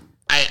like, boy.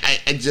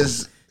 I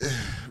just,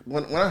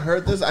 when I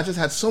heard this, I just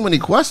had so many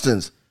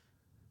questions.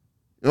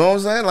 You know what I'm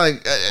saying?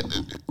 Like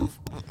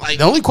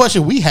The only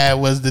question we had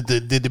was,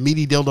 did the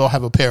meaty dildo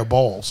have a pair of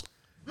balls?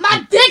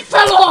 My dick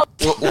fell off.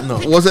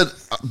 was it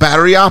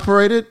battery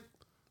operated?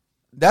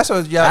 That's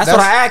what. Yeah, That's what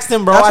I asked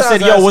him, bro. that's I what said, I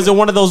was yo, asking. was it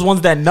one of those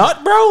ones that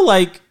nut, bro?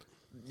 Like,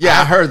 Yeah,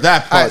 I heard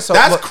that part. right, so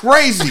That's look-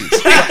 crazy.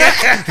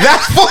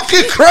 That's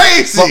fucking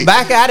crazy. But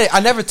back at it,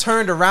 I never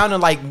turned around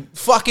and like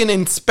fucking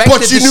inspected.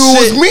 But you the knew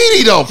shit. it was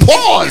meaty though.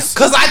 Pause.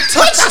 Cause I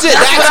touched it.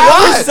 That's what I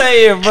was why.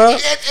 saying, bro.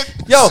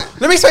 Yo,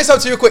 let me say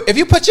something to you quick. If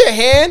you put your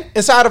hand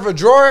inside of a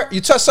drawer, you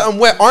touch something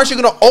wet, aren't you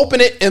gonna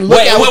open it and look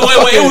Wait, at what the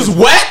fuck it was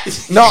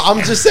wet? No,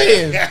 I'm just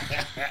saying.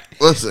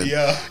 Listen,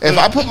 Yeah. if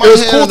I put my It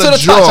was hand cool in to the the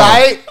drawer, touch,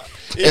 alright?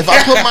 if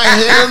I put my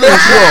hand in the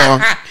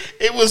drawer,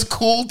 It was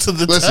cool to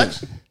the listen,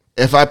 touch.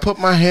 if I put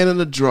my hand in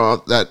the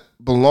drawer that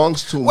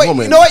belongs to a Wait,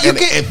 woman, you know what? You and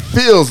can- it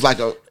feels like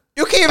a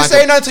You can't even Like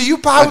say a- nothing. You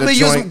probably like a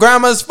used joint.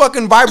 grandma's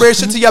fucking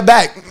vibration to your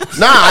back.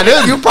 nah. I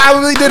didn't. You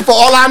probably did for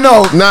all I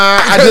know. Nah,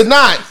 I did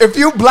not. If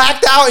you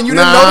blacked out and you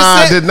didn't Nah,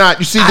 notice it, I did not.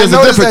 You see, I there's a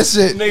noticed difference.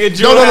 that shit. Nigga,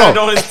 Drew No, no, had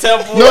no. on his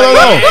temple.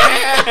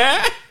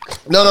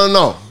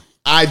 No.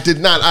 I did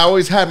not. I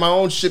always had my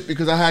own shit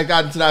because I had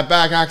gotten to that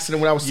back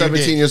accident when I was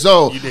 17 years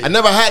old. I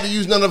never had to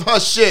use none of her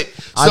shit.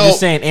 I'm So just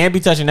saying, Ann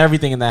be touching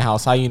everything in that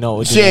house. How you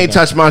know? It she didn't ain't go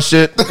down? touched my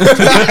shit.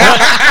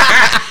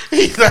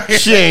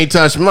 She ain't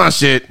touched my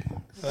shit.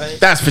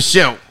 That's for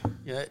sure.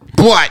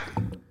 But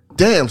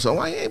damn, so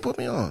why you ain't put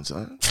me on,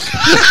 son?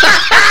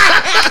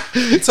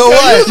 So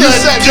what? You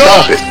said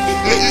Stop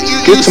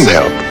it. Get some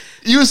help.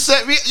 You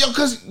set me, yo,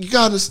 because you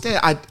gotta understand.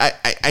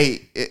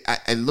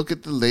 I look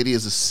at the lady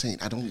as a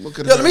saint. I don't look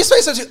at Yo, her let me say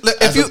something.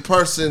 Look, as If you a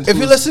person. if you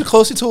who's- listen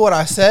closely to what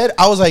I said,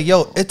 I was like,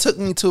 yo, it took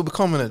me to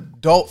become an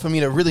adult for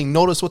me to really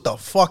notice what the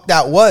fuck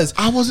that was.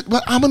 I wasn't,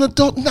 but I'm an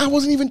adult and I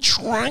wasn't even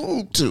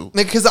trying to.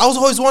 Because I was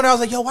always wondering, I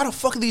was like, yo, why the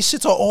fuck are these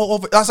shits all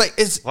over? I was like,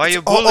 it's Why you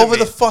all bullying over me?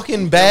 the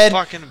fucking bed.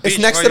 fucking It's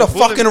bitch. next Why to the you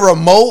bullying fucking me?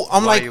 remote.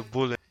 I'm Why like, you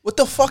bullying? what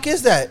the fuck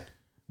is that?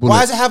 Why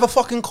does it have a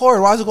fucking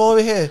cord? Why does it go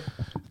over here?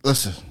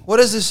 Listen, What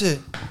is this shit?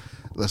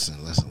 listen.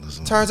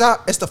 Turns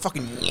out it's the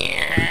fucking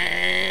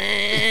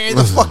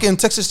the fucking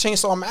Texas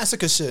Chainsaw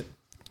Massacre shit.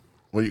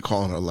 What are you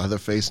calling her,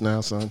 Leatherface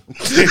now, son?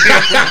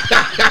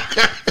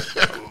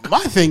 My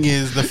thing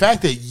is the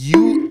fact that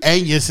you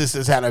and your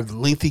sisters had a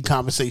lengthy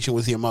conversation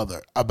with your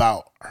mother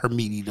about her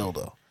meaty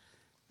dildo.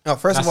 No,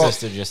 first My of all,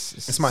 sister just.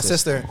 it's my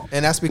sister,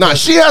 and that's because Nah,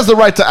 she has the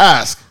right to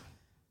ask.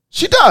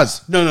 She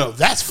does. No,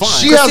 that's fine.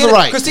 She has a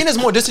right. Christina's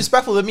more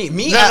disrespectful than me.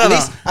 No,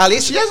 At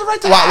least She has a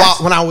right to while,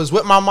 ask. when I was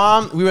with my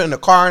mom, we were in the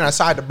car and I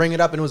decided to bring it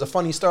up, and it was a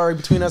funny story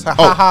between us. Ha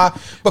Oh. ha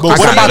ha. But But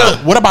Christina,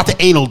 what about the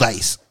anal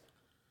dice?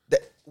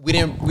 we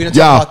didn't talk Yo,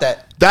 about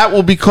that. that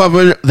will be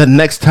covered the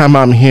next time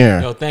I'm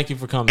here. Yo, thank you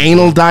for coming.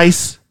 Anal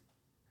dice.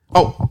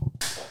 Oh,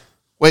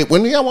 wait.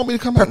 When do y'all want me to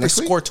come back? Perfect Next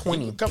week? score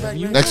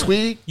 20. Next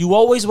week? You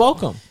always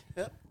welcome.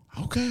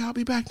 Okay, I'll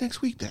be back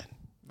next week then.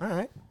 All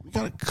right. We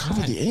gotta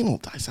cover the anal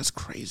dice. That's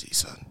crazy,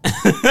 son.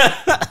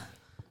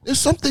 There's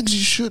some things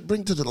you should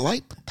bring to the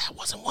light, but that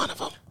wasn't one of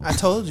them. I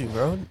told you,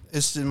 bro.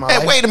 It's in my Hey,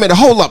 life. wait a minute.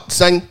 Hold up,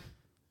 son.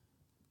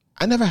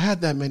 I never had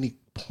that many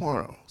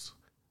pornos.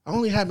 I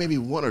only had maybe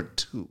one or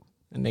two.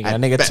 That nigga, At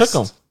that nigga best.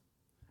 took him.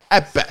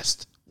 At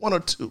best, one or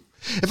two.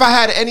 If I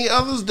had any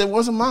others, that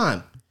wasn't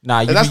mine.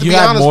 Nah, And you, that's to you be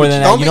had honest more with than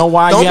you. that. Don't You be- know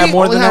why don't you had be-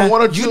 more only than had that?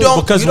 one or You two. don't-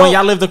 Because you when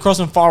y'all lived across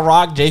from Far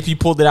Rock, JP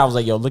pulled it out. I was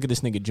like, yo, look at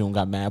this nigga June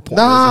got mad porn.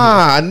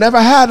 Nah, I never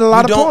had a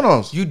lot of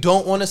pornos. You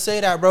don't want to say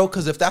that, bro,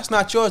 because if that's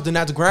not yours, then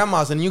that's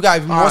grandma's, and you got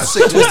even more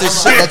sick twisted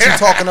shit that you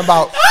talking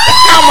about.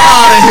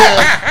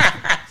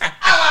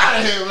 Out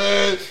of here,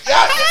 man.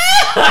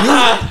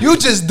 You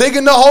just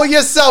digging the hole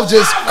yourself.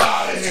 Just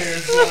Out of here,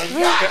 son.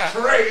 That's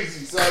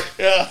crazy, son.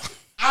 Yeah.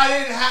 I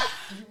didn't have.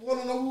 You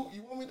want to know who?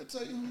 You want me to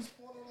tell you whose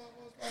porno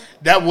that was?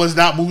 That was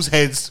not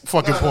Moosehead's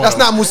fucking porno. that's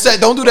not Moose.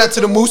 Don't do that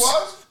to the Who moose.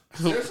 was?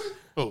 Seriously?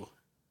 Oh.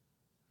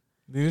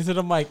 Leave it to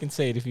the mic and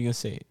say it if you can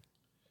say it.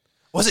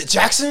 Was it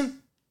Jackson?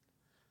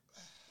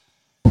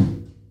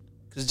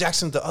 Because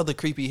Jackson's the other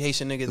creepy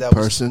Haitian nigga that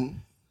was.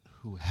 Person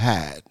who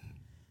had.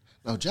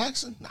 No,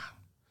 Jackson? Nah.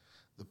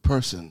 The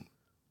person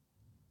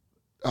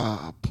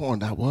porn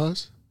that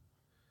was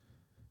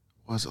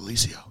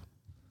Alicio.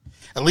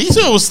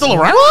 Alicia was still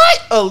around? What?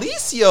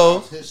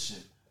 Alicio? His shit.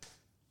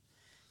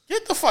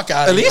 Get the fuck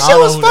out of here. Alicia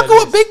was fucking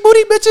with big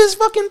booty bitches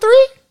fucking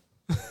 3?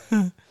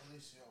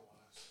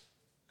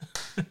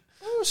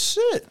 Oh,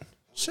 shit.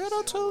 Shout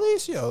out to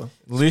Alicia.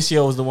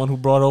 Alicia was the one who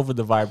brought over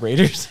the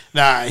vibrators.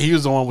 Nah, he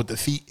was the one with the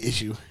feet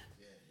issue.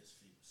 Yeah, his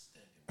feet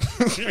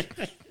was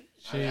stinking.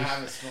 I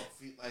haven't smoked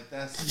feet like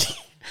that.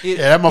 Yeah,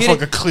 that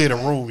motherfucker cleared the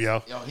room,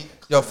 yo.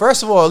 Yo,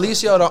 first of all,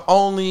 Alicia, the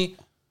only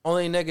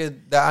nigga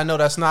that I know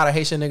that's not a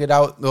Haitian nigga,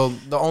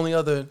 the only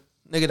other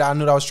nigga that I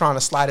knew that was trying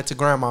to slide it to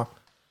grandma.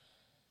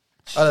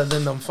 Other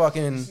than them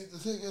fucking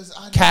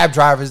cab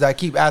drivers that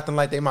keep acting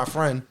like they my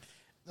friend.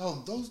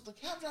 No, the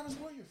cab drivers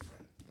were your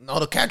friend. No,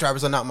 the cab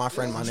drivers are not my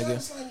friend, my nigga.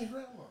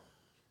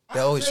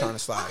 They're always trying to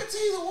slide. I can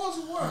tell you the ones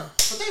who were,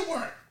 but they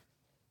weren't.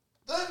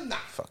 Them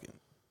not. Fucking.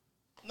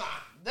 Nah,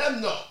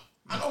 them no.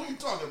 I know who you're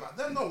talking about.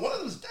 Them no. One of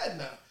them's dead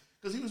now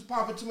because he was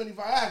popping too many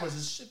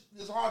Viagra's.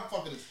 His heart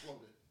fucking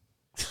exploded.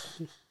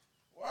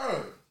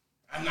 Word.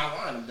 I'm not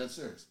lying. I'm dead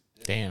serious.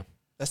 Damn.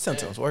 That's 10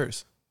 times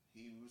worse.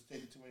 He was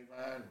taking too many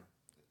Viagra.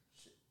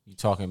 You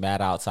talking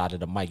bad outside of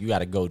the mic. You got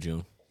to go,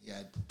 June. He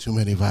had too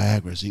many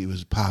Viagra's. He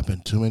was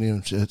popping too many of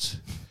them shits.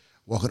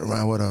 Walking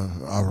around with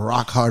a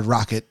rock hard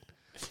rocket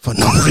for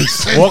no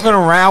reason. Walking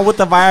around with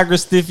the Viagra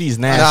stiffies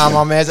now. Nah,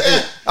 my man.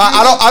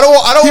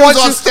 I don't want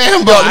you on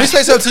standby. Let me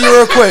say something to you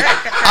real quick.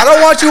 I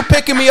don't want you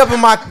picking me up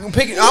I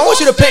want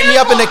you to pick me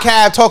up in the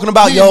cab talking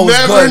about You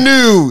never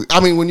knew. I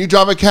mean, when you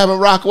drive a cab in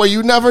Rockaway,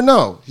 you never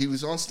know. He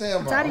was on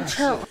standby. Daddy,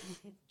 chill.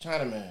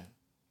 Chinaman.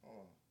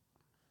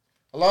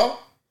 Hello?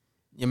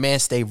 Your man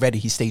stayed ready.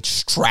 He stayed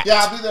strapped.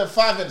 Yeah, I'll be there in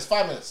 5 minutes.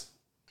 5 minutes.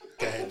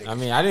 I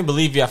mean, I didn't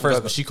believe you at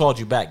first, but she called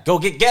you back. Go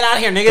get out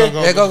of here,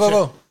 nigga.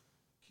 Go.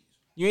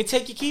 You ain't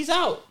take your keys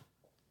out.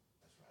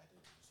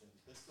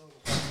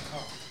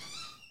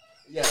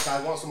 Yes,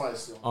 I want somebody to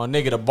steal. Oh,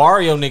 nigga, the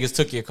Barrio niggas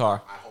took your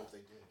car. I hope they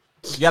did.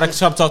 You gotta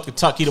come talk to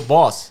Tuck. He the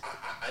boss.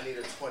 I need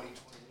a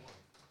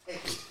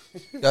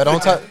 2021. Yo,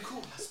 don't touch.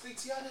 Cool. I'll speak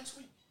to y'all next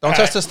week. Don't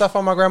touch the stuff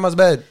on my grandma's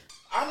bed.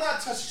 I'm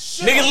not touching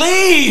shit. Nigga,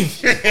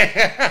 leave.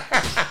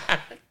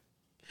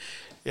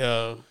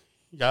 Yo,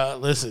 y'all,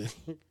 listen.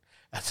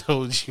 I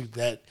told you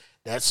that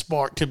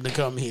sparked him to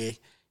come here.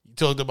 You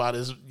talked about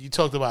his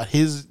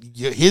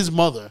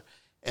mother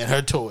and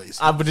her toys.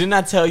 But didn't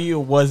I tell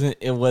you it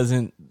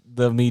wasn't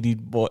the meaty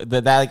boy?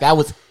 That I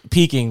was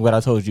peeking, but I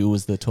told you it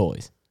was the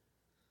toys.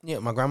 Yeah,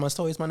 my grandma's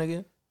toys, my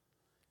nigga.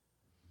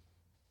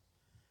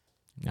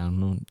 I don't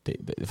know.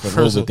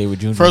 First of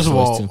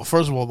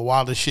all, the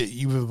wildest shit,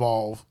 you've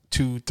involved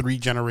 2-3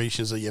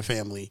 generations of your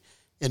family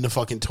in the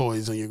fucking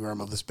toys on your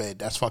grandmother's bed.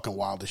 That's fucking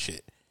wild as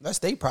shit. That's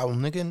their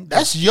problem, nigga.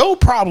 That's your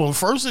problem.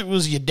 First, it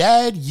was your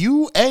dad,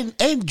 you, and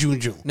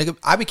Juju. Nigga,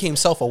 I became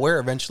self-aware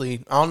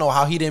eventually. I don't know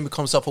how he didn't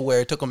become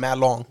self-aware. It took him mad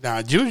long.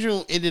 Nah,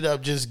 Juju ended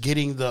up just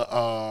getting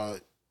the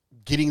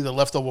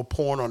leftover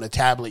porn on the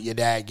tablet your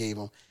dad gave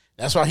him.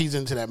 That's why he's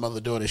into that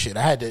mother-daughter shit.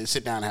 I had to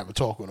sit down and have a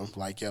talk with him.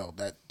 Like, yo,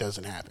 that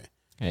doesn't happen.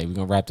 Hey, we're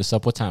going to wrap this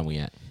up. What time we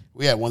at?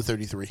 We at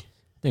 1:33. I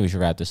think we should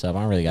wrap this up. I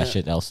don't really got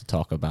shit else to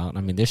talk about.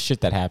 I mean, there's shit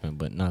that happened,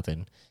 but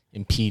nothing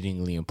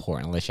impedingly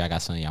important, unless y'all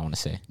got something y'all want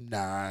to say.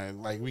 Nah,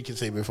 like we can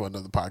save it for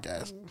another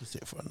podcast. We'll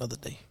save it for another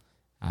day.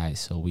 All right,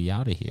 so we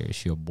out of here.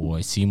 It's your boy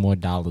Seymour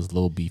Dollars,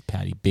 Lil Beef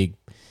Patty, Big.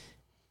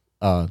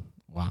 Wow,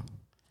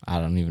 I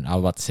was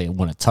about to say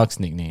one of Tuck's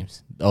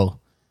nicknames.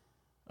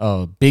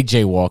 Big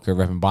J Walker,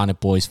 Reverend Bonnet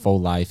Boys,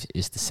 Faux Life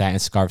is the Satin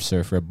Scarf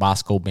Surfer,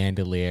 Bosco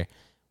Bandolier,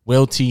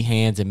 Will T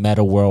Hands, and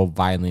Meta World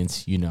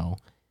Violence. You know,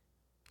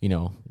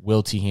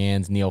 Will T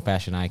Hands, Neo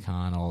Fashion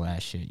Icon, all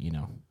that shit.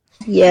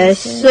 Yes,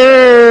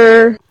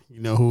 sir.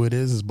 You know who it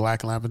is? It's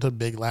Black Lavender,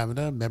 Big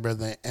Lavender, member of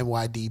the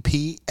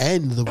NYDP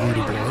and the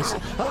Voodoo Boys.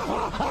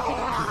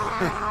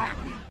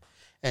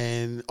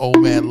 And Old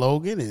Man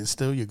Logan is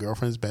still your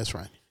girlfriend's best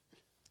friend.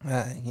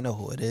 You know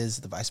who it is?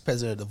 The vice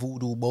president of the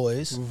Voodoo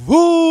Boys.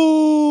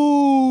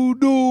 Voodoo!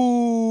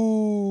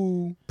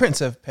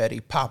 Prince of Petty,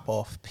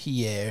 Pop-Off,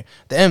 Pierre,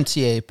 the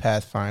MTA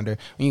Pathfinder.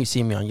 When you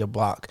see me on your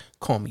block,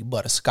 call me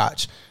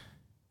Butterscotch.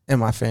 And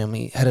my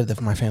family, head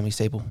of my family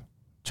stable,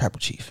 Tribal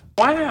Chief.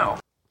 Wow.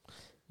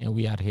 And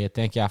we out here.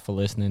 Thank y'all for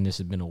listening. This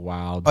has been a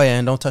wild. Oh, yeah,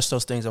 and don't touch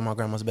those things on my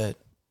grandma's bed.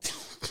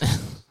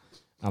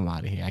 I'm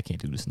out of here. I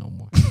can't do this no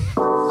more.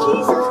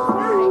 Jesus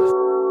Christ.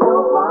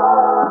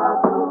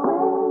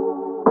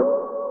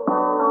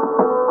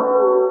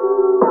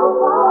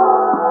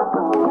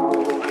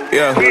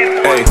 Yeah,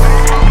 hey,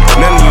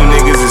 none of you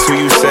niggas is who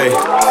you say.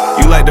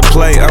 You like to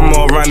play, I'm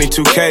more Ronnie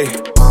 2K.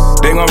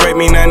 They gon' rate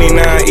me 99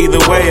 either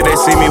way. They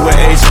see me with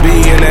HB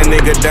and that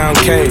nigga down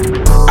K.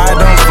 I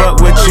don't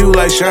fuck with you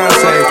like Sean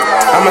say.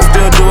 I'ma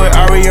still do it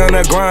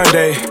Ariana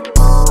Grande.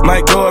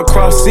 Might go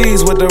across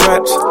seas with the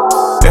raps.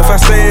 If I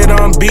say it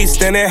on beats,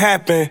 then it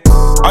happen.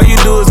 All you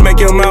do is make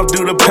your mouth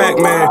do the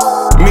Pac-Man.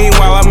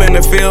 Meanwhile, I'm in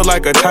the field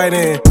like a tight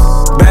end.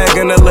 Bag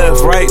in the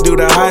left, right, do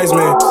the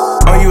Heisman.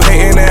 On you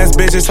hating ass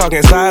bitches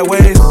talking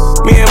sideways.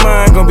 Me and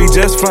mine gon' be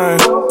just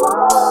fine.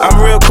 I'm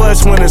real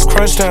clutch when it's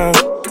crunch time.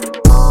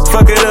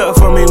 Fuck it up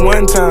for me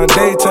one time,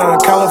 daytime,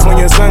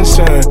 California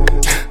sunshine.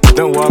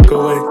 Don't walk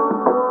away.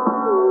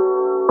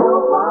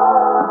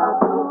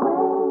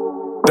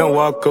 Don't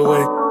walk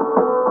away.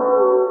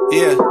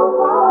 Yeah.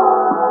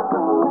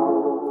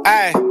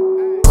 Ay.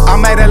 I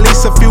made at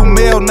least a few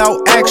mil,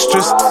 no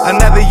extras.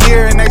 Another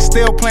year and they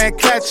still playing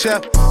catch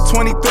up.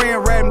 23 in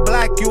red and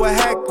black, you a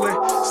heckler.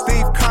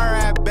 Steve Kerr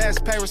at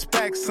best, pay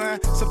respect,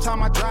 son.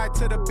 Sometime I drive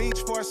to the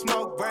beach for a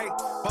smoke break.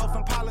 Both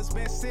Impalas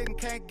been sitting,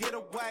 can't get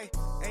away.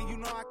 And you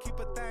know I keep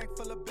a thing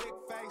full of big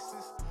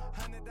faces.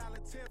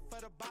 $100 tip for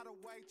the bottle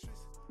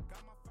waitress.